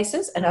 million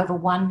cases and over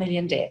 1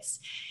 million deaths.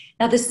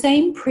 Now, the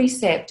same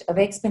precept of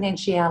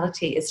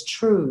exponentiality is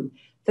true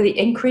for the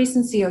increase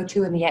in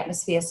CO2 in the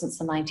atmosphere since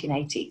the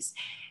 1980s.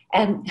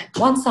 And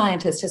one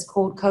scientist has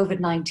called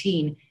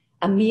COVID-19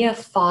 a mere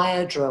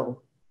fire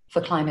drill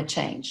for climate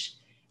change.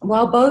 And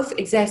while both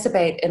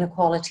exacerbate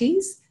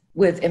inequalities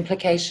with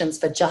implications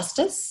for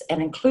justice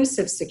and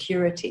inclusive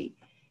security,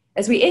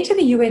 as we enter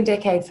the UN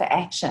Decade for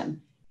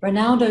Action,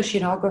 renowned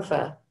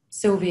oceanographer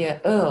Sylvia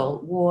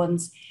Earle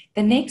warns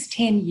the next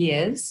 10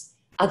 years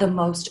are the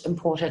most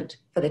important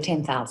for the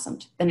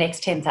 10,000, the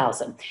next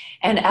 10,000.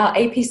 And our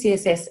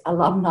APCSS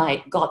alumni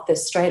got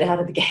this straight out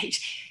of the gate.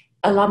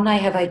 Alumni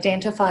have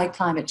identified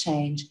climate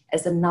change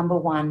as the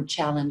 #1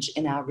 challenge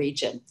in our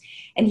region.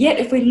 And yet,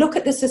 if we look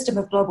at the system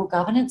of global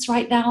governance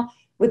right now,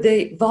 with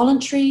the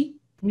voluntary,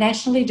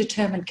 nationally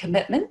determined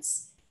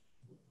commitments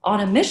on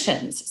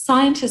emissions,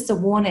 scientists are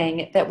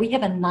warning that we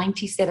have a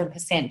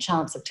 97%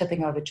 chance of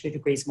tipping over 2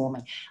 degrees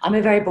warming. I'm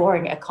a very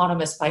boring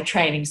economist by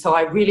training, so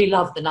I really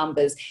love the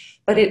numbers.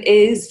 But it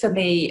is, for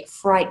me,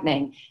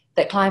 frightening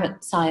that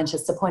climate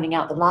scientists are pointing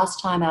out the last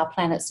time our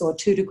planet saw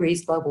 2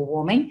 degrees global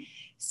warming,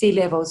 sea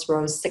levels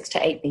rose 6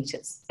 to 8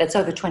 meters. That's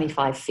over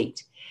 25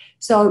 feet.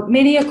 So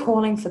many are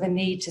calling for the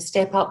need to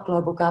step up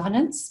global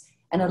governance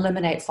and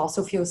eliminate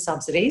fossil fuel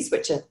subsidies,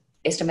 which are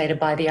estimated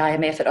by the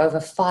IMF at over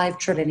 $5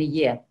 trillion a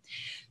year.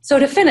 So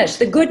to finish,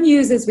 the good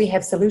news is we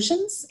have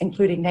solutions,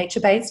 including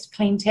nature-based,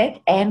 clean tech,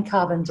 and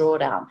carbon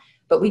drawdown,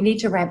 but we need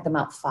to ramp them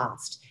up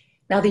fast.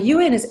 Now, the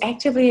UN is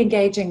actively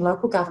engaging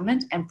local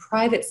government and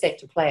private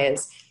sector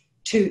players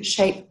to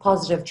shape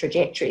positive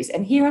trajectories.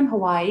 And here in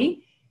Hawaii,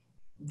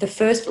 the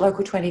first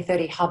Local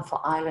 2030 hub for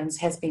islands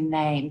has been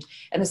named.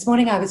 And this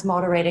morning I was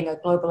moderating a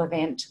global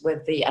event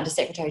with the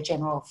Undersecretary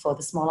General for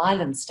the Small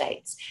Island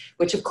States,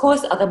 which of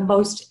course are the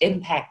most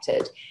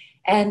impacted.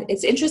 And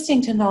it's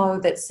interesting to know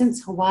that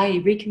since Hawaii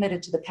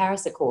recommitted to the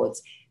Paris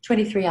Accords,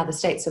 23 other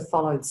states have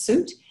followed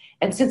suit.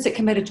 And since it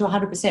committed to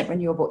 100%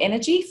 renewable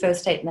energy,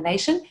 first state in the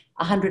nation,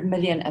 100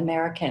 million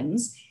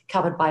Americans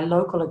covered by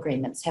local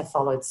agreements have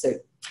followed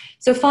suit.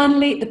 So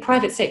finally, the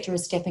private sector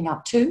is stepping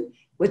up too,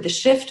 with the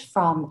shift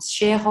from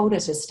shareholder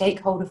to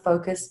stakeholder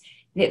focus,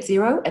 net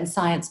zero and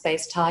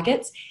science-based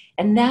targets.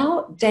 And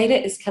now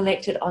data is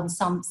collected on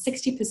some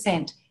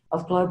 60%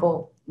 of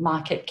global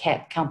market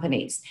cap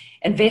companies.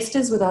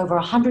 Investors with over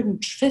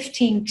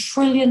 $115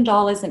 trillion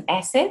in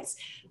assets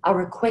are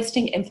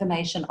requesting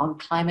information on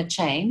climate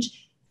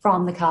change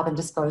from the Carbon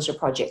Disclosure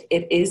Project.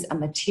 It is a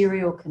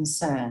material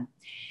concern.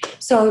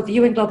 So the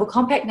UN Global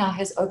Compact now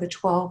has over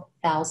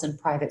 12,000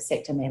 private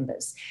sector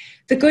members.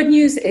 The good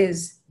news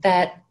is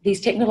that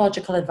these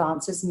technological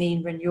advances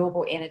mean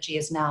renewable energy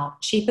is now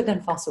cheaper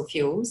than fossil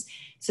fuels.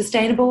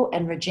 Sustainable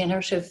and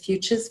regenerative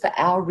futures for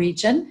our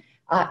region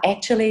are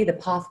actually the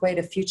pathway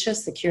to future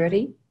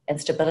security and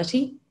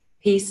stability,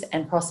 peace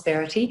and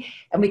prosperity,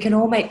 and we can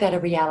all make that a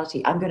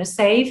reality. I'm going to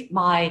save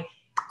my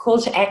call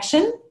to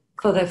action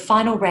for the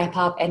final wrap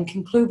up and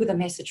conclude with a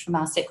message from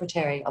our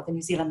Secretary of the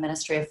New Zealand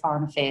Ministry of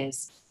Foreign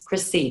Affairs,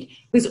 Chris Seed,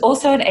 who's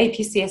also an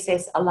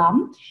APCSS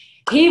alum.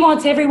 He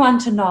wants everyone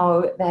to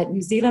know that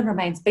New Zealand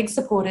remains big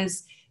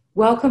supporters,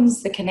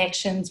 welcomes the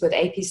connections with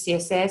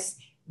APCSS,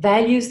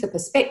 values the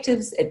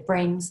perspectives it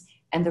brings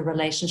and the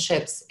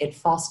relationships it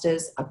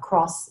fosters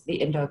across the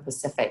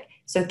Indo-Pacific.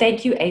 So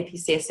thank you,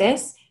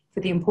 APCSS,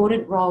 for the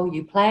important role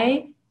you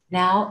play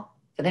now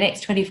for the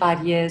next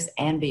 25 years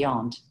and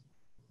beyond.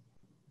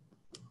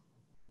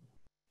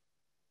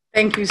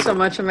 Thank you so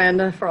much,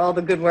 Amanda, for all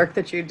the good work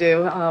that you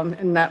do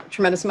and that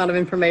tremendous amount of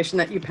information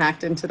that you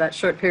packed into that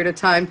short period of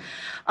time.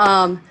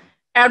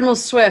 Admiral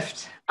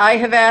Swift, I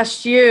have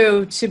asked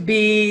you to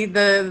be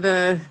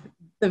the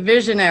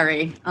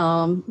visionary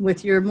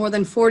with your more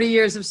than 40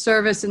 years of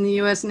service in the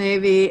U.S.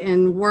 Navy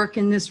and work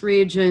in this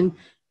region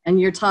and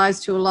your ties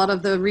to a lot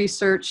of the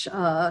research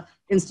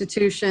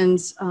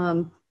institutions.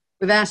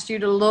 We've asked you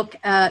to look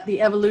at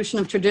the evolution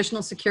of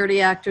traditional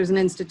security actors and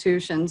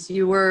institutions.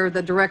 You were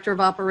the director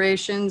of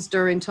operations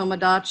during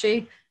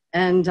Tomodachi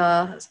and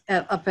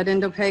up at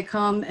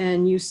Indo-PACOM,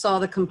 and you saw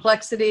the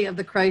complexity of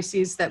the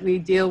crises that we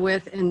deal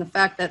with and the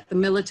fact that the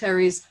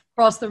militaries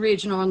across the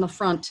region are on the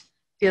front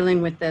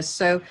dealing with this.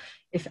 So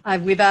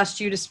we've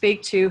asked you to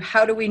speak to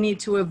how do we need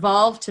to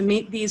evolve to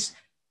meet these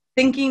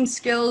thinking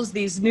skills,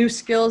 these new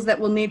skills that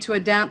we'll need to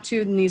adapt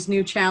to, and these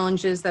new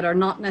challenges that are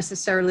not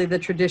necessarily the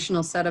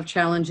traditional set of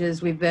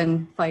challenges we've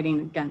been fighting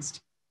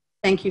against.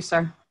 Thank you,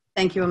 sir.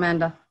 Thank you,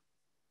 Amanda.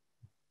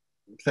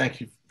 Thank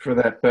you for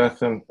that,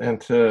 Beth,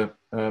 and to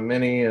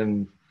Minnie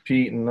and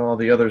Pete and all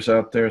the others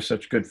out there,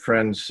 such good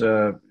friends.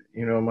 You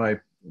know,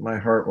 my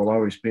heart will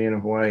always be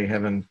in Hawaii,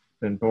 having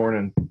been born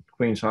in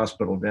Queens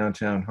Hospital,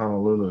 downtown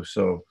Honolulu.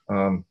 So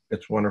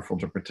it's wonderful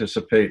to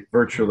participate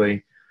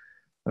virtually.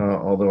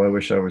 Although I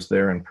wish I was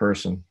there in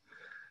person.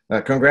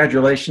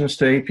 Congratulations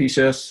to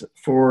APCSS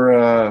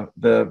for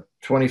the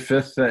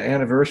 25th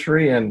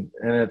anniversary, and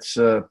it's,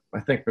 I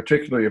think,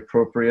 particularly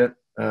appropriate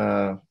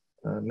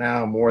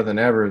now more than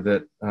ever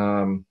that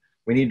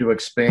we need to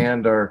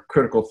expand our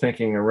critical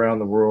thinking around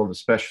the world,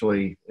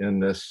 especially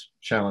in this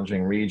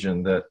challenging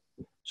region that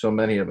so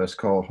many of us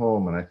call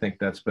home, and I think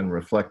that's been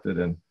reflected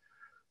in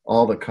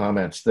all the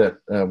comments that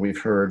we've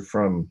heard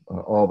from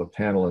all the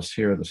panelists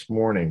here this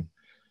morning.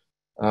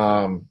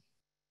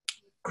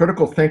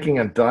 Critical thinking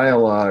and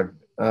dialogue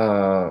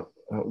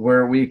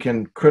where we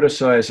can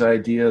criticize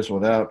ideas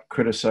without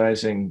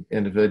criticizing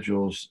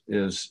individuals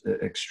is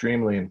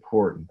extremely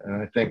important.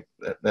 And I think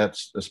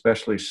that's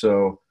especially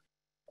so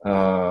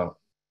from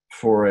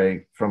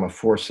a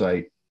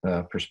Foresight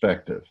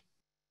perspective.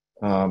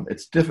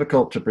 It's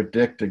difficult to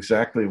predict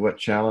exactly what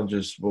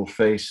challenges we'll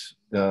face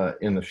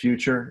in the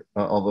future,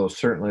 although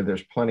certainly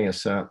there's plenty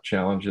of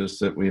challenges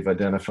that we've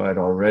identified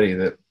already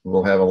that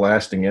will have a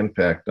lasting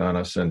impact on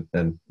us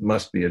and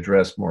must be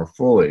addressed more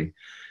fully.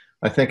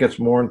 I think it's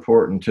more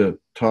important to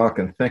talk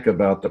and think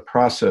about the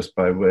process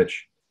by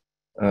which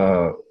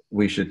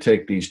we should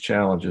take these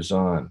challenges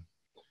on.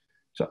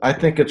 So I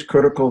think it's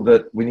critical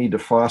that we need to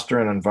foster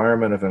an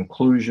environment of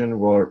inclusion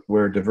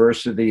where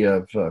diversity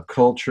of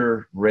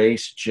culture,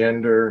 race,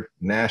 gender,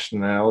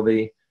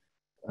 nationality,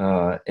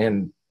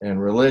 and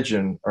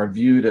religion are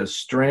viewed as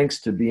strengths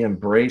to be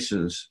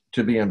embraced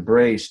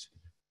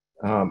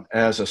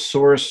as a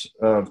source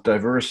of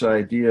diverse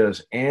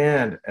ideas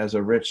and as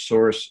a rich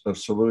source of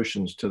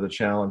solutions to the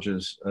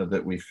challenges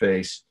that we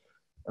face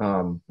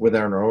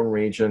within our own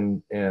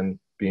region and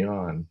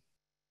beyond.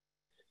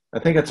 I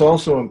think it's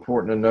also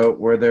important to note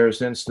where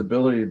there's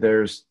instability,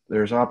 there's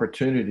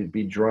opportunity to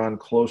be drawn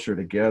closer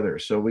together.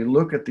 So we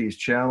look at these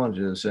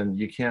challenges and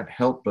you can't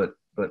help but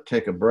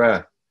take a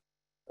breath.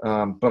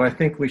 But I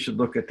think we should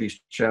look at these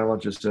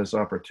challenges as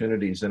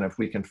opportunities. And if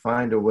we can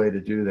find a way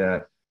to do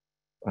that,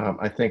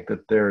 I think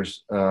that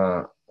there's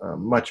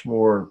much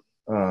more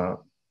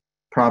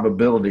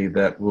probability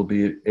that we'll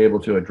be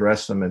able to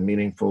address them in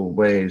meaningful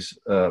ways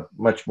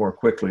much more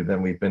quickly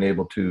than we've been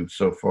able to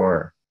so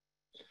far.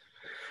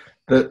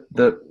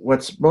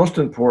 what's most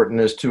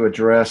important is to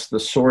address the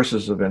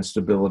sources of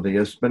instability.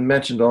 It's been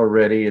mentioned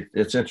already.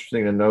 It's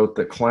interesting to note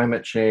that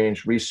climate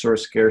change,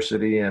 resource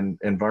scarcity, and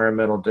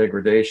environmental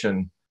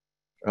degradation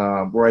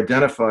were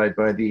identified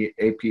by the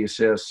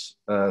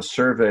APCSS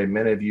survey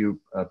many of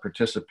you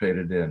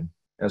participated in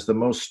as the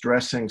most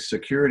pressing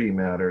security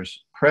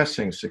matters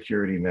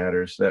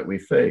that we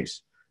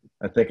face.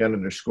 I think it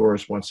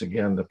underscores once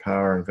again the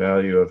power and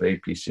value of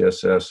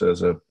APCSS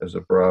as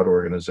a broad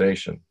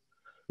organization.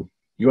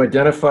 You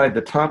identified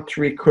the top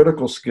 3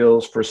 critical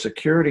skills for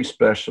security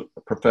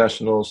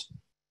professionals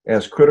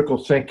as critical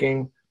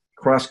thinking,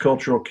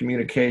 cross-cultural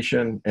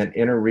communication, and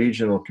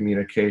interregional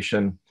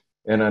communication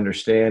and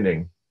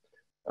understanding.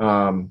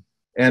 And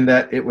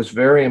that it was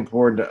very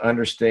important to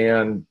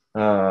understand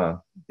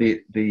have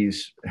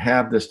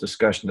this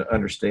discussion to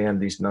understand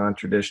these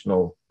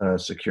non-traditional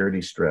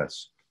security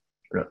threats.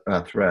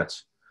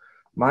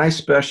 My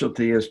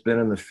specialty has been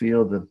in the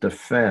field of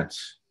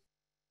defense,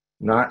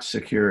 not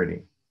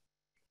security.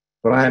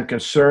 But I am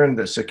concerned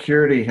that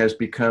security has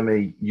become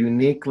a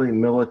uniquely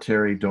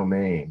military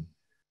domain.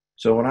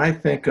 So when I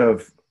think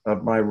of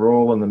my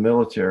role in the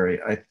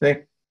military, I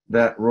think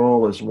that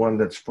role is one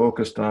that's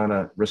focused on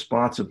a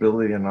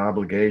responsibility and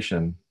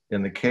obligation,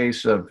 in the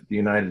case of the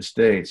United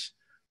States,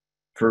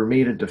 for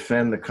me to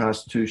defend the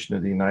Constitution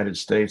of the United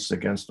States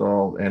against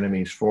all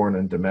enemies, foreign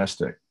and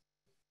domestic.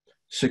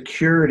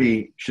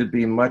 Security should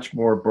be much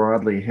more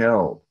broadly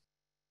held.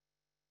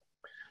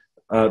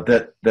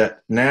 That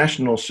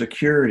national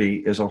security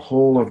is a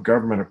whole of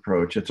government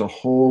approach. It's a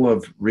whole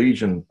of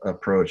region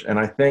approach. And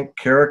I think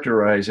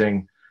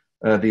characterizing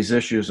these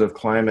issues of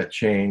climate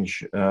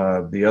change,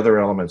 the other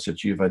elements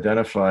that you've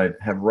identified,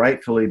 have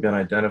rightfully been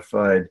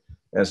identified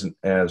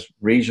as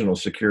regional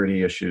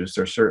security issues.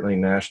 They're certainly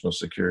national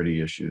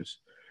security issues.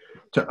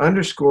 To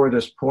underscore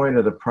this point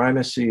of the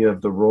primacy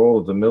of the role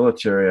of the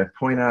military, I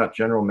point out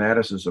General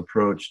Mattis's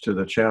approach to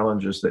the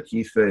challenges that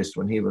he faced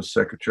when he was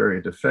Secretary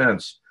of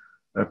Defense,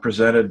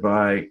 presented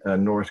by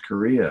North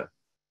Korea.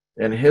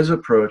 And his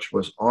approach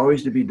was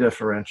always to be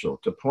differential,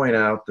 to point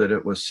out that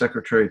it was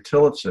Secretary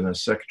Tillotson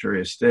as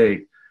Secretary of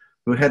State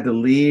who had the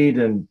lead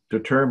in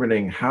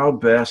determining how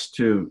best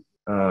to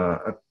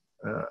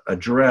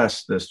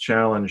address this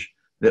challenge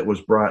that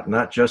was brought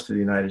not just to the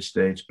United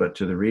States, but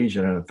to the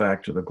region and in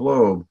fact to the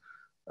globe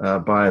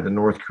by the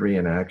North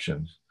Korean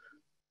actions.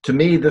 To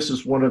me, this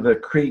is one of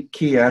the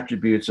key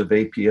attributes of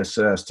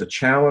APSS, to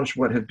challenge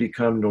what have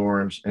become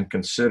norms and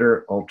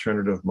consider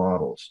alternative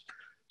models.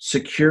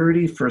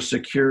 Security for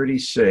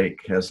security's sake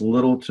has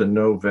little to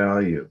no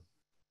value.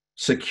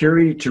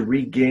 Security to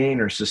regain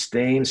or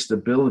sustain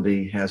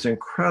stability has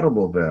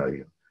incredible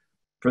value,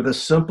 for the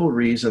simple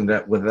reason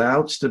that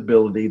without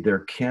stability, there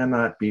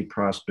cannot be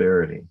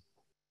prosperity.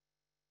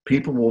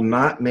 People will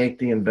not make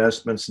the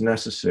investments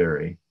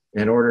necessary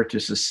in order to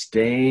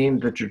sustain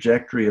the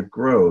trajectory of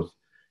growth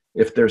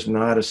if there's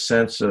not a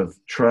sense of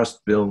trust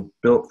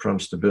built from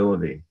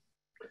stability.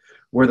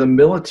 Where the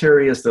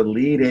military is the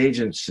lead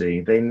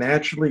agency, they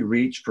naturally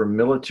reach for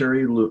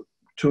military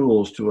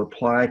tools to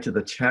apply to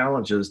the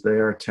challenges they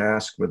are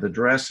tasked with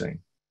addressing.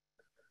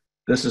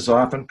 This is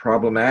often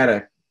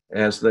problematic,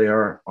 as they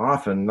are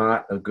often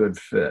not a good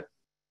fit.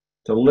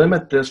 To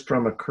limit this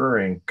from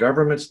occurring,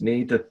 governments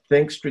need to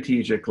think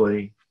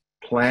strategically,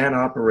 plan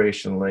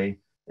operationally,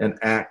 and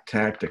act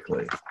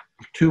tactically.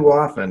 Too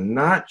often,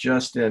 not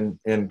just in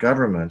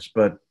governments,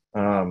 but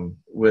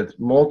with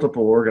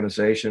multiple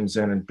organizations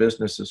and in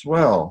business as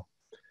well,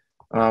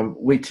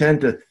 we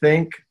tend to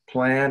think,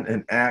 plan,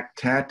 and act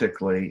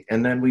tactically,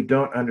 and then we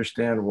don't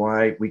understand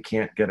why we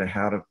can't get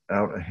out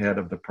ahead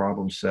of the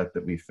problem set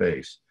that we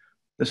face.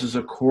 This is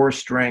a core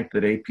strength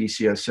that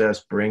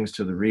APCSS brings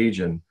to the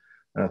region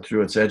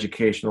through its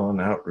educational and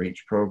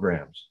outreach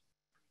programs.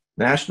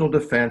 National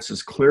defense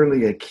is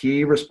clearly a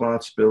key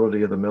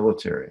responsibility of the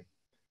military.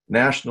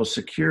 National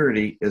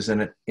security is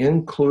an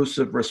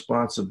inclusive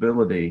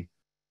responsibility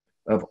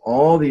of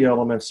all the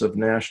elements of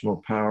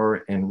national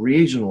power and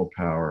regional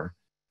power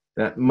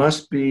that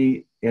must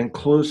be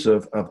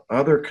inclusive of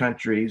other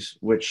countries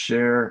which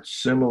share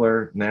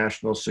similar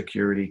national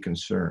security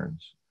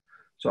concerns.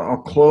 So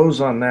I'll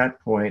close on that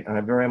point. I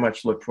very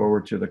much look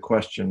forward to the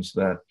questions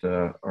that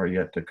are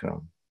yet to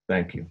come.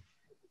 Thank you.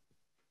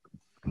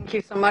 Thank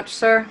you so much,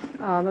 sir.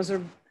 Those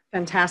are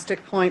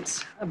fantastic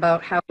points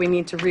about how we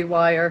need to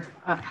rewire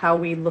how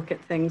we look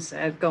at things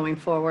going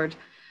forward.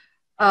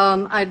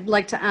 I'd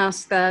like to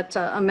ask that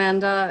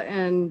Amanda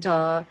and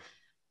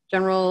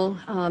General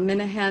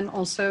Minahan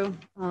also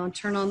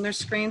turn on their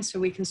screen so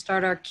we can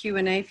start our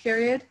Q&A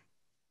period.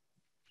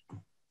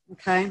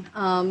 Okay.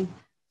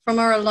 From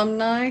our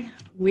alumni,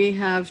 we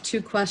have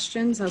 2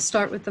 questions. I'll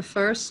start with the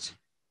first.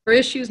 For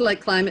issues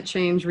like climate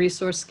change,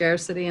 resource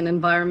scarcity, and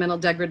environmental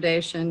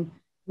degradation,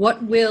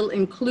 what will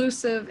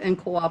inclusive and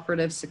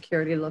cooperative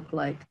security look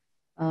like?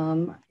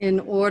 In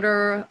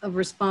order of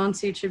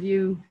response, each of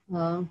you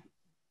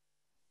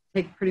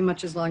take pretty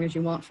much as long as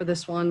you want for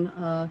this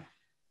one.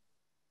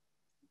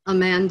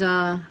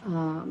 Amanda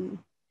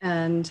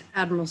and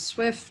Admiral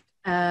Swift,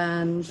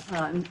 and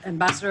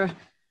Ambassador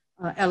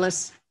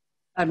Ellis,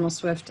 Admiral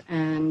Swift,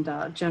 and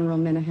General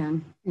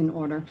Minahan in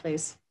order,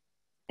 please.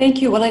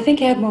 Thank you. Well, I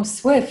think Admiral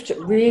Swift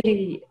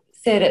really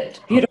said it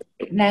beautifully.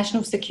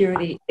 National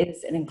security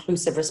is an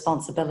inclusive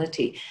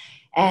responsibility.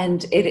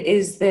 And it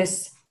is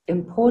this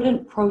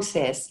important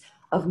process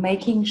of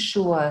making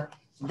sure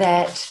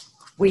that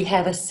we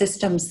have a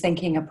systems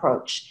thinking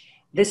approach.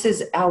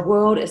 Our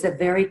world is a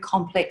very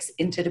complex,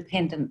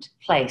 interdependent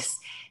place,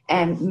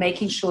 and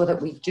making sure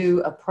that we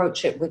do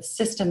approach it with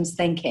systems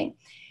thinking.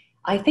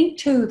 I think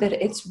too that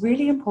it's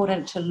really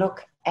important to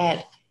look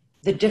at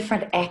the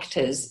different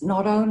actors,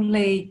 not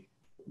only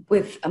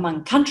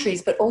among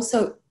countries, but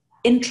also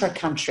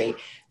intra-country.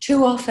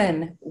 Too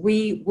often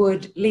we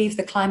would leave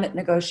the climate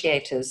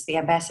negotiators, the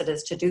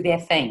ambassadors, to do their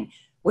thing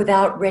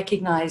without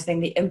recognizing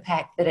the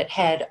impact that it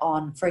had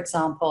on, for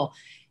example,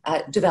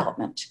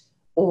 development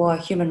or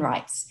human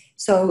rights.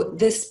 So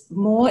this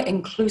more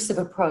inclusive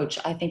approach,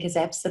 I think, is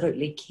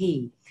absolutely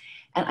key.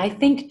 And I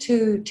think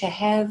to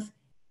have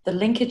the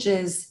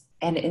linkages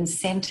and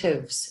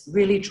incentives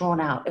really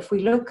drawn out. If we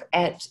look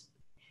at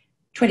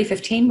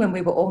 2015, when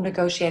we were all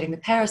negotiating the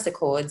Paris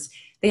Accords,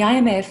 the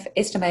IMF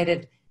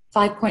estimated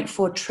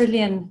 $5.4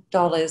 trillion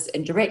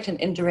in direct and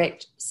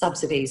indirect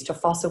subsidies to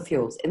fossil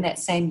fuels in that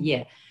same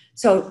year.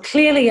 So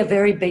clearly a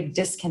very big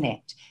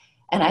disconnect.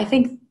 And I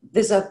think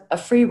there's a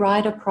free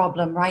rider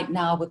problem right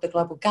now with the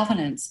global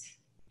governance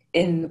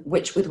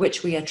with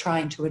which we are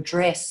trying to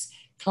address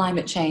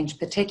climate change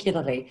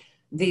particularly.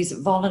 These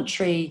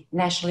voluntary,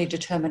 nationally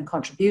determined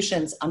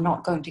contributions are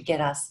not going to get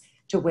us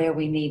to where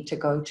we need to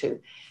go to.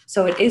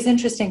 So it is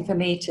interesting for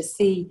me to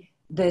see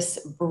this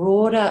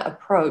broader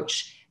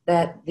approach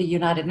that the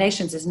United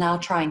Nations is now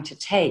trying to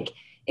take,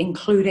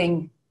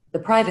 including the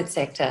private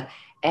sector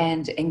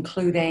and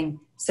including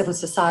civil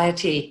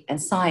society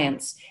and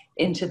science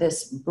into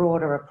this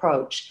broader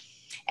approach.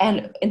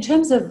 And in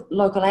terms of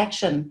local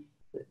action,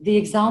 the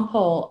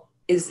example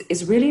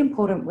is really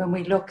important when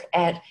we look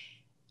at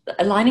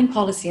aligning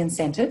policy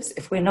incentives.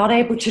 If we're not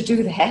able to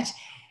do that,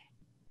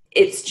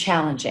 it's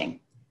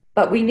challenging.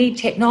 But we need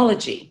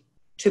technology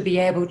to be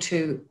able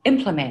to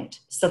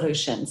implement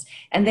solutions.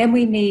 And then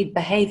we need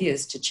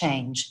behaviors to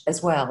change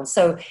as well.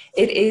 So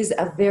it is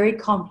a very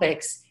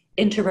complex,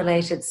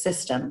 interrelated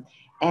system.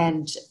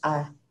 And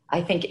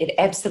I think it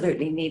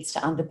absolutely needs to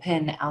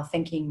underpin our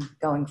thinking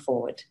going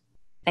forward.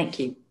 Thank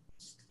you.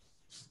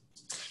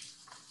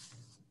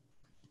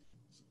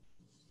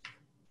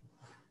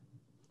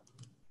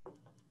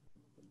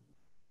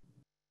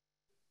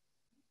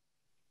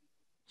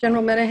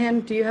 General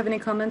Minahan, do you have any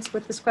comments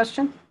with this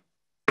question?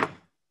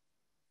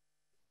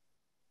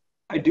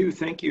 I do,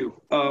 thank you.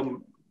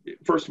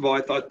 First of all,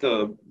 I thought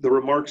the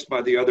remarks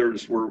by the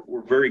others were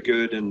very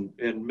good, and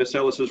Ms.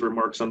 Ellis's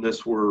remarks on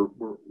this were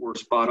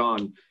spot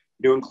on.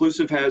 You know,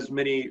 inclusive has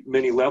many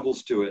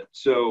levels to it.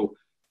 So,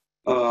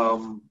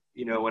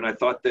 you know, and I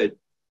thought that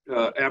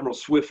Admiral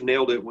Swift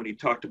nailed it when he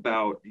talked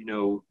about, you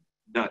know,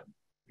 not,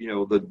 you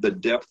know, the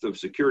depth of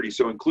security.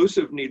 So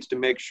inclusive needs to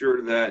make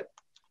sure that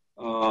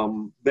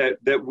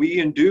that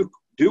we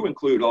do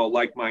include all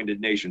like-minded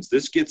nations.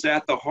 This gets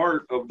at the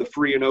heart of the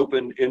free and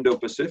open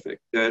Indo-Pacific,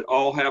 that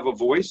all have a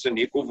voice, an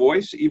equal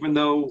voice, even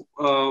though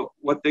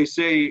what they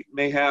say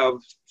may have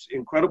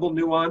incredible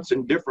nuance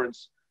and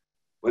difference,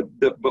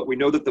 but we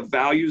know that the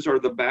values are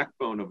the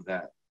backbone of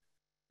that.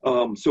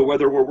 So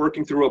whether we're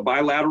working through a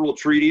bilateral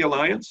treaty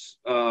alliance,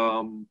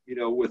 you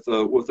know,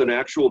 with an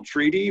actual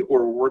treaty,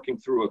 or we're working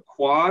through a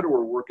Quad, or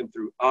we're working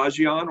through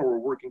ASEAN, or we're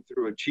working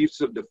through a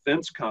Chiefs of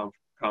Defense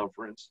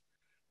conference,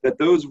 that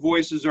those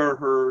voices are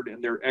heard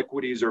and their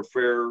equities are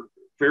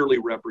fairly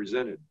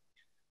represented.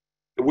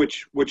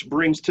 Which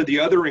brings to the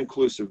other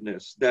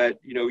inclusiveness that,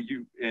 you know,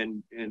 you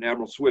and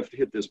Admiral Swift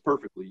hit this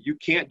perfectly. You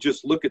can't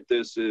just look at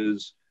this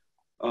as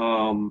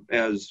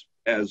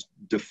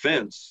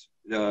defense.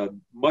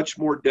 Much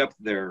more depth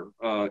there.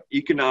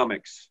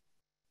 Economics.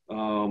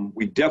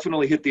 We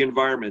definitely hit the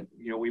environment.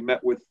 You know,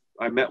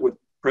 I met with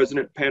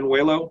President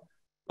Panuelo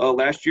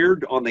last year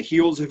on the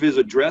heels of his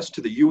address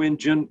to the UN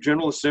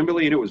General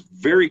Assembly, and it was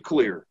very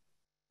clear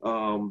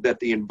that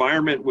the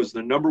environment was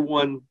the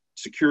 #1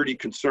 security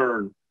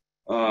concern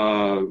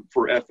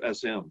for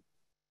FSM.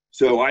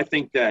 So I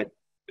think that,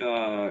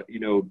 you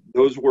know,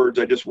 those words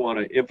I just want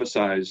to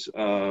emphasize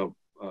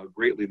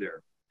greatly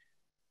there.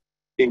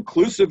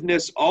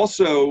 Inclusiveness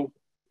also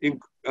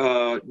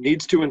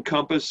needs to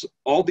encompass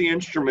all the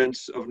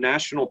instruments of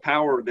national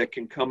power that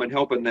can come and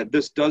help, and that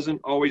this doesn't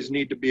always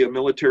need to be a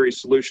military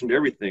solution to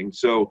everything.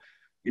 So,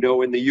 you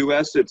know, in the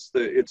U.S., it's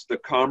the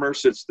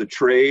commerce, it's the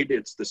trade,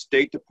 it's the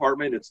State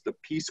Department, it's the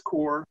Peace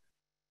Corps.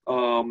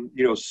 You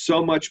know,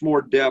 so much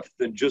more depth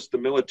than just the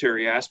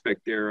military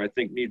aspect there, I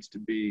think, needs to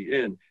be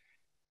in.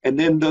 And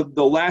then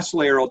the last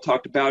layer I'll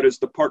talk about is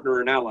the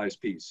partner and allies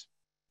piece.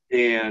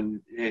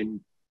 And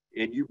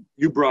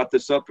you brought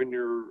this up in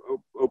your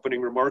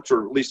opening remarks,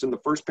 or at least in the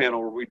first panel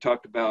where we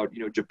talked about,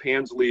 you know,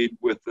 Japan's lead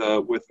with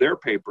their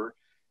paper,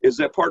 is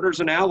that partners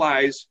and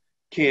allies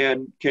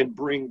can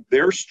bring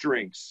their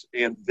strengths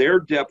and their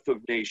depth of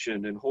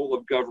nation and whole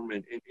of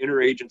government and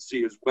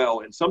interagency as well,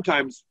 and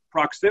sometimes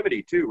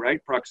proximity too,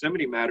 right?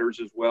 Proximity matters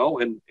as well,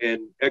 and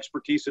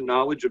expertise and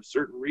knowledge of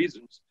certain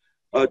reasons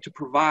to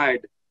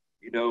provide,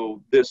 you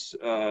know, this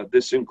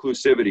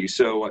inclusivity.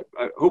 So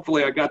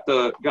hopefully I got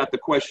the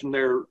question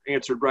there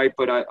answered right,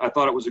 but I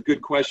thought it was a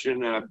good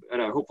question,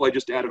 and I hopefully I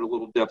just added a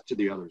little depth to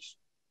the others.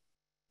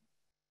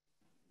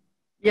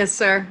 Yes,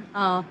 sir.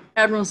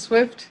 Admiral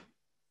Swift.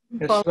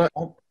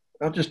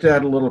 I'll just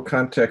add a little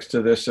context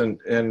to this and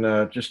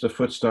just to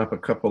foot stomp a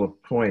couple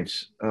of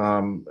points.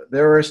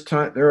 There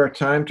are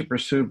times to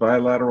pursue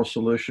bilateral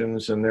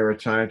solutions, and there are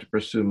times to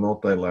pursue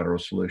multilateral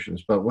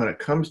solutions. But when it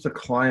comes to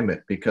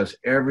climate, because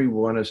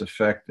everyone is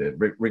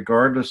affected,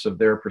 regardless of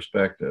their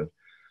perspective,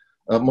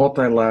 a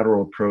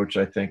multilateral approach,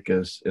 I think,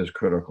 is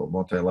critical.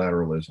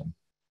 Multilateralism.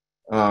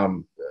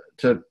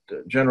 To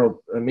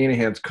General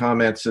Minahan's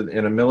comments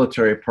in a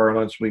military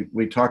parlance,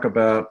 we talk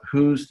about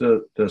who's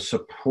the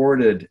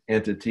supported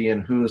entity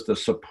and who's the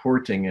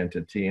supporting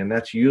entity, and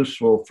that's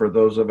useful for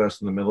those of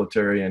us in the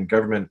military and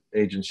government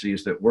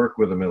agencies that work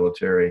with the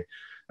military.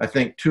 I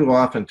think too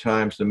often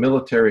times the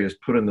military is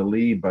put in the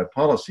lead by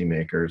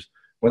policymakers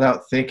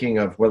without thinking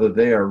of whether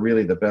they are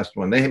really the best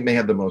one. They may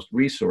have the most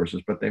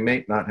resources, but they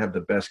may not have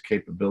the best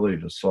capability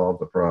to solve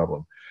the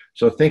problem.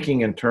 So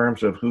thinking in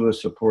terms of who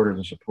is supported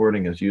and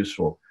supporting is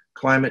useful.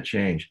 Climate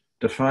change,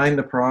 define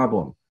the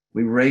problem.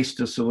 We race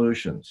to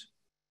solutions.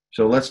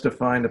 So let's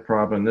define the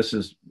problem. This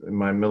is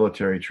my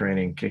military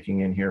training kicking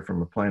in here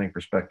from a planning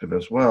perspective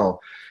as well.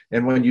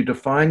 And when you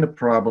define the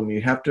problem,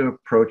 you have to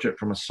approach it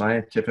from a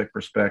scientific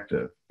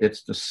perspective.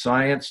 It's the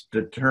science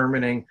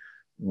determining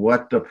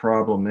what the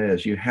problem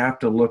is. You have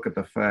to look at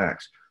the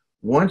facts.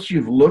 Once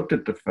you've looked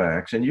at the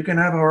facts, and you can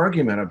have an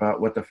argument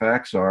about what the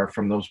facts are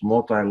from those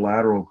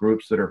multilateral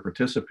groups that are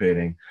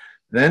participating,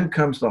 then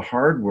comes the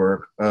hard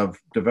work of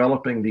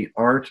developing the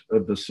art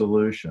of the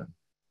solution.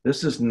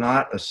 This is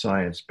not a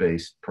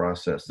science-based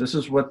process. This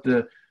is what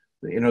the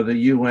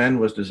UN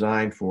was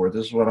designed for.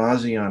 This is what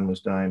ASEAN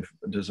was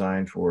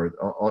designed for.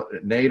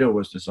 NATO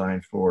was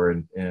designed for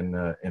in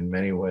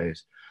many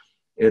ways.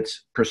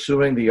 It's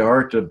pursuing the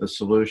art of the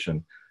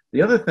solution.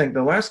 The other thing,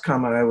 the last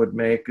comment I would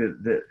make,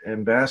 the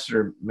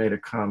ambassador made a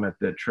comment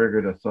that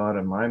triggered a thought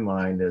in my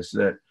mind, is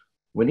that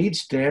we need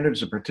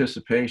standards of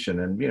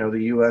participation. And,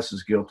 the U.S.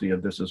 is guilty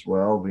of this as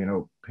well,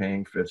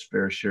 paying its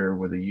fair share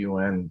with the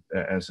UN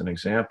as an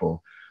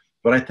example.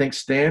 But I think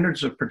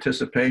standards of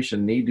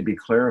participation need to be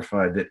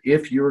clarified, that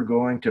if you're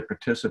going to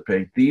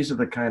participate, these are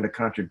the kind of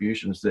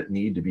contributions that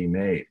need to be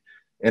made.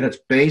 And it's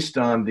based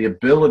on the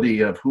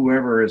ability of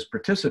whoever is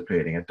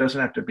participating. It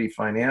doesn't have to be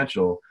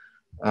financial.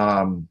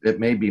 It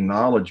may be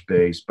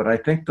knowledge-based, but I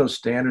think those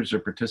standards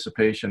of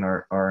participation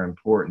are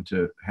important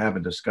to have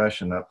a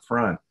discussion up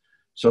front,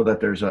 so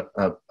that there's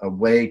a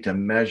way to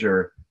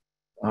measure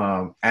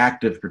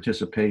active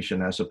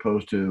participation as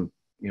opposed to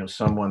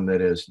someone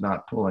that is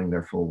not pulling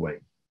their full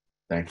weight.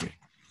 Thank you.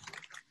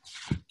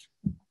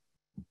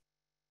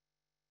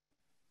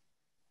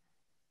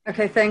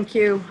 Okay, thank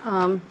you.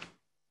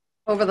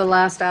 Over the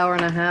last hour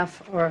and a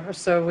half or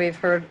so, we've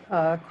heard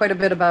quite a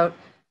bit about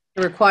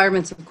the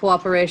requirements of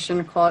cooperation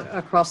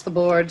across the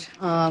board,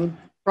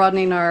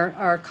 broadening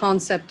our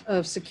concept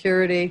of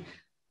security.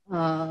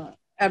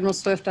 Admiral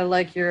Swift, I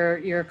like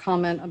your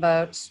comment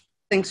about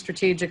think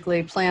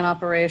strategically, plan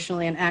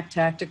operationally, and act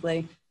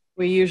tactically.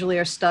 We usually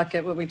are stuck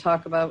at what we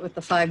talk about with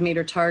the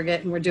 5-meter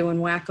target, and we're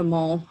doing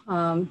whack-a-mole,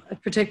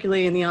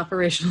 particularly in the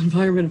operational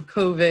environment of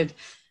COVID.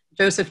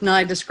 Joseph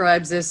Nye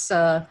describes this,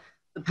 the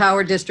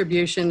power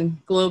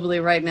distribution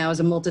globally right now as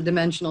a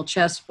multidimensional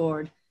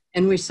chessboard.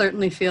 And we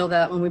certainly feel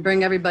that when we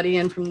bring everybody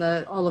in from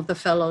all of the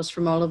fellows,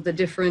 from all of the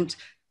different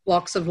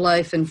walks of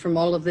life and from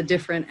all of the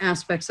different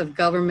aspects of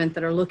government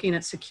that are looking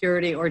at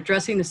security or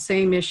addressing the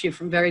same issue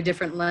from very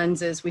different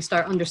lenses, we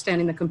start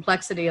understanding the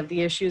complexity of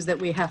the issues that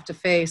we have to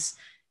face.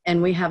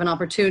 And we have an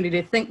opportunity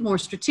to think more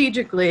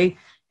strategically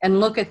and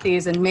look at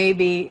these and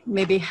maybe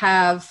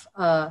have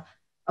a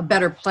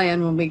better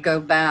plan when we go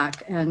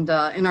back. And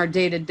in our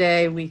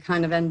day-to-day, we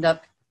kind of end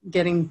up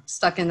getting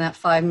stuck in that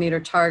 5-meter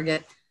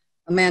target.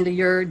 Amanda,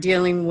 you're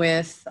dealing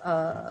with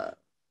a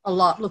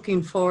lot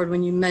looking forward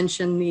when you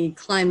mention the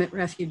climate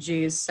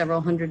refugees, several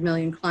 100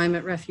 million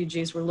climate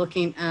refugees. We're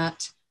looking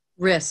at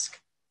risk,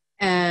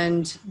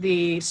 and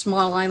the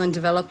small island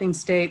developing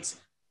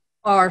states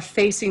are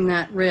facing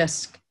that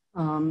risk,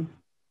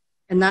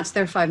 and that's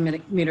their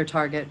 5-meter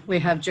target. We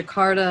have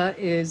Jakarta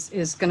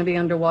is going to be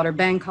underwater.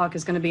 Bangkok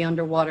is going to be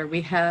underwater.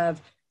 We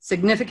have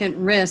significant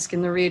risk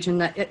in the region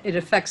that it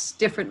affects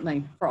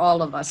differently for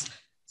all of us.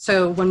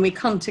 So when we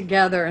come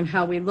together and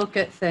how we look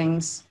at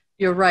things,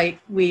 you're right,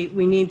 we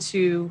need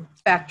to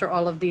factor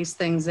all of these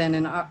things in,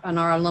 and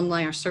our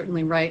alumni are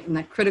certainly right, and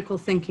that critical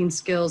thinking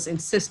skills and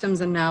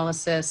systems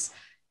analysis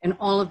and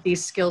all of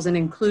these skills and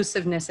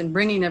inclusiveness and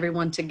bringing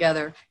everyone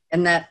together,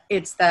 and that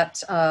it's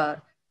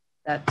the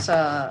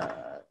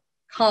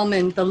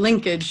common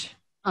linkage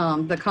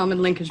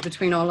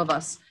between all of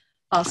us.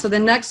 So the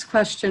next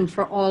question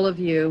for all of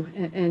you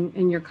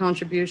in your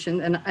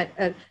contribution,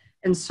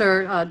 and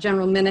Sir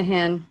General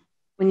Minahan,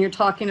 when you're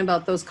talking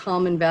about those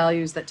common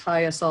values that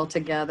tie us all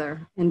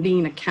together and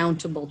being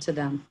accountable to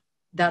them,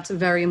 that's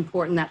very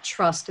important, that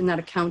trust and that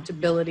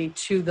accountability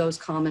to those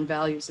common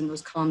values and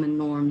those common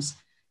norms.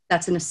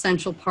 That's an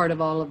essential part of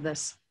all of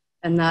this.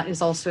 And that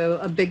is also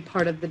a big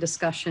part of the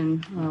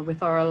discussion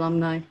with our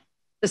alumni.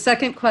 The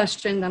second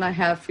question that I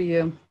have for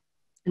you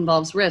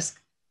involves risk.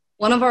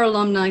 One of our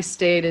alumni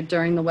stated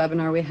during the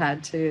webinar we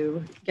had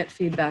to get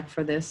feedback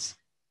for this,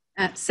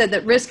 said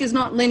that risk is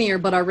not linear,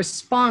 but our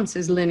response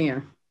is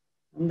linear.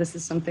 And this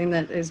is something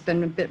that has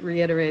been a bit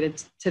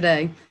reiterated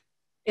today.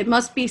 It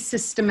must be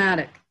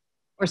systematic,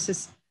 or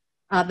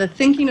the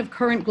thinking of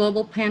current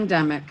global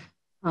pandemic,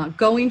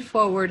 going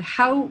forward,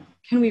 how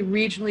can we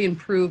regionally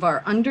improve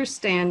our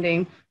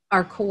understanding,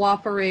 our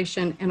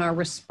cooperation, and our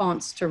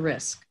response to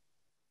risk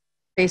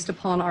based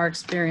upon our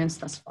experience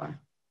thus far?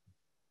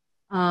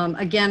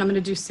 Again, I'm going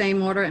to do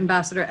same order,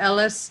 Ambassador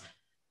Ellis,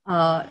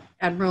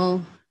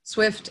 Admiral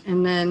Swift,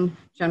 and then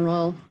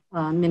General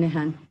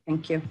Minahan.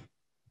 Thank you.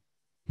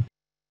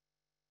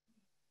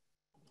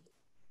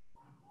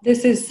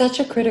 This is such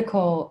a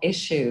critical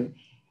issue,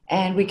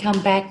 and we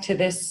come back to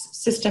this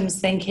systems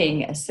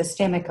thinking, a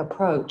systemic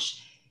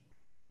approach.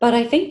 But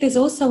I think there's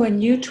also a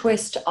new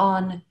twist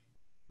on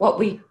what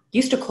we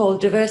used to call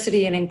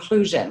diversity and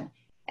inclusion,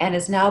 and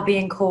is now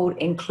being called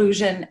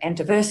inclusion and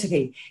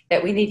diversity,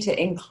 that we need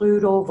to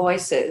include all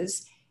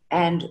voices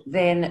and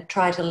then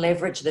try to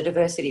leverage the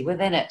diversity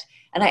within it.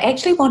 And I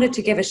actually wanted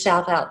to give a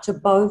shout out to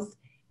both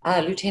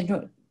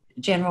Lieutenant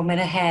General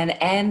Minahan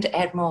and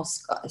Admiral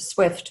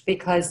Swift,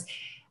 because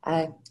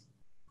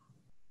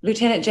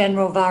Lieutenant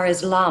General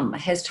Vares Lum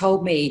has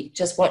told me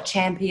just what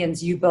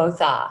champions you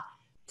both are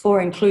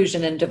for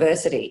inclusion and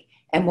diversity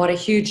and what a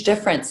huge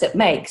difference it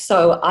makes.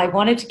 So I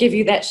wanted to give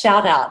you that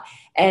shout out.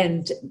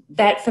 And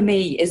that for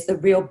me is the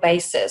real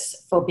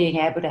basis for being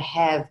able to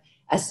have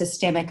a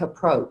systemic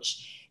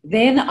approach.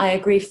 Then I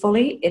agree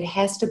fully, it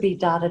has to be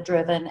data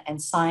driven and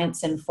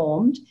science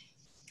informed.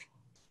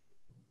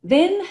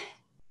 Then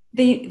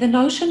the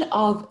notion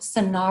of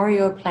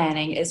scenario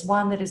planning is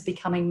one that is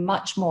becoming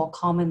much more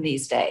common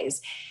these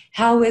days.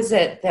 How is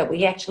it that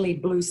we actually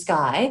blue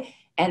sky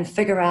and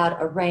figure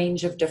out a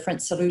range of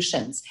different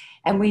solutions?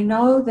 And we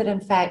know that, in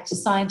fact,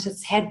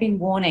 scientists had been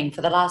warning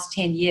for the last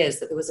 10 years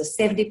that there was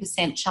a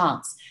 70%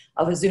 chance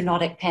of a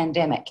zoonotic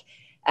pandemic.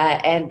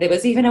 And there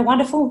was even a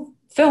wonderful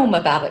film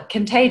about it,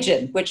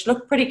 Contagion, which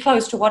looked pretty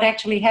close to what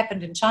actually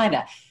happened in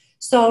China.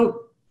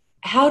 So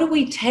how do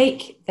we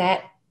take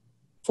that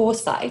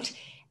foresight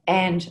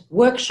and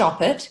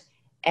workshop it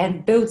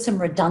and build some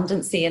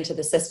redundancy into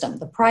the system?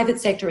 The private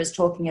sector is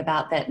talking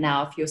about that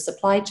now. If your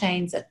supply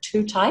chains are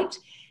too tight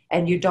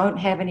and you don't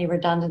have any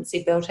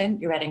redundancy built in,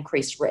 you're at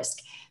increased risk.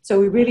 So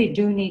we really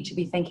do need to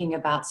be thinking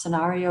about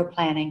scenario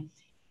planning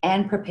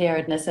and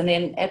preparedness. And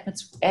then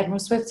Admiral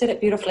Swift said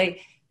it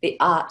beautifully, the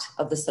art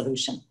of the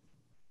solution.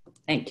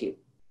 Thank you.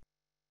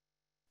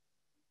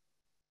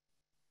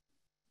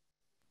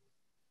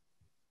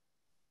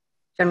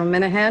 General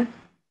Minahan.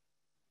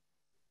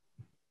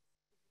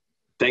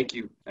 Thank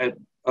you.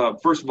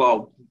 First of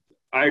all,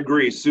 I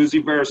agree.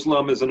 Susie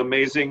Vereslum is an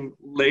amazing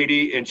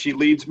lady, and she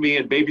leads me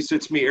and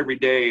babysits me every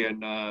day,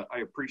 and I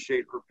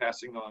appreciate her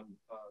passing on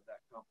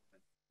that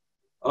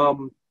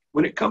compliment.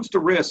 When it comes to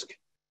risk,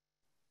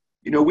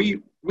 you know,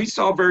 we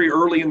saw very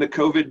early in the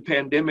COVID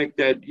pandemic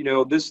that, you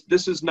know, this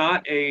is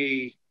not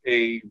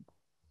an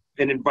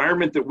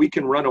environment that we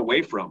can run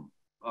away from.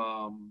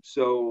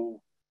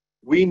 So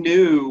we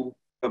knew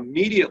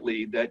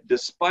immediately that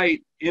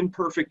despite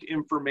imperfect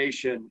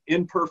information,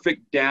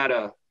 imperfect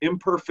data,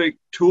 imperfect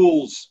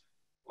tools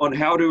on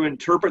how to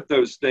interpret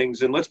those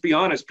things, and let's be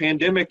honest,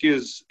 pandemic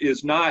is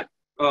not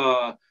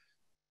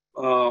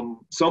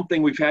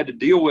something we've had to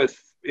deal with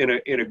in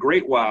a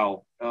great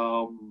while,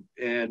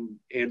 and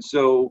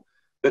so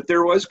that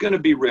there was going to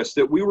be risk,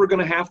 that we were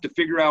going to have to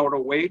figure out a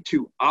way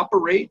to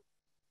operate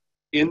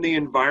in the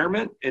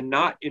environment and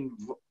not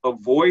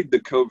avoid the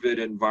COVID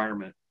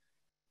environment.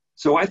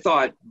 So I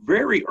thought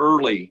very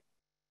early,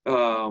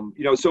 you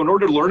know, so in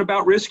order to learn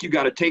about risk, you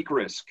got to take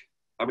risk.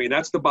 I mean,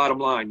 that's the bottom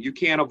line. You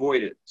can't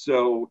avoid it.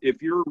 So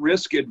if you're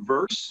risk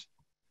adverse,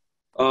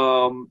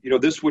 you know,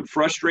 this would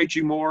frustrate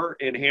you more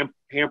and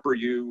hamper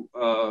you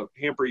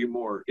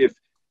more.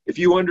 If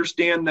you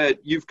understand that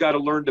you've got to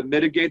learn to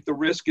mitigate the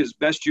risk as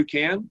best you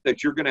can,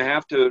 that you're going to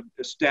have to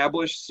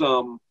establish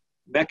some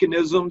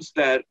mechanisms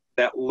that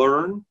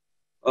learn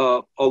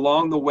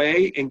along the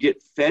way and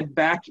get fed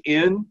back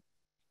in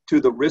to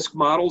the risk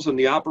models and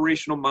the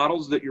operational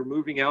models that you're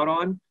moving out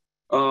on,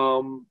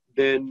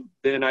 then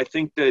I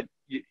think that,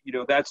 you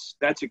know, that's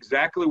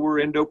exactly where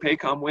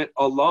Indo-PACOM went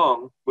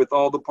along with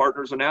all the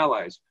partners and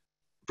allies.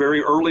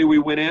 Very early we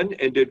went in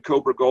and did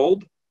Cobra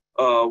Gold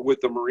with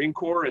the Marine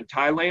Corps in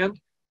Thailand.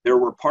 There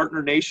were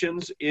partner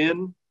nations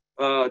in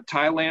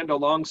Thailand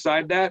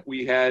alongside that.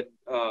 We had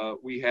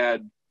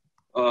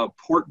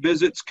port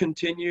visits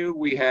continue.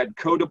 We had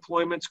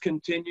co-deployments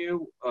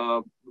continue.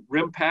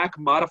 RIMPAC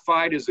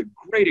modified is a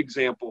great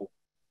example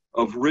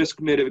of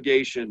risk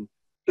mitigation.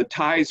 The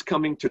Thais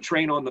coming to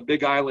train on the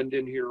Big Island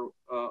in here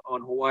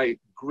on Hawaii,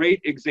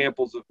 great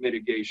examples of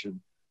mitigation.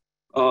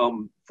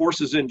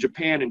 Forces in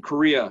Japan and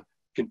Korea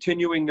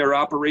continuing their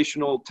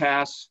operational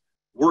tasks,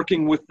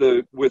 working with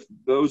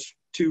those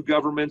two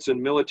governments and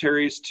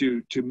militaries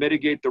to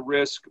mitigate the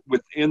risk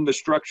within the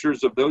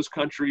structures of those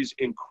countries.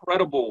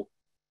 Incredible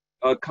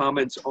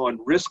comments on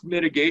risk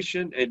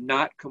mitigation and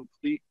not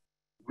complete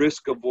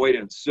risk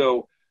avoidance.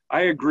 So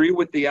I agree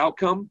with the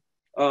outcome.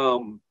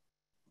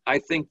 I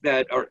think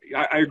that,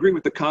 I agree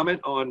with the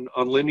comment on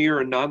linear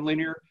and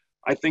nonlinear.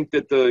 I think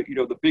that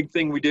the big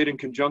thing we did in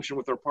conjunction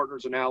with our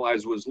partners and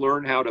allies was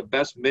learn how to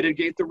best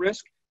mitigate the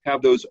risk,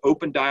 have those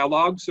open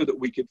dialogues so that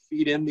we could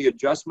feed in the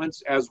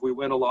adjustments as we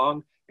went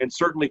along. And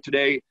certainly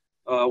today,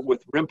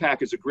 with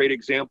RIMPAC is a great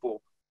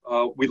example.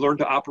 We learned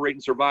to operate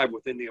and survive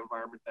within the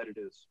environment that it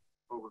is.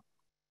 Over.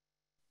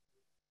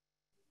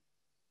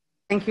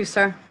 Thank you,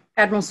 sir.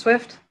 Admiral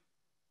Swift?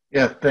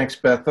 Yeah, thanks,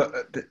 Beth.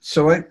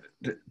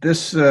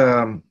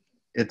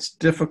 It's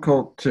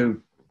difficult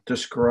to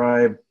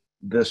describe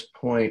this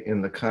point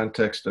in the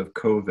context of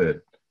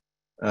COVID,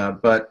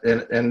 but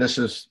this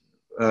is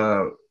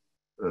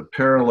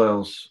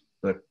parallels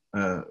the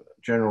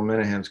General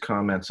Minahan's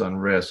comments on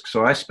risk.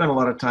 So I spent a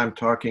lot of time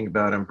talking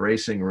about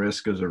embracing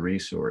risk as a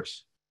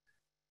resource,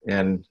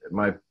 and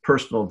my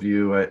personal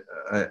view,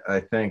 I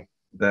think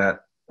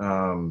that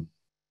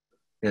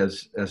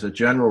as a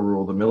general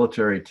rule, the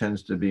military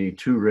tends to be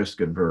too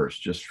risk adverse,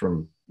 just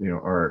from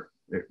our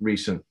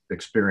recent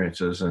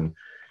experiences, and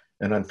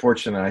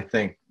unfortunately, I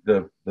think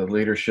the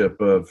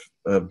leadership of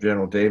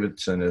Admiral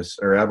Davidson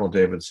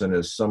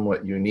is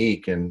somewhat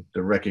unique in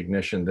the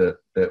recognition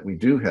that we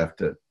do have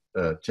to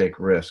take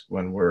risk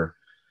when we're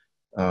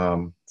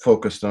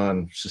focused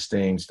on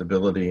sustained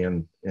stability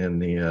in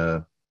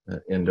the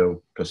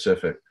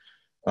Indo-Pacific.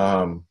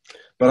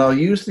 But I'll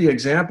use the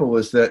example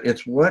is that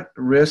it's what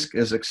risk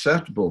is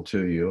acceptable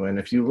to you. And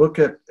if you look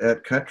at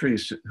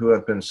countries who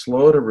have been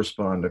slow to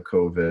respond to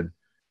COVID,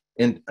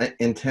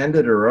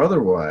 intended or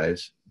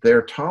otherwise,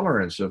 their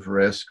tolerance of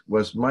risk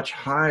was much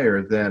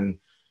higher than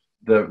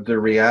the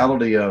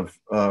reality of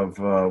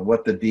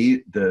what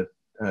the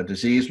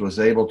disease was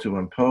able to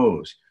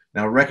impose.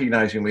 Now,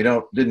 recognizing we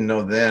didn't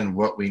know then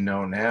what we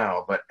know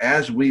now, but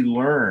as we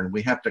learn,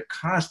 we have to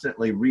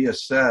constantly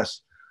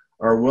reassess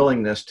our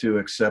willingness to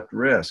accept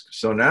risk.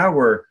 So now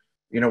we're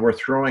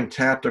throwing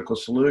tactical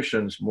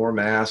solutions, more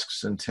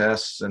masks and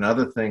tests and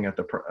other things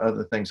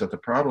at the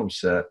problem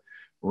set,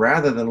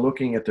 rather than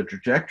looking at the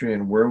trajectory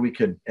and where we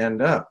could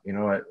end up.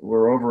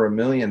 We're over 1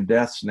 million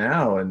deaths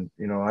now, and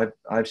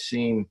I've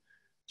seen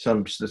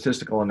some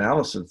statistical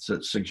analysis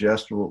that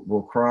suggests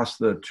we'll cross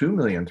the 2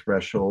 million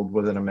threshold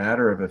within a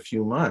matter of a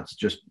few months,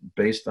 just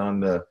based on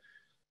the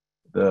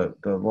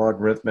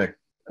logarithmic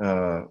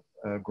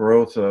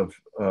growth of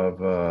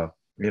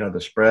the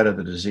spread of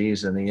the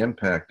disease and the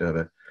impact of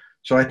it.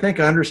 So I think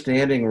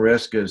understanding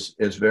risk is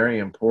very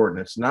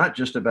important. It's not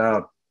just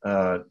about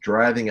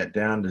driving it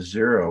down to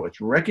zero.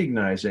 It's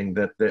recognizing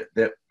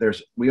that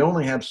we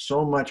only have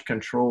so much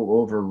control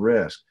over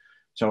risk.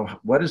 So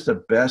what is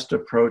the best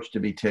approach to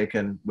be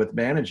taken with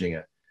managing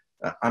it?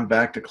 I'm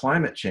back to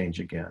climate change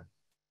again.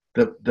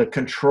 The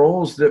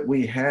controls that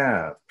we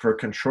have for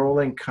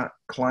controlling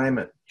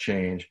climate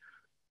change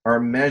are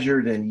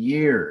measured in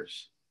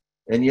years,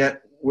 and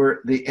yet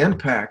the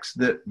impacts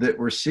that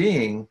we're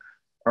seeing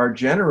are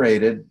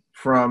generated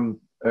from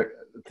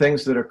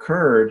things that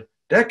occurred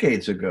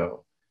decades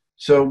ago.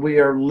 So we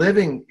are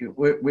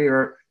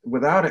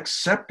without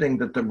accepting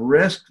that the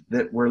risk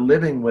that we're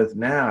living with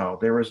now,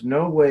 there is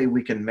no way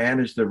we can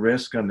manage the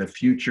risk on the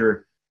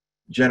future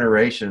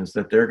generations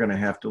that they're going to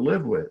have to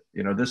live with.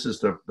 This is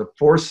the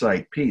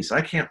foresight piece.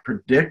 I can't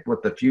predict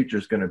what the future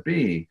is going to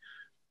be,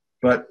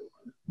 but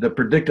the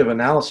predictive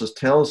analysis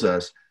tells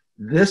us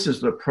this is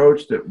the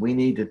approach that we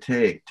need to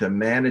take to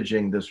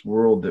managing this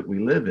world that we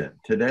live in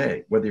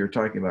today, whether you're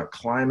talking about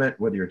climate,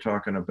 whether you're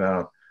talking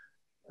about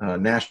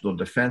national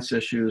defense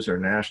issues or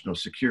national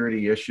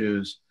security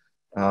issues,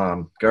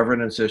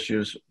 governance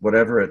issues,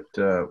 whatever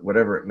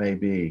it may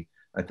be.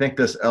 I think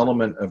this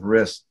element of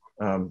risk,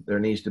 there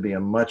needs to be a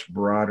much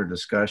broader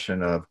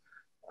discussion of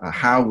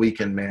how we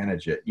can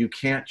manage it. You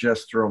can't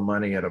just throw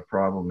money at a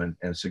problem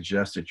and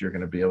suggest that you're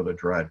going to be able to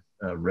drive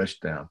risk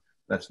down.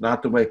 That's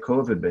not the way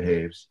COVID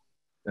behaves,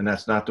 and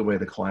that's not the way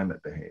the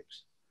climate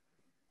behaves.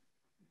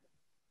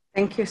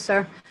 Thank you,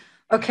 sir.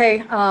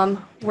 Okay,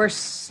 we're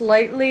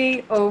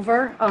slightly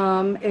over.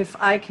 If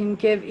I can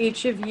give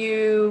each of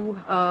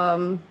you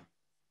a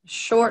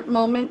short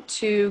moment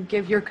to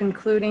give your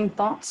concluding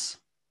thoughts.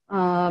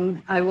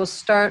 I will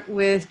start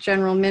with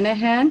General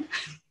Minahan.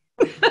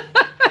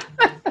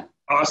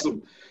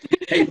 Awesome.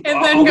 Hey,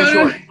 and then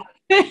go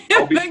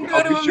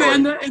to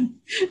Amanda and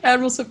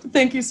Admiral.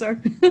 Thank you,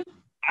 sir.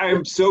 I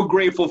am so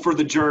grateful for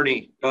the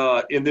journey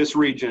in this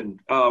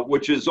region,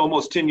 which is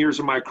almost 10 years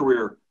of my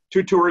career.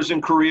 2 tours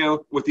in Korea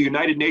with the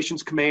United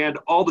Nations Command,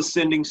 all the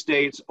sending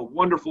states, a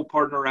wonderful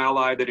partner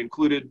ally that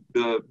included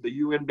the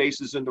UN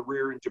bases in the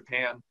rear in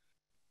Japan,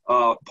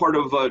 part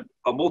of a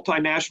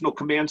multinational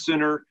command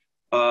center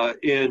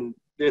in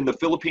the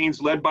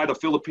Philippines, led by the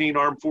Philippine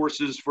Armed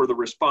Forces for the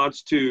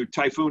response to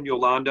Typhoon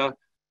Yolanda.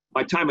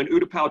 My time in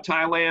Indo-Pacific,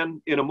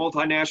 Thailand, in a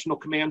multinational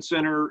command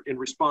center in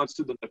response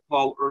to the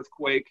Nepal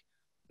earthquake.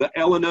 The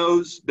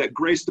LNOs that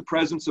grace the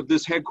presence of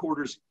this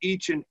headquarters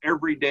each and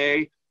every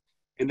day.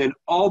 And then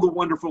all the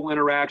wonderful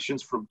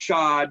interactions from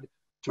Chad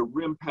to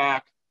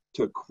RIMPAC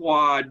to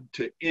Quad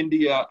to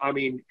India. I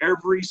mean,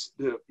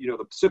 the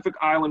Pacific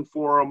Island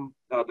Forum,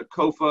 the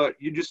COFA,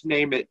 you just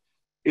name it.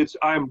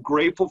 I'm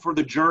grateful for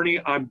the journey.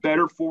 I'm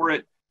better for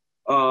it.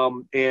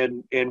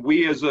 And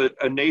we as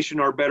a nation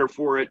are better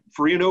for it.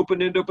 Free and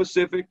open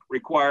Indo-Pacific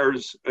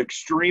requires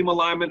extreme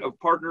alignment of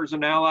partners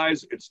and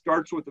allies. It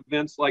starts with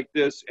events like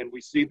this, and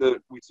we see the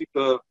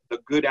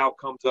good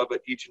outcomes of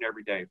it each and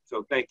every day.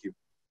 So thank you.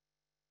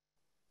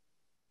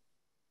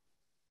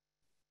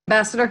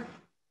 Ambassador?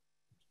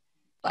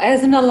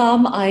 As an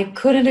alum, I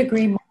couldn't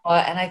agree more,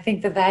 and I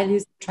think the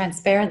values of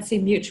transparency,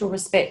 mutual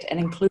respect, and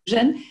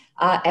inclusion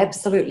are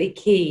absolutely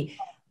key.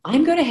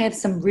 I'm going to have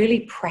some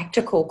really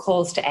practical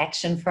calls to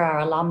action for our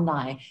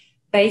alumni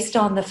based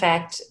on the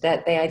fact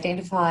that they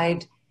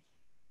identified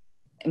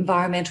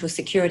environmental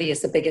security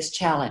as the biggest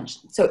challenge.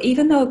 So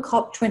even though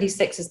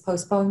COP26 is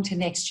postponed to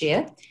next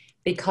year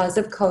because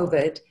of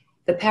COVID,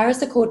 the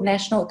Paris Accord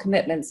national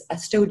commitments are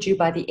still due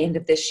by the end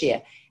of this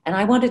year. And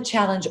I want to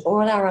challenge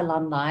all our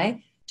alumni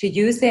to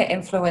use their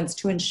influence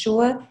to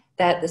ensure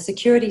that the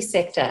security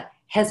sector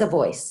has a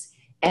voice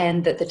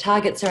and that the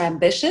targets are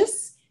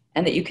ambitious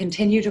and that you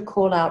continue to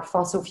call out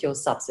fossil fuel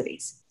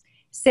subsidies.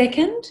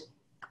 Second,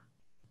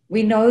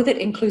 we know that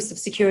inclusive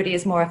security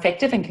is more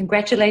effective, and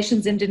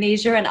congratulations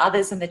Indonesia and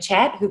others in the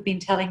chat who've been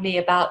telling me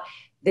about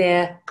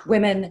their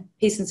Women,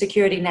 Peace and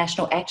Security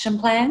National Action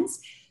Plans.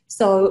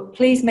 So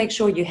please make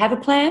sure you have a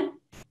plan,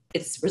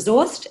 it's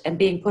resourced and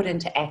being put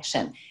into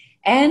action.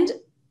 And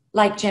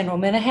like General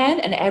Minahan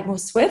and Admiral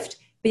Swift,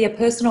 be a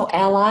personal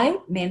ally,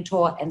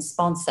 mentor, and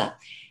sponsor.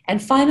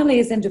 And finally,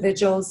 as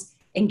individuals,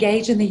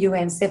 engage in the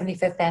UN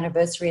 75th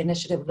Anniversary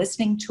Initiative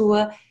Listening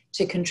Tour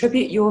to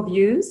contribute your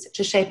views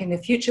to shaping the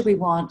future we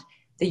want,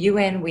 the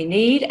UN we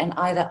need, and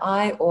either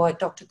I or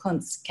Dr.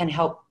 Kuntz can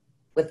help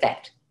with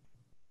that.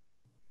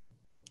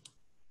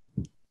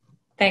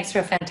 Thanks for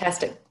a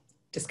fantastic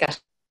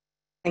discussion.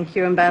 Thank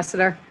you,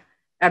 Ambassador.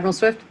 Admiral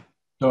Swift?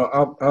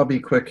 So I'll be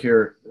quick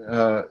here.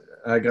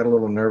 I got a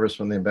little nervous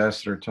when the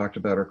ambassador talked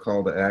about our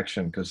call to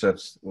action, because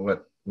that's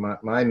what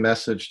my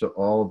message to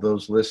all of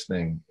those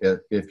listening.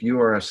 If you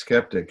are a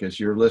skeptic, as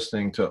you're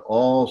listening to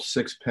all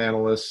 6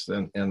 panelists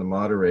and the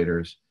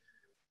moderators,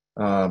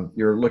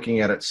 you're looking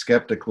at it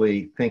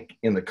skeptically. Think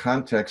in the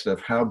context of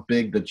how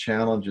big the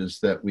challenges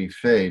that we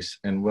face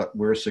and what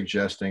we're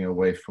suggesting a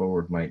way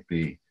forward might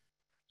be.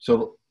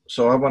 So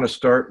I want to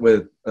start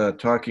with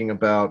talking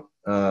about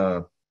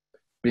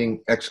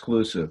being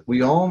exclusive.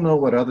 We all know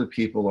what other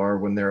people are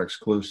when they're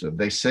exclusive.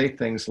 They say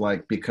things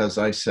like, because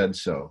I said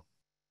so.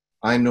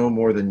 I know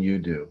more than you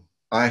do.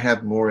 I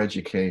have more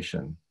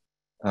education.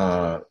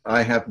 I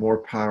have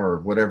more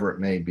power, whatever it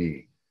may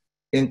be.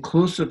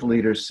 Inclusive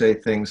leaders say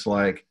things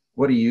like,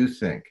 what do you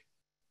think?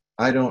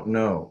 I don't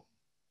know.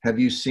 Have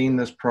you seen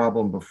this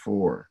problem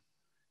before?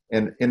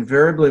 And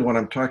invariably, when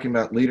I'm talking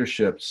about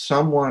leadership,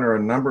 someone or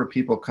a number of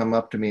people come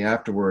up to me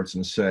afterwards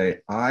and say,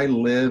 I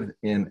live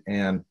in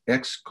an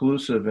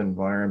exclusive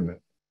environment.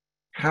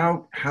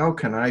 How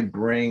can I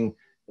bring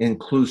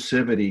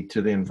inclusivity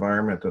to the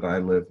environment that I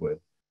live with?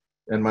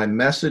 And my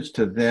message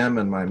to them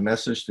and my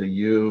message to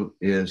you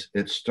is,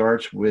 it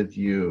starts with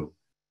you.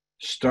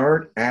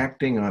 Start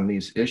acting on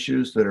these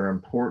issues that are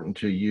important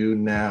to you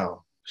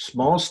now.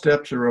 Small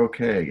steps are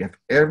okay. If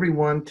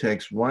everyone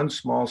takes one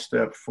small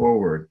step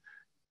forward,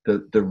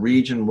 the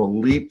region will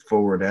leap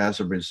forward as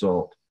a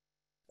result.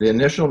 The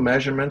initial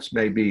measurements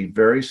may be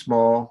very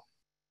small,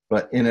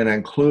 but in an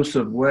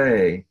inclusive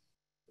way,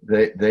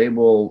 they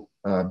will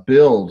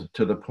build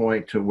to the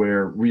point to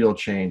where real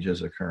change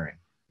is occurring.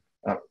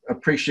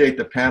 Appreciate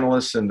the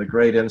panelists and the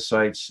great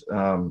insights.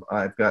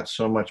 I've got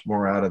so much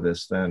more out of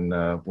this than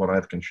what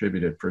I've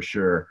contributed, for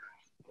sure.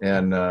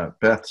 And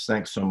Beth,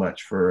 thanks so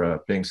much for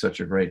being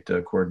such a great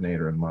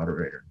coordinator and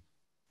moderator.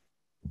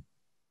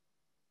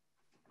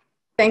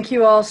 Thank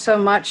you all so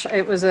much.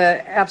 It was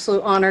an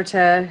absolute honor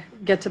to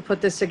get to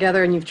put this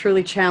together, and you've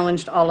truly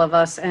challenged all of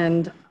us,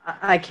 and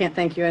I can't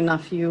thank you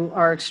enough. You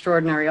are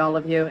extraordinary, all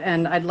of you.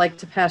 And I'd like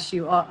to pass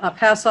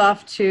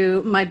off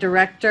to my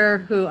director,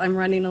 who I'm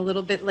running a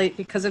little bit late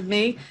because of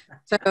me.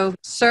 So,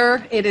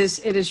 sir, it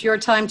is your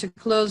time to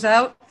close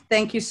out.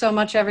 Thank you so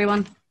much,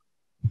 everyone.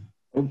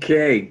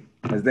 Okay.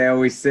 As they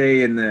always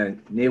say in the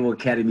Naval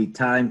Academy,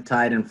 time,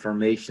 tide,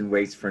 information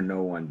waits for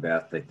no one,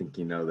 Beth. I think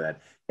you know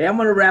that. Hey, I'm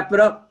going to wrap it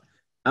up.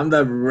 I'm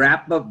the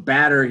wrap-up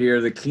batter here,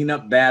 the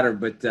cleanup batter,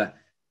 but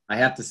I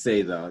have to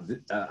say, though,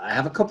 I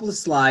have a couple of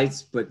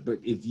slides, but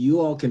if you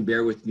all can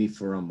bear with me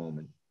for a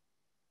moment.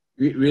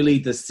 really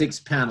the 6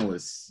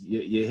 panelists,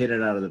 you hit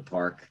it out of the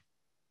park.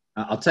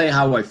 I'll tell you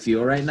how I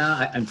feel right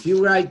now. I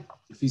feel right.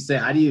 If you say,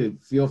 how do you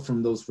feel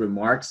from those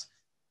remarks?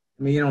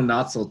 I mean,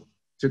 Natso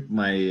took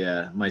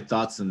my my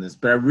thoughts on this,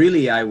 but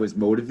I was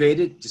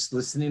motivated just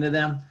listening to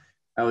them.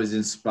 I was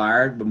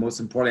inspired, but most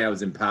importantly, I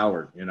was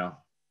empowered,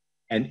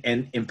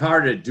 and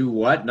empowered to do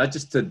what? Not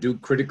just to do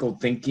critical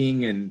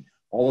thinking and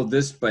all of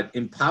this, but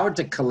empowered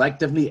to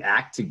collectively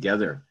act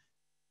together.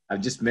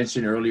 I've just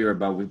mentioned earlier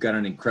about we've got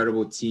an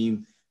incredible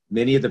team.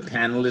 Many of the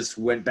panelists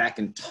went back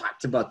and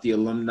talked about the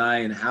alumni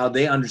and how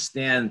they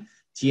understand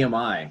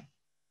TMI,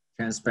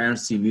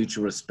 transparency,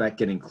 mutual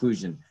respect, and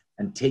inclusion,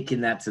 and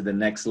taking that to the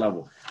next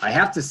level. I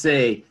have to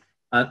say,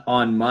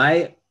 on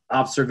my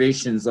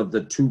observations of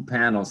the 2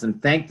 panels,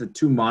 and thank the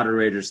 2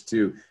 moderators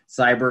too,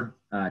 Cyber,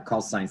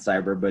 call sign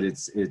Cyber, but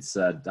it's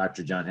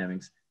Dr. John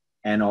Hemmings,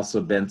 and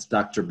also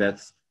Dr.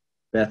 Beth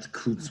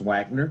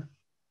Kutz-Wagner.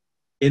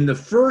 In the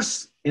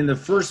first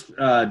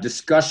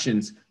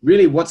discussions,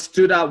 really what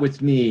stood out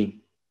with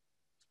me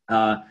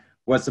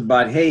was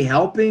about, hey,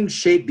 helping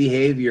shape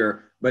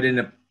behavior, but in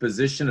a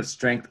position of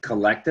strength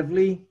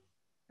collectively.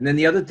 And then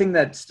the other thing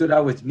that stood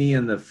out with me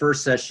in the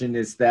first session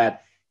is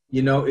that,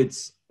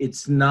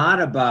 it's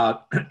not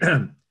about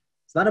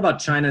it's not about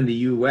China and the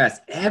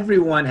U.S.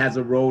 Everyone has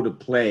a role to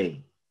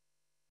play.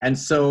 And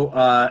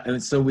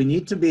so we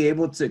need to be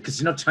able to,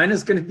 because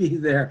China's going to be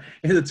there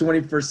in the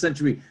 21st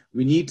century.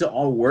 We need to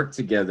all work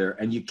together,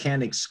 and you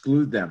can't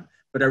exclude them.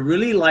 But I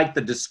really like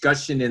the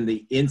discussion in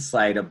the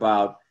Insight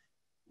about,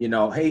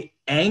 hey,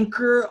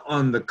 anchor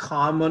on the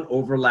common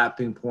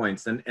overlapping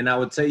points. And I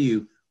would tell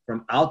you,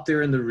 from out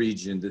there in the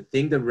region, the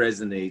thing that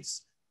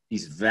resonates,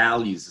 these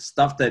values, the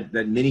stuff that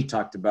Minnie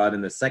talked about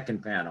in the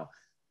second panel,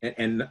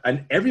 and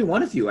every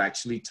one of you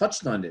actually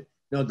touched on it.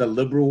 The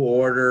liberal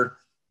order,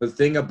 the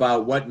thing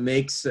about what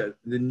makes the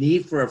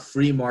need for a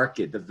free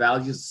market, the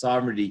values of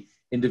sovereignty,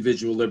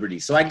 individual liberty.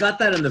 So I got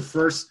that in the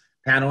first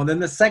panel. And then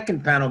the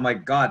second panel, my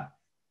God,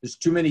 there's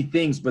too many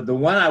things. But the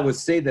one I would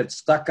say that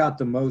stuck out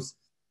the most,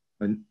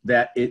 and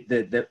that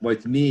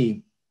with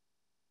me,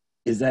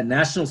 is that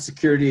national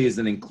security is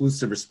an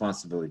inclusive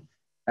responsibility.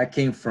 That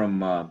came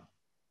from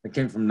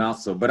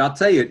Natso. But I'll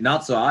tell you,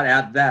 Natso, I'll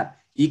add that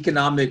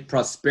economic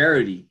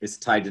prosperity is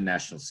tied to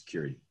national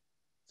security.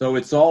 So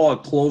it's all a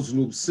closed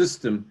loop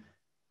system.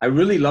 I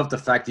really love the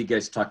fact that you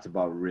guys talked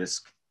about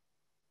risk.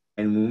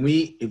 And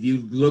if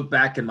you look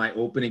back in my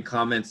opening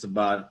comments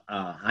about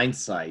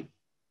hindsight,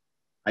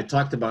 I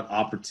talked about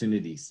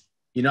opportunities.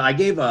 I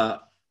gave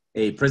a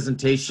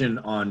presentation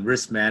on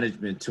risk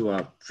management to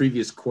a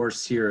previous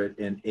course here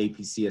in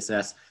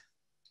APCSS,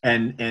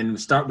 and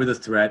start with a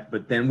threat.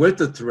 But then with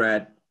the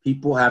threat,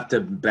 people have to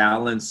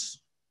balance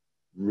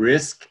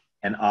risk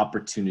and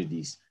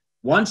opportunities.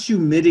 Once you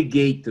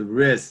mitigate the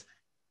risk,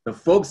 the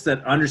folks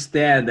that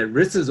understand that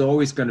risk is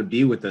always going to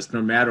be with us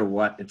no matter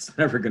what, it's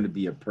never going to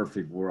be a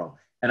perfect world.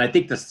 And I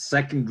think the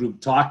second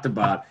group talked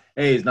about,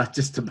 hey, it's not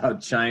just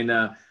about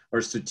China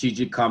or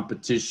strategic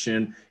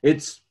competition.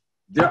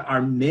 There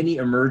are many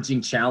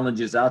emerging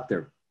challenges out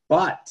there,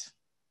 but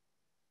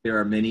there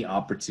are many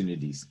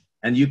opportunities.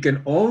 And you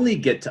can only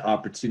get to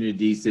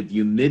opportunities if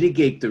you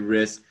mitigate the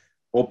risk,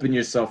 open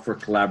yourself for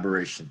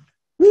collaboration.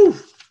 Woo!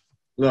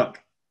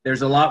 Look,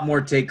 there's a lot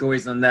more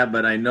takeaways on that,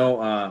 but I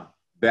know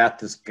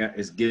Beth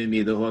is giving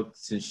me the hook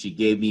since she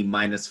gave me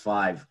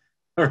 -5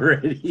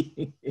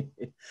 already.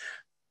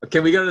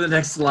 Can we go to the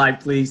next slide,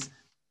 please?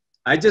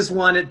 I just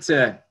wanted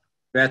to,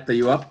 Beth, are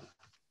you up?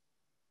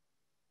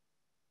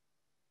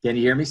 Can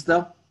you hear me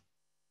still?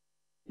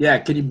 Yeah,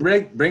 can you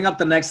bring up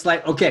the next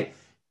slide? Okay,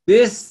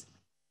 this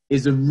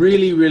is a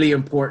really, really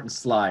important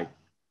slide.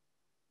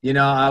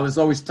 I was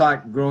always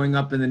taught growing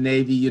up in the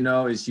Navy,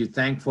 is you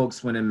thank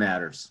folks when it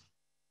matters.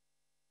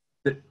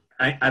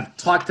 I've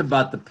talked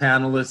about the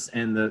panelists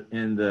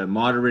and the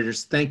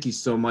moderators. Thank you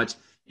so much.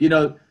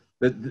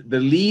 The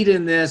lead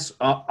in this,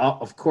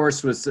 of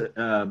course,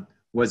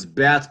 was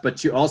Beth,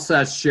 but you also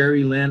have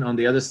Sherry Lynn on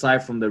the other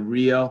side from the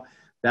Rio.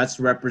 That's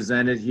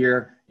represented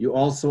here. You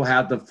also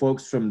have the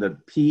folks from the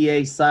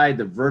PA side,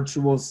 the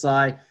virtual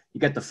side. You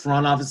got the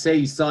front office. Hey,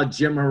 you saw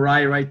Jim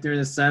Harai right there in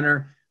the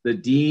center, the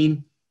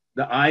dean,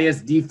 the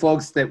ISD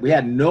folks that we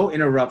had no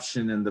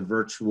interruption in the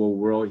virtual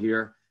world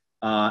here,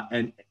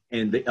 and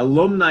the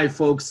alumni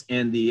folks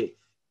and the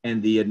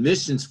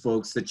admissions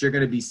folks that you're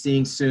going to be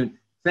seeing soon.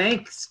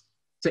 Thanks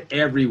to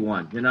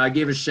everyone. I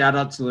gave a shout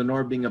out to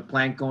Lenore being a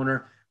plank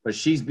owner, but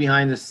she's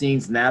behind the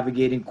scenes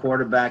navigating,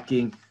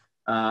 quarterbacking.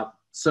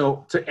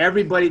 So to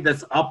everybody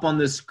that's up on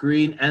the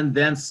screen and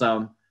then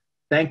some,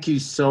 thank you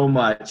so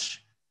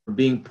much for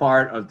being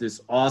part of this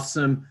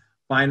awesome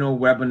final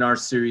webinar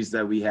series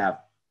that we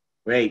have.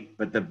 Wait,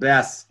 but the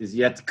best is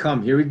yet to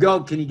come. Here we go.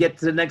 Can you get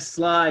to the next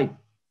slide?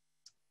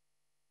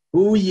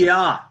 Ooh,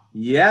 yeah.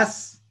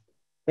 Yes.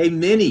 Hey,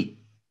 Minnie,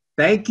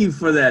 thank you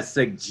for that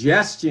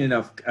suggestion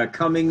of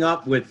coming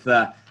up with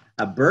a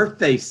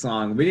birthday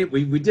song.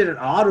 We did an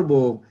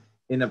audible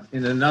in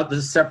another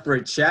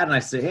separate chat, and I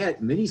said, hey,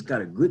 Minnie's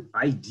got a good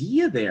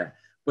idea there.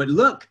 But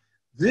look,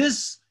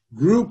 this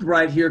group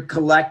right here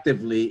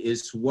collectively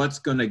is what's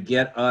going to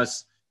get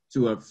us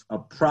to a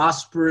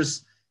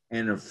prosperous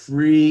and a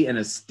free and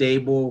a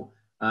stable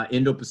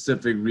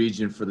Indo-Pacific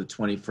region for the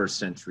 21st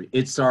century.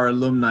 It's our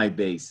alumni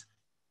base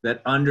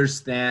that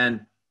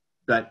understand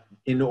that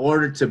in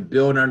order to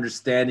build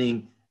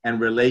understanding and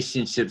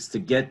relationships to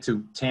get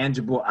to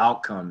tangible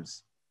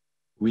outcomes,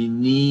 we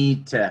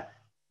need to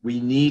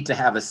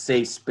have a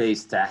safe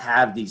space to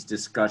have these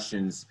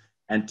discussions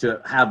and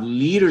to have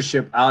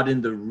leadership out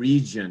in the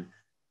region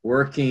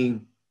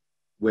working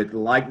with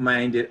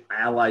like-minded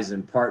allies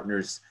and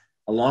partners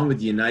along with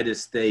the United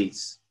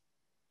States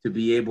to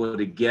be able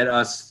to get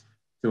us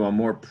to a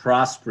more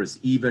prosperous,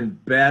 even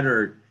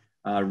better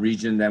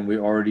region than we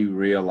already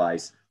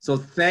realize. So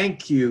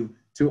thank you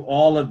to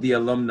all of the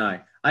alumni.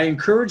 I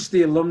encourage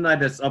the alumni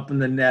that's up in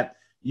the net.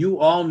 You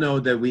all know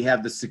that we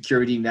have the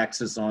Security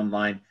Nexus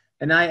online.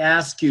 And I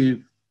ask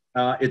you,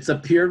 it's a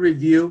peer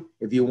review.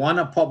 If you want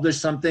to publish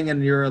something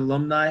in your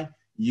alumni,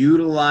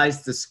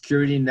 utilize the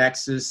Security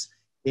Nexus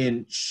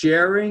in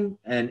sharing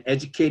and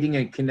educating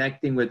and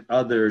connecting with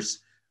others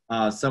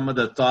some of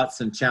the thoughts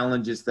and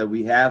challenges that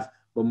we have,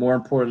 but more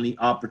importantly,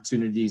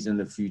 opportunities in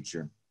the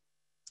future.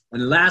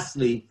 And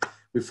lastly,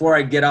 before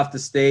I get off the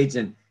stage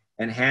and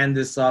hand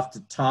this off to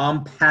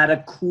Tom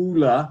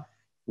Patakula,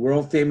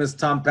 world famous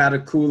Tom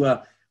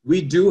Patakula,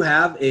 we do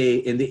have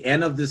in the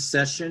end of this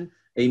session,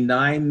 a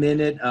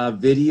 9-minute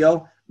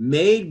video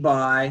made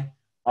by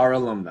our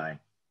alumni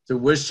to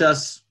wish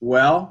us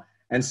well.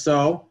 And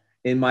so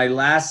in my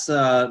last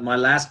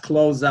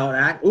closeout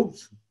act,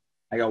 oops,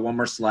 I got one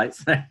more slide.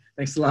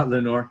 Thanks a lot,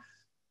 Lenore.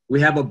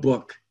 We have a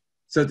book.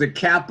 So to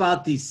cap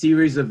out these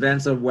series of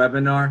events of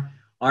webinar,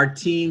 our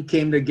team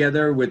came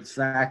together with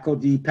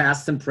faculty,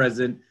 past and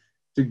present,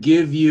 to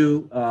give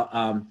you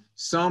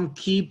some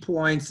key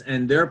points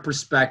and their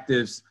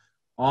perspectives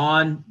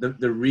on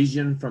the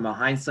region from a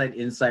Hindsight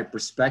Insight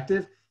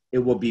perspective. It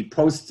will be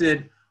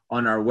posted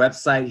on our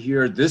website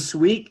here this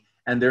week,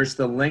 and there's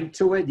the link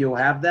to it. You'll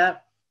have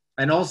that.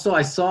 And also,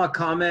 I saw a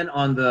comment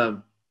on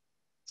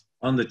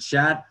the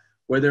chat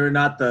whether or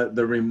not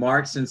the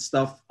remarks and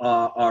stuff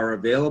are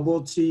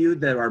available to you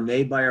that are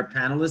made by our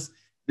panelists.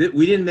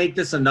 We didn't make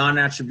this a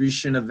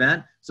non-attribution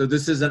event, so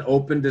this is an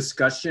open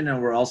discussion, and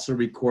we're also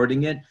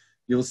recording it.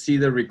 You'll see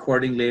the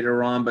recording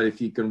later on, but if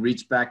you can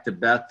reach back to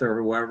Beth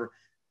or whoever,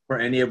 for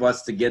any of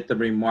us to get the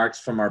remarks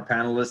from our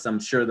panelists, I'm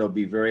sure they'll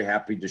be very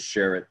happy to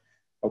share it.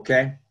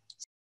 Okay?